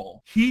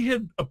wall, he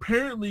had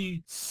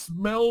apparently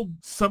smelled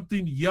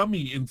something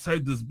yummy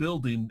inside this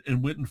building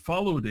and went and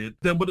followed it.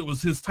 Then when it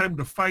was his time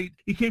to fight,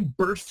 he came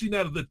bursting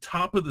out of the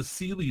top of the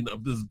ceiling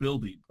of this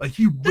building.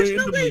 He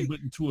randomly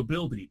went into a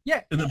building.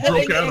 Yeah. And then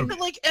broke out of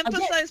it.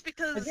 Emphasize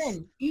because...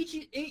 Again,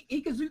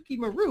 Ikazuki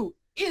Maru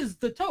is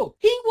the Toad.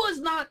 He was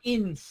not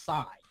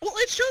inside. Well,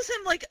 it shows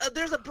him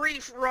there's a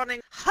brief running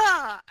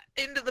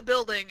into the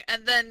building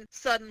and then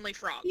suddenly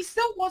Frog. He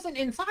still wasn't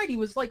inside. He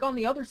was on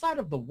the other side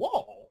of the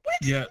wall. What?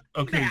 Yeah,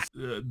 okay.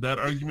 That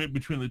argument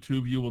between the two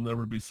of you will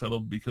never be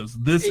settled because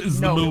this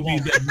is the movie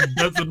that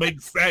doesn't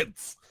make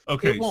sense.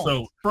 Okay,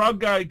 so Frog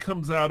Guy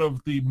comes out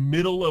of the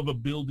middle of a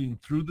building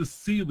through the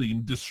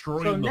ceiling,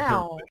 destroying the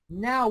whole thing.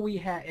 Now we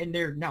have, and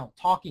they're now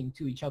talking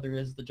to each other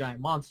as the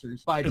giant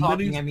monsters. By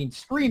talking, I mean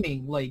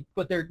screaming,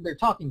 but they're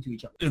talking to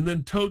each other. And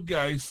then Toad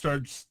Guy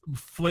starts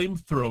flame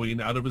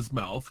throwing out of his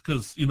mouth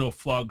because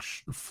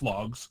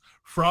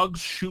frogs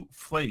shoot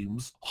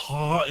flames,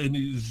 and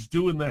he's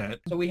doing that.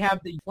 So we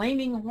have the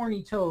flaming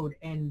horny toad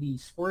and the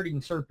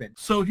squirting serpent.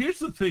 So here's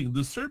the thing.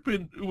 The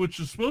serpent, which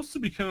is supposed to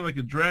be kind of like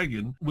a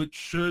dragon, which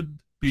should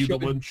be the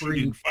one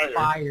shooting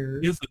fire.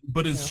 Isn't,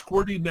 but is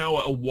squirting now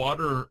a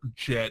water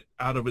jet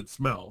out of its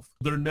mouth.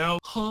 They're now,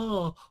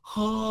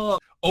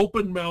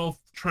 open mouth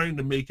trying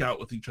to make out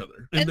with each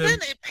other. And then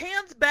it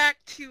pans back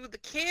to the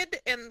kid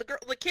and the girl.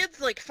 The kid's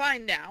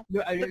fine now.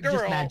 The girl.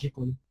 Just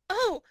magically.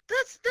 Oh,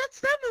 that's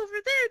them over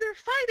there. They're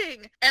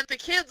fighting. And the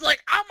kid's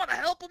like, I'm going to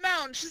help him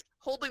out. And she's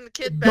holding the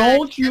kid back.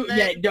 Don't you,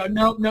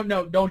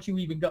 no, don't you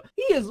even go.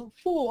 He is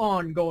full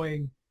on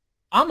going,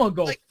 I'm going to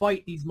go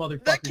fight these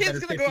motherfuckers that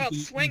kid's that are 50 go out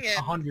feet, swinging.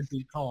 100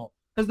 feet tall.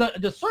 Because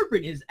the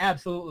serpent is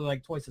absolutely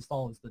twice as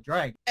tall as the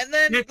dragon. And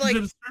then, at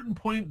a certain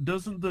point,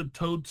 doesn't the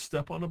toad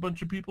step on a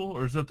bunch of people,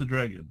 or is that the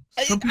dragon?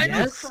 I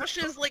know it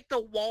crushes the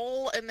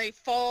wall and they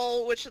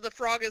fall, which the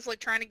frog is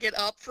trying to get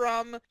up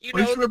from.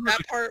 That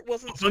part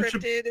wasn't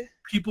scripted.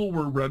 People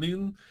were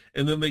running,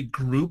 and then they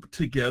grouped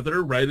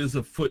together right as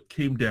a foot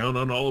came down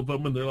on all of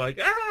them, and they're like,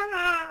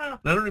 ah!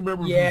 I don't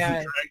remember if it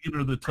was the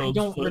dragon or the toad's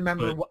I don't foot,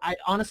 remember. but...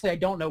 I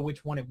don't know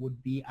which one it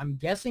would be. I'm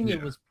guessing Yeah.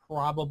 it was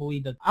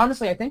probably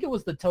honestly, I think it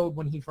was the toad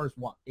when he first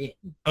walked in.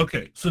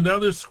 Okay, so now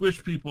there's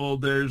squish people.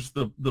 There's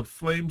the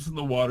flames in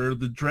the water.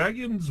 The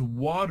dragon's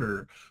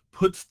water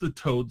puts the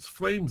toad's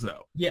flames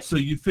out. Yeah. So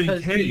you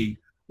think, hey,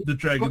 the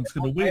dragon's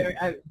going to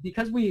win.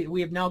 Because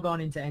we have now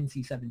gone into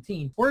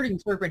NC-17, squirting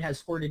serpent has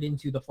squirted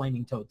into the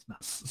flaming toad's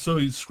mouth. So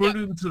he's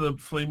squirted into the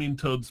flaming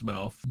toad's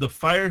mouth. The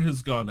fire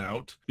has gone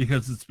out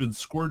because it's been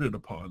squirted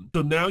upon.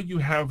 So now you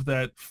have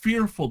that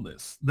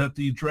fearfulness that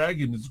the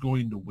dragon is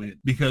going to win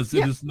because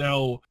it is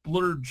now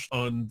splurged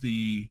on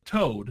the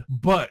toad.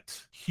 But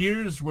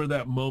here's where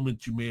that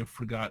moment you may have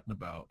forgotten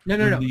about.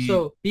 No.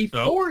 So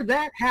before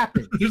that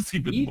happens,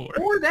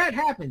 that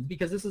happens,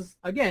 because this is,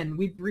 again,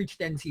 we've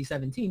reached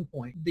NC-17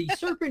 point. The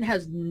serpent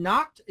has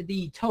knocked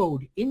the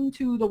toad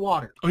into the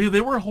water. Oh yeah,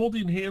 they were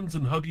holding hands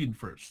and hugging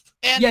first.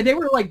 And they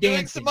were like doing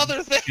dancing. some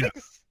other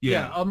things.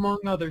 Yeah, among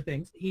other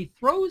things. He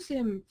throws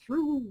him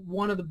through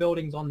one of the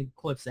buildings on the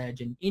cliff's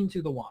edge and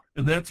into the water.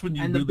 And that's when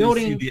you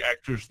see the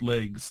actor's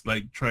legs,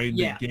 like, trying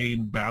to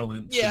gain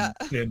balance and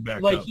stand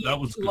back up. That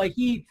was good. Like,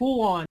 he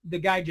full on, the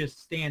guy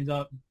just stands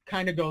up,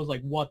 kind of goes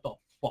like, what the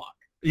fuck?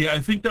 Yeah, I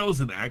think that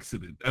was an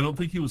accident. I don't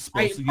think he was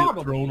supposed to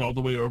get thrown all the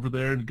way over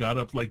there and got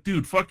up like,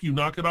 dude, fuck you,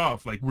 knock it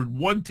off. Like, we're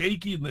one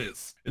taking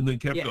this. And then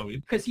kept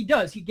going. Because he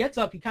does. He gets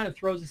up, he kind of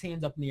throws his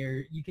hands up in the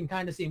air. You can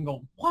kind of see him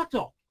going, what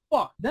the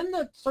fuck? Then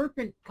the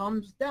serpent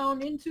comes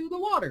down into the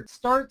water,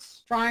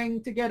 starts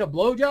trying to get a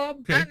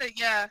blowjob. Okay.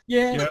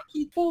 Yeah.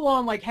 He full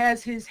on like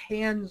has his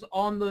hands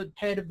on the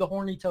head of the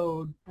horny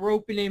toad,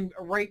 roping him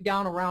right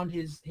down around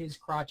his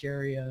crotch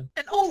area.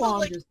 And also,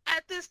 like,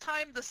 at this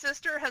time, the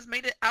sister has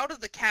made it out of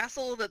the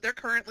castle that they're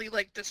currently,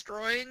 like,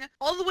 destroying,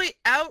 all the way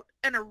out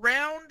and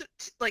around,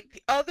 like,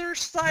 the other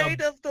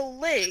side of the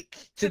lake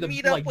to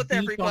meet up with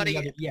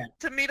everybody.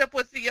 To meet up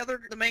with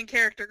the main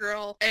character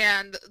girl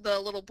and the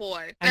little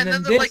boy. And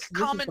then the, like,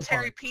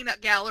 commentary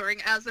peanut gallery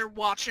as they're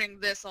watching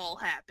this all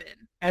happen.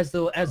 As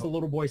the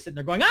little boy sitting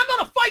there going, I'm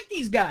gonna fight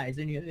these guys,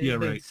 and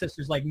the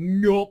sister's like,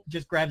 nope,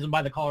 just grabs him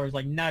by the collar. Is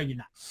like, no, you're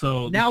not.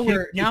 So now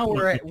we're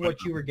at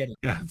what you were getting.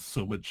 God,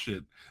 so much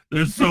shit.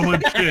 There's so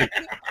much shit.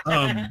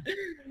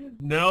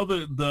 Now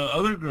the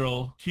other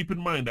girl, keep in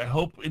mind, I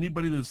hope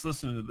anybody that's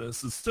listening to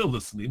this is still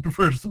listening,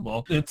 first of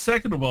all, and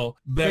second of all,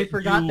 that they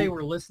forgot they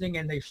were listening,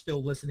 and they're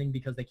still listening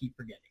because they keep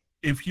forgetting.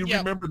 If you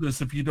remember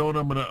this, if you don't,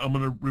 I'm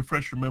gonna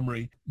refresh your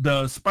memory.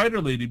 The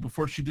spider lady,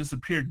 before she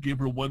disappeared, gave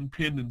her one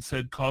pin and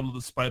said, "Coddle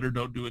the spider,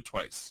 don't do it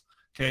twice."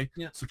 Okay,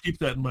 so keep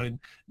that in mind.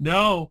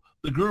 Now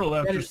the girl,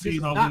 after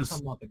seeing all this,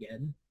 come up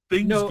again.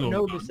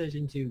 No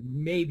decision to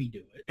maybe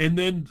do it, and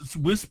then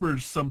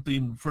whispers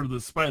something for the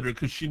spider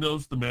because she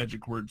knows the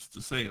magic words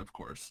to say, of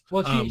course.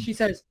 Well, she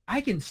says,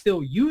 "I can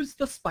still use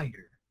the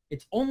spider.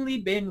 It's only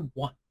been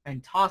one,"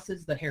 and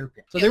tosses the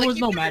hairpin. So there was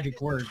no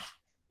magic word.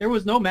 There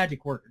was no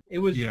magic word. It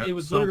was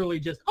literally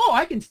just,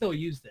 I can still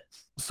use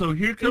this. So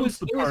here comes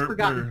the part where... It was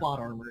forgotten where, plot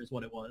armor is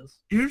what it was.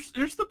 Here's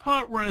the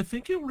part where I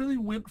think it really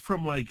went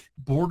from, like,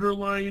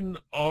 borderline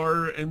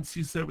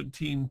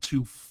NC-17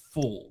 to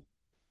full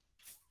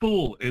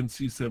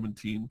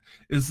NC-17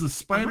 is the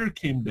spider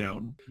came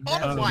down.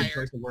 On a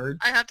wire.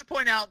 I have to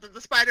point out that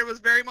the spider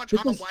was very much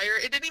on a wire.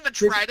 It didn't even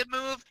try to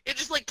move. It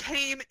just, like,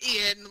 came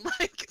in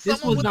like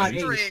someone with a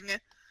string.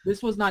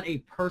 This was not a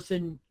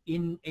person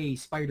in a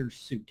spider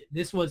suit.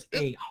 This was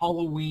a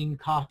Halloween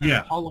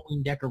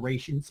Halloween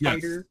decoration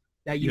spider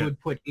that you would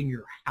put in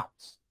your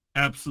house.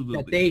 Absolutely.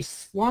 That they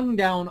slung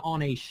down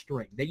on a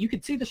string. That you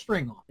could see the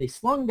string on. They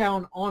slung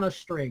down on a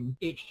string.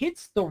 It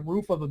hits the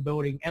roof of a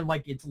building, and,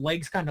 like, its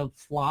legs kind of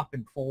flop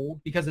and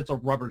fold because it's a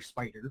rubber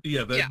spider.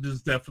 Yeah, that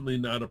is definitely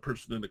not a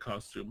person in a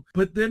costume.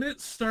 But then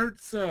it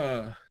starts,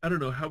 I don't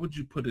know, how would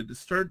you put it? It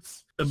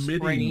starts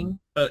emitting...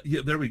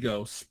 there we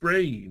go.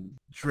 Spraying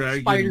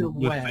dragon spider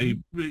with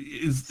web.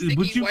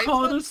 Would you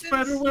call it a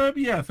spider web?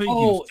 Yeah, thank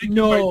you.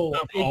 No,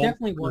 it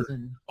definitely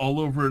wasn't. All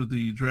over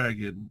the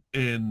dragon,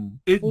 and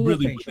it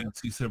really was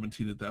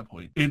NC-17 at that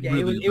point.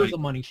 It was a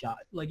money shot.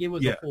 Like, it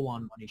was a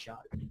full-on money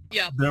shot.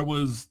 Yeah. There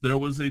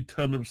was a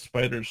ton of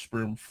spider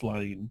sperm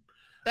flying.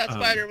 That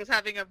spider was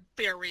having a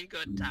very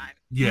good time.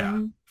 Yeah.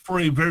 Mm-hmm. For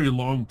a very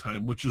long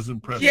time, which is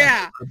impressive.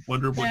 Yeah. I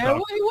wonder what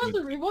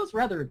it was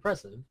rather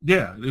impressive.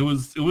 Yeah, it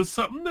was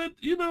something that,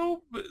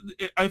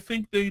 I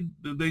think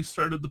they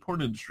started the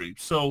porn industry.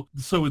 So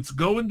it's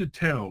going to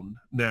town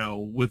now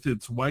with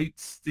its white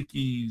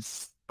sticky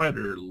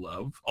spider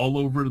love all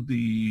over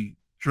the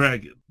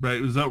dragon,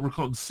 right? Is that what we're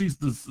calling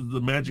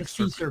the magic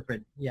serpent?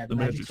 Serpent. Yeah, the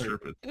magic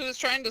serpent. Who was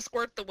trying to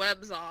squirt the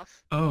webs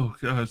off. Oh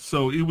god,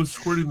 so it was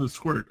squirting the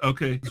squirt.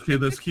 Okay,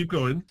 let's keep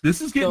going.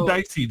 This is getting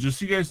dicey, just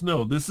so you guys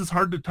know. This is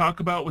hard to talk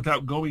about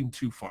without going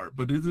too far,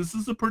 but this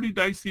is a pretty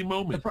dicey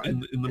moment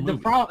in the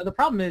movie. The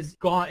problem is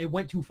it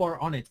went too far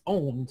on its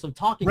own, so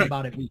talking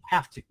about it, we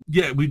have to.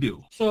 Yeah, we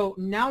do. So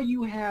now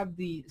you have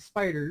the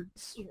spider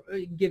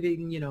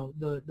giving,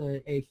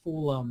 a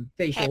full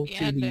facial happy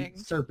to ending.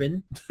 The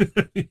serpent.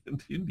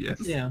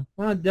 Yes. Yeah.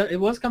 Well, it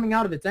was coming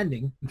out of its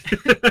ending.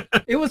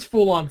 It was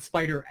full on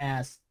spider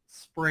ass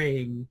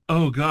spraying.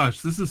 Oh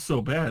gosh, this is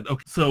so bad.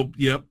 Okay, so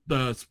yep,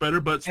 the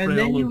spider butt spray and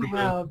then all you over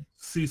have the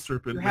sea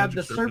serpent. You have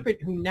the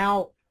serpent who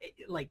now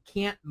like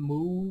can't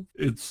move.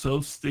 It's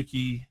so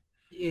sticky.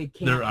 It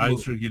can't Their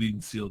eyes move. are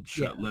getting sealed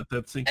shut. Yeah. Let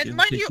that sink in. And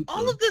mind you,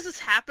 all of this is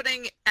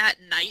happening at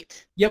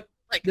night. Yep.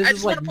 Like, This I is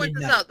just want to like point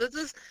midnight. this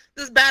out.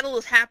 This battle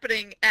is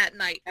happening at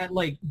night. At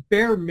like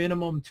bare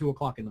minimum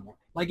 2:00 in the morning.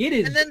 Like it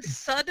is. And then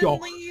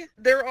suddenly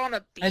they're on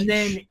a beach. And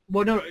then,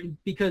 well, no,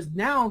 because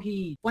now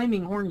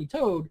Flaming Horny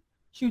Toad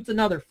shoots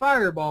another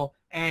fireball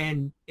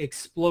and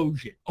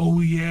explosion.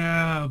 Oh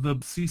yeah, the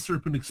sea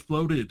serpent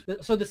exploded.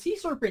 So the sea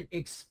serpent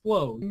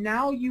explodes.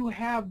 Now you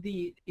have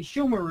the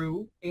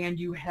Ishimaru and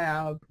you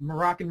have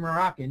Moroccan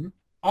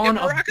on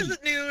a Maracas beach.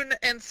 at noon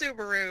and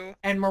Subaru.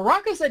 And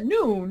Maracas at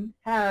Noon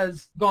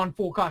has gone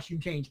full costume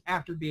change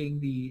after being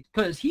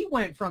because he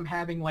went from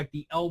having like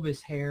the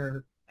Elvis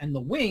hair and the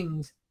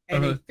wings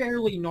and a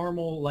fairly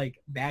normal like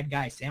bad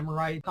guy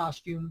samurai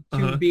costume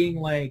to being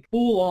like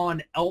full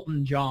on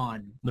Elton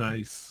John.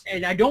 Nice.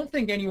 And I don't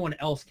think anyone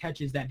else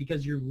catches that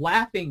because you're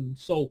laughing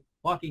so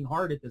fucking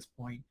hard at this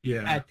point.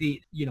 Yeah. At the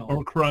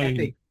or crying.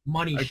 epic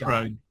money I shot.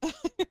 cried.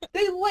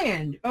 They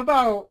land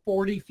about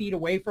 40 feet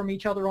away from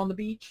each other on the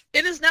beach.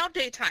 It is now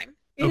daytime.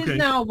 It is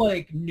now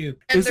like noon.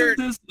 And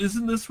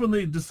Isn't this when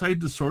they decide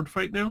to sword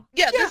fight now?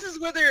 Yeah, this is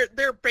where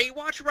they're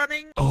Baywatch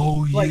running.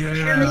 Oh like,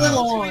 yeah.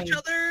 To each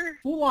other.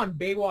 Full on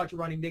Baywatch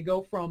running. They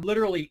go from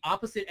literally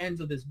opposite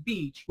ends of this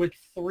beach with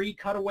 3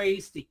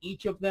 cutaways to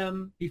each of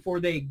them before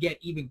they get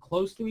even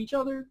close to each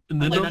other.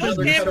 And then Like, don't those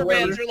they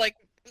cameramans are like,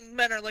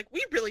 men are like,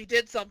 we really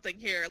did something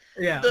here.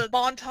 Yeah. The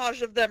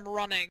montage of them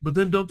running. But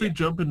then don't they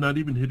jump and not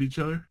even hit each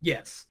other?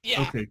 Yes.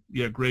 Yeah. Okay.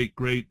 Yeah. Great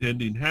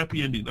ending.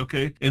 Happy ending.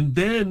 Okay. And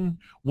then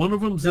one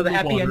of them's No, in the the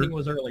happy water. ending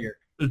was earlier.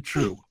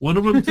 True. One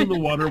of them's in the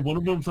water, one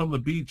of them's on the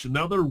beach, and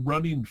now they're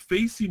running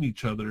facing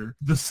each other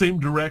the same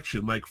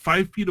direction, like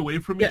 5 feet away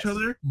from each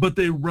other, but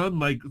they run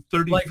like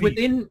 30 like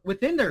feet.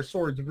 within their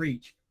sword's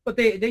reach. But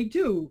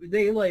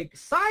they like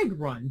side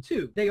run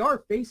too. They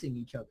are facing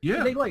each other. Yeah.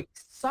 So they like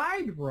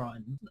side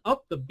run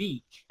up the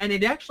beach. And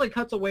it actually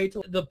cuts away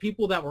to the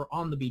people that were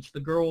on the beach. The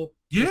girl,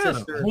 the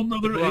sister, a whole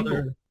nother the brother.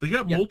 angle. They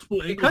got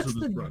multiple angles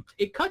of this run.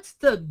 It cuts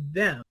to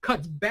them.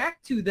 Cuts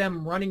back to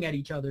them running at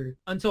each other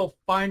until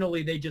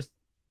finally they just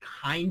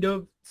kind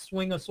of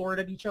swing a sword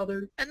at each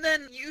other. And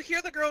then you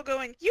hear the girl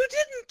going, you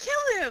didn't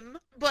kill him!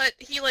 But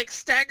he like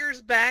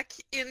staggers back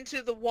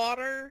into the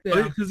water.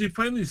 Yeah, because he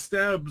finally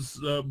stabs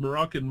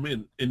Moroccan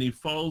Mint and he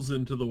falls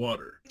into the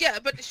water. Yeah,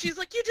 but she's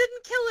like, you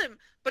didn't kill him!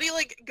 But he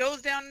like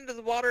goes down into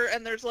the water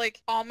and there's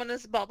like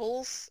ominous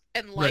bubbles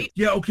and light. Right.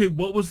 Yeah, okay,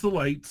 what was the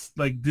lights?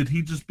 Like, did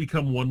he just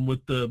become one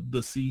with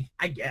the sea?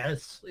 I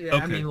guess. Yeah,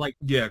 okay. I mean, like,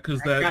 yeah,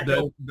 because that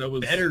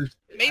was better.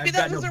 Maybe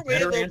that was their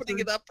way of opening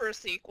it up for a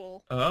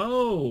sequel.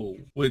 Oh,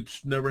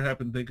 which never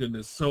happened, thank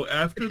goodness. So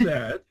after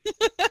that...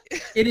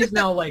 It is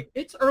now like,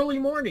 it's early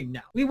morning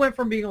now. We went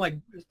from being like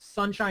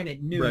sunshine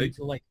at noon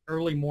to like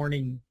early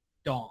morning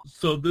dawn.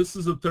 So this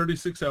is a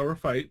 36-hour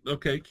fight.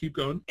 Okay, keep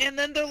going. And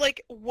then they're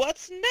like,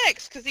 what's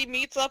next? Because he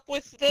meets up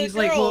with the girl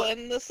like, well,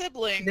 and the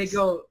siblings. They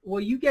go, well,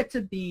 you get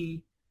to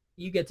be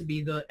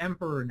the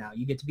emperor now.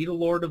 You get to be the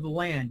lord of the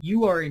land.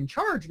 You are in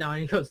charge now.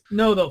 And he goes,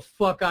 no, the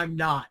fuck I'm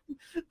not.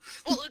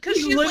 Well, because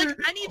she's like,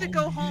 I need to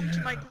go home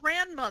to my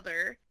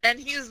grandmother. And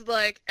he's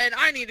like, and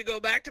I need to go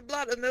back to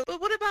blood. And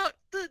but what about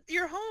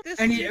your home?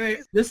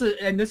 This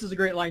is a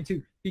great line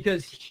too,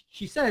 because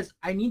she says,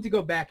 I need to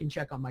go back and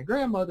check on my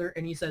grandmother.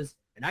 And he says,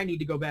 and I need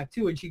to go back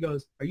too. And she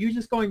goes, are you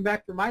just going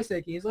back for my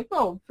sake? And he's like,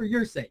 well, for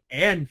your sake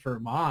and for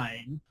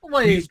mine.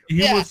 Like,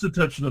 he wants to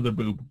touch another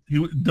boob.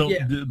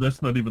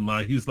 Let's not even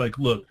lie. He's like,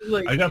 look,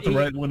 I got the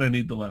right one. I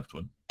need the left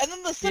one. And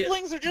then the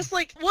siblings are just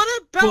like, what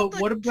about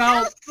the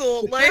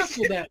castle?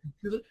 Castle that,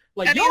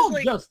 like, y'all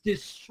just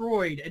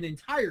destroyed an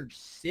entire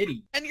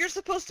city. And you're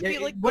supposed to be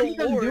like, what are you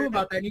going to do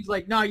about that? And he's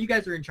like, no, you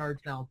guys are in charge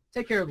now.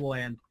 Take care of the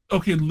land.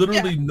 Okay,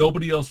 literally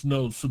nobody else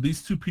knows. So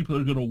these two people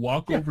are going to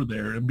walk over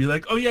there and be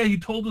like, oh yeah, he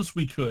told us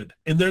we could.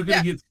 And they're going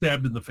to get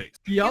stabbed in the face.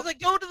 Yep. He's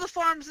like, go to the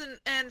farms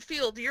and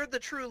field. You're the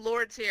true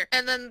lords here.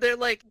 And then they're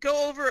like,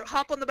 go over,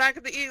 hop on the back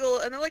of the eagle.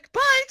 And they're like,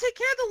 bye, take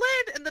care of the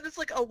land. And then it's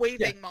like a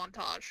waving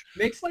montage.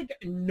 Makes like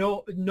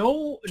no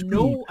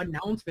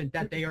announcement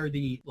that they are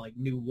the like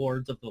new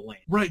lords of the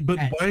land. Right, but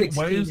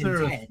why is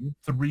there a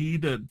 3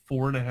 to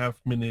 4.5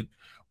 minute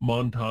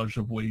montage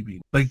of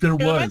waving? Like there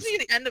was. It reminds me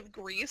of the end of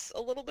Grease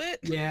a little bit.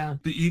 Yeah.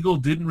 The eagle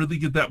didn't really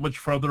get that much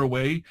farther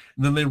away,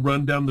 and then they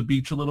run down the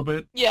beach a little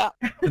bit. Yeah.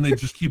 And they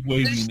just keep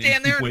waving. They just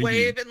stand there and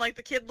wave, and like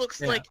the kid looks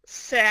like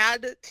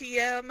sad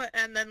TM,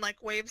 and then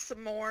like waves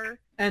some more.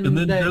 And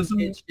then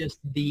it's just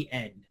the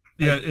end.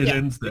 Yeah, it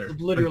ends there.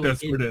 Literally,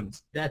 that's where it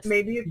ends. That's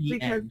maybe it's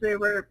because they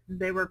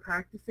were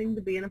practicing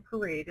to be in a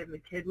parade, and the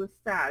kid was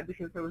sad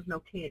because there was no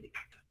candy.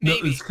 No,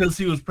 it's because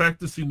he was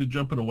practicing to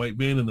jump in a white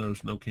van and there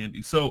was no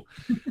candy. So,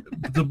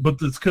 but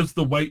it's because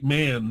the white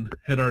man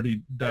had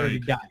already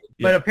died. Yeah.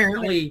 But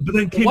apparently,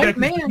 then came back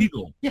as the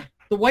eagle. Yeah,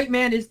 the white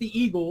man is the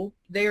eagle.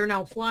 They are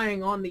now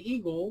flying on the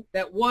eagle.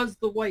 That was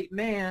the white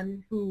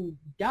man who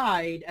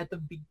died at the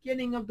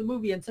beginning of the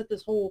movie and set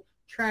this whole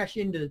trash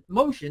into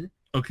motion.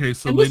 Okay,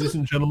 so ladies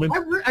and gentlemen,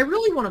 I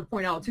really want to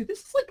point out too, this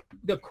is like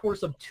the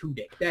course of 2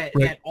 days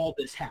that all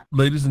this happened.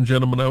 Ladies and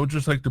gentlemen, I would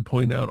just like to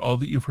point out all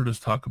that you've heard us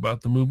talk about.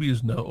 The movie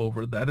is now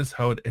over. That is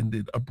how it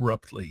ended,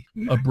 abruptly.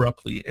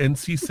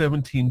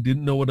 NC-17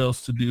 didn't know what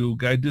else to do.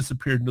 Guy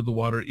disappeared into the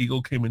water.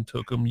 Eagle came and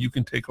took him. You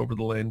can take over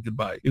the land.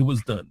 Goodbye. It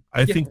was done.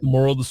 I think the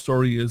moral of the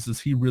story is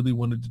he really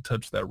wanted to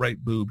touch that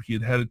right boob. He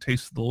had a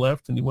taste of the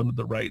left and he wanted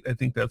the right. I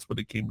think that's what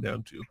it came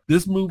down to.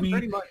 This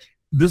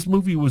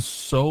movie was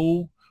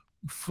so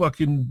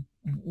fucking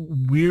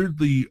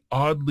weirdly,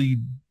 oddly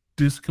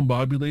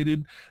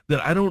discombobulated that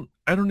I don't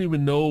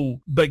even know.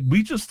 Like,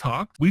 we just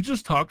talked for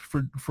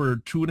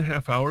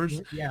 2.5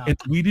 hours, and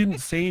we didn't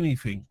say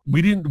anything.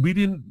 We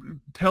didn't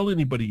tell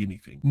anybody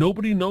anything.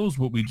 Nobody knows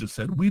what we just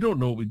said. We don't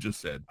know what we just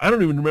said. I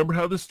don't even remember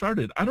how this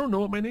started. I don't know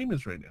what my name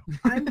is right now.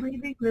 I'm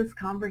leaving this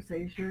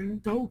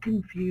conversation so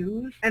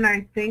confused, and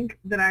I think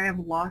that I have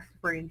lost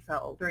brain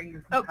cells during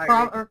this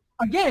entire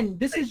Again,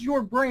 this is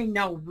your brain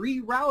now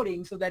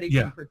rerouting so that it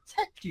can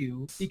protect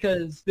you,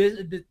 because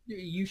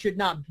you should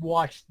not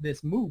watch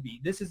this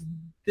movie. This is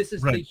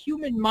the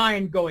human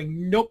mind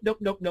going, nope.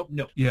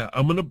 Yeah,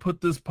 I'm going to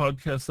put this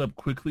podcast up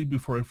quickly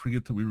before I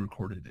forget that we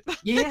recorded it.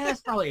 Yeah,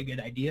 that's probably a good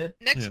idea.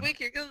 Next week,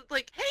 you're going to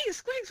like, hey,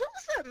 Squiggs, what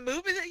was that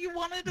movie that you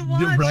wanted to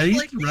watch? Right.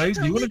 Totally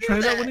Do you want to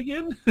try that one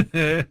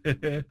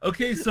again?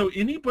 Okay, so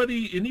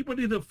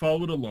anybody that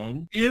followed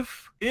along,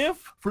 if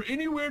for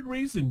any weird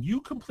reason you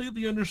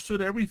completely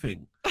understood everything,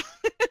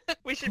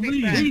 we should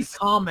be friends. Please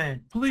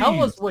comment. Please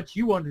tell us what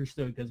you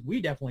understood, because we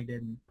definitely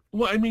didn't.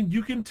 Well, I mean,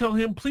 you can tell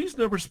him, please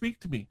never speak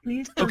to me.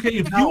 Please. Okay,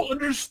 if you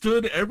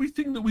understood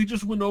everything that we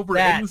just went over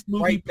in this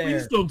movie,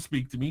 please don't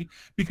speak to me,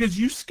 because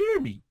you scare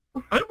me.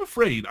 I'm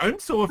afraid. I'm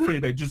so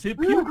afraid I just hit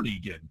puberty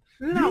again.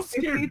 No,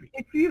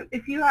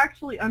 if you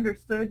actually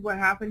understood what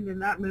happened in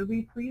that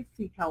movie, please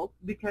seek help,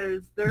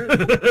 because there's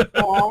something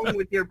wrong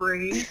with your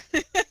brain.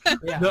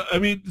 No, I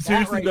mean,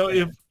 seriously though,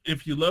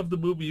 if you love the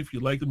movie, if you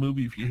like the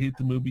movie, if you hate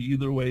the movie,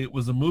 either way, it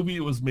was a movie.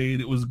 It was made.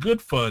 It was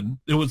good fun.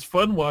 It was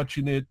fun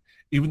watching it,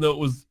 even though it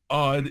was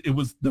odd.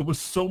 There was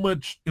so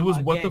much. It was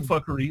what the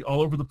fuckery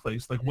all over the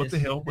place. Like, what the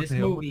hell? What the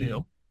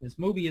hell? This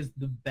movie is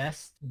the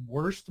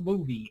worst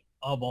movie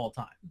of all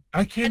time.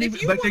 I can't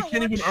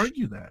even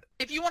argue that.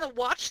 If you want to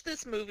watch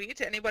this movie,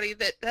 to anybody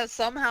that has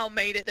somehow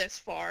made it this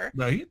far,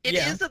 right? It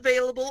is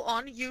available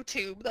on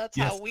YouTube. That's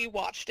how we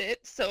watched it.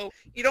 So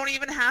you don't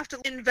even have to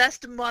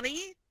invest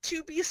money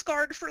to be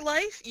scarred for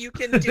life. You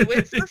can do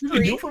it for free. You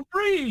can do it for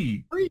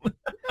free.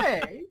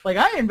 Hey, like,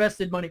 I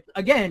invested money.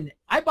 Again,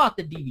 I bought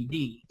the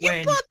DVD.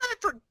 You bought that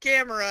for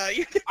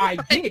Gamera. I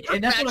did,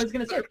 and that's what I was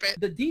going to say.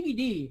 The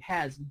DVD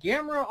has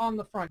Gamera on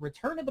the front,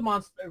 Return of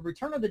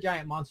the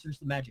Giant Monsters,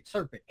 The Magic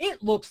Serpent.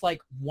 It looks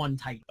like one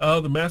title.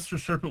 Oh, the Master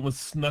Serpent was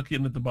snuck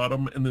in at the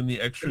bottom, and then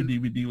the extra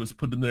DVD was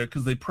put in there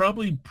because they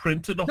probably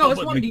printed a whole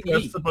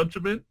bunch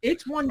of it.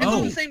 It's one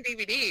DVD. It's the same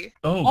DVD.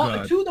 Oh,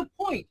 God. To the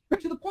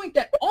point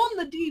that on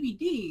the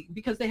DVD,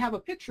 because they have a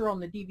picture on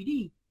the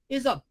DVD,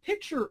 is a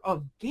picture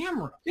of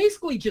Gamera.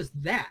 Basically just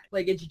that.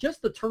 Like, it's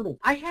just the turtle.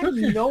 I had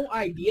no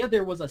idea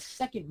there was a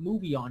second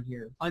movie on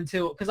here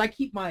because I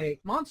keep my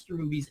monster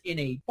movies in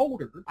a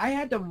folder. I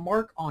had to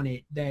mark on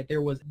it that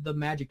there was the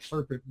Magic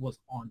Serpent was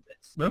on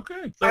this.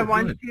 Okay. I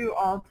want you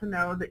all to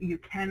know that you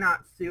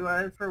cannot sue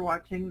us for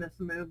watching this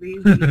movie.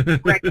 We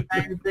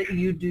recommend that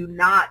you do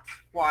not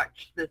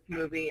watch this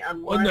movie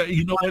unless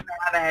you have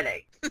a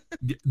headache.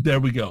 There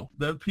we go.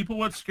 That people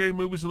watch scary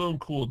movies alone,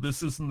 cool.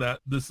 This isn't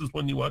that. This is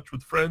when you watch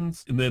with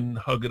friends and then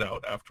hug it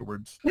out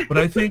afterwards. But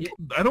I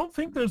don't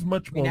think there's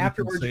much more.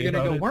 Afterwards, you're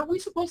gonna go, weren't we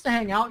supposed to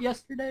hang out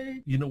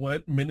yesterday? You know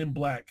what? Men in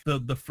Black,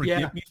 the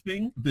forgive me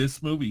thing.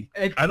 This movie.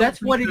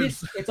 That's what it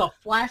is. It's a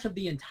flash of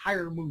the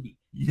entire movie.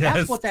 Yes.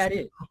 That's what that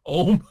is.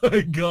 Oh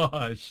my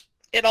gosh.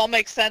 It all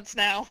makes sense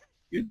now.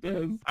 It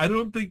does. I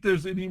don't think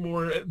there's any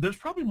more. There's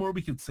probably more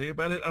we could say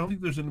about it. I don't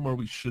think there's any more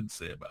we should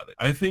say about it.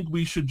 I think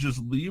we should just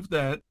leave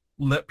that,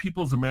 let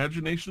people's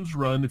imaginations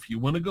run. If you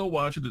want to go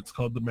watch it, it's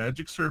called The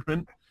Magic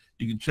Serpent.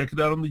 You can check it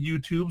out on the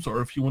YouTubes,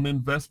 or if you want to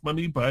invest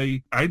money,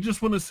 I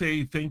just want to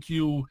say thank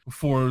you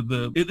for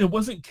it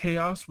wasn't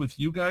chaos with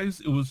you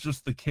guys. It was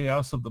just the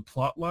chaos of the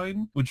plot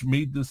line, which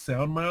made this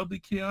sound mildly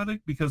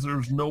chaotic because there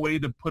was no way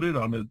to put it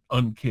on an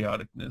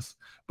unchaoticness.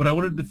 But I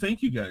wanted to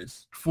thank you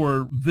guys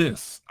for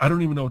this. I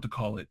don't even know what to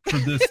call it, for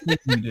this thing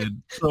we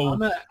did. So I'm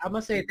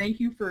gonna say thank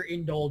you for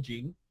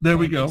indulging. There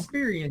we go.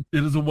 Experience.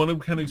 It is a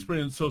one-of-a-kind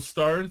experience. So,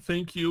 Starr,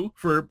 thank you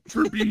for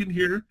being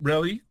here.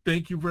 Relli,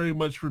 thank you very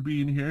much for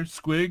being here.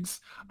 Squiggs,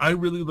 I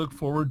really look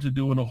forward to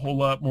doing a whole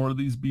lot more of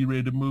these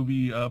B-rated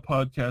movie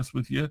podcasts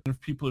with you.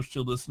 If people are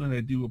still listening, I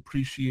do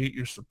appreciate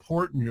your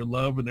support and your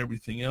love and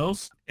everything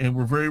else. And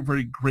we're very,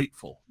 very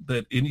grateful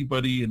that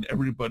anybody and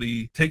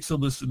everybody takes a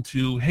listen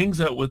to, hangs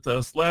out with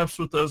us, laughs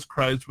with us,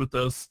 cries with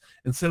us,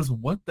 and says,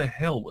 what the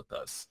hell with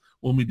us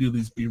when we do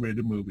these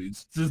B-rated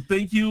movies. So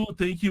thank you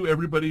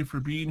everybody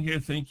for being here.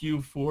 Thank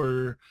you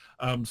for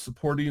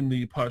supporting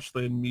the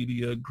Pochland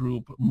Media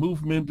Group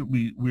movement.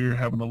 We're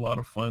having a lot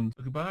of fun.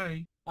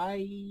 Goodbye.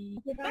 Bye.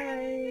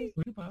 Goodbye.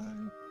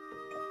 Goodbye.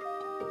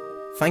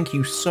 Thank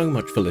you so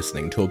much for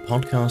listening to a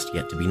podcast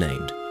yet to be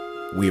named.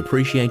 We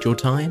appreciate your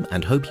time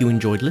and hope you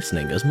enjoyed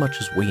listening as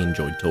much as we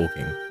enjoyed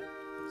talking.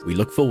 We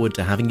look forward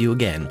to having you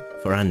again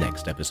for our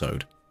next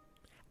episode.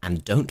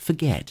 And don't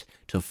forget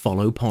to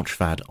follow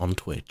Pochfad on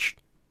Twitch.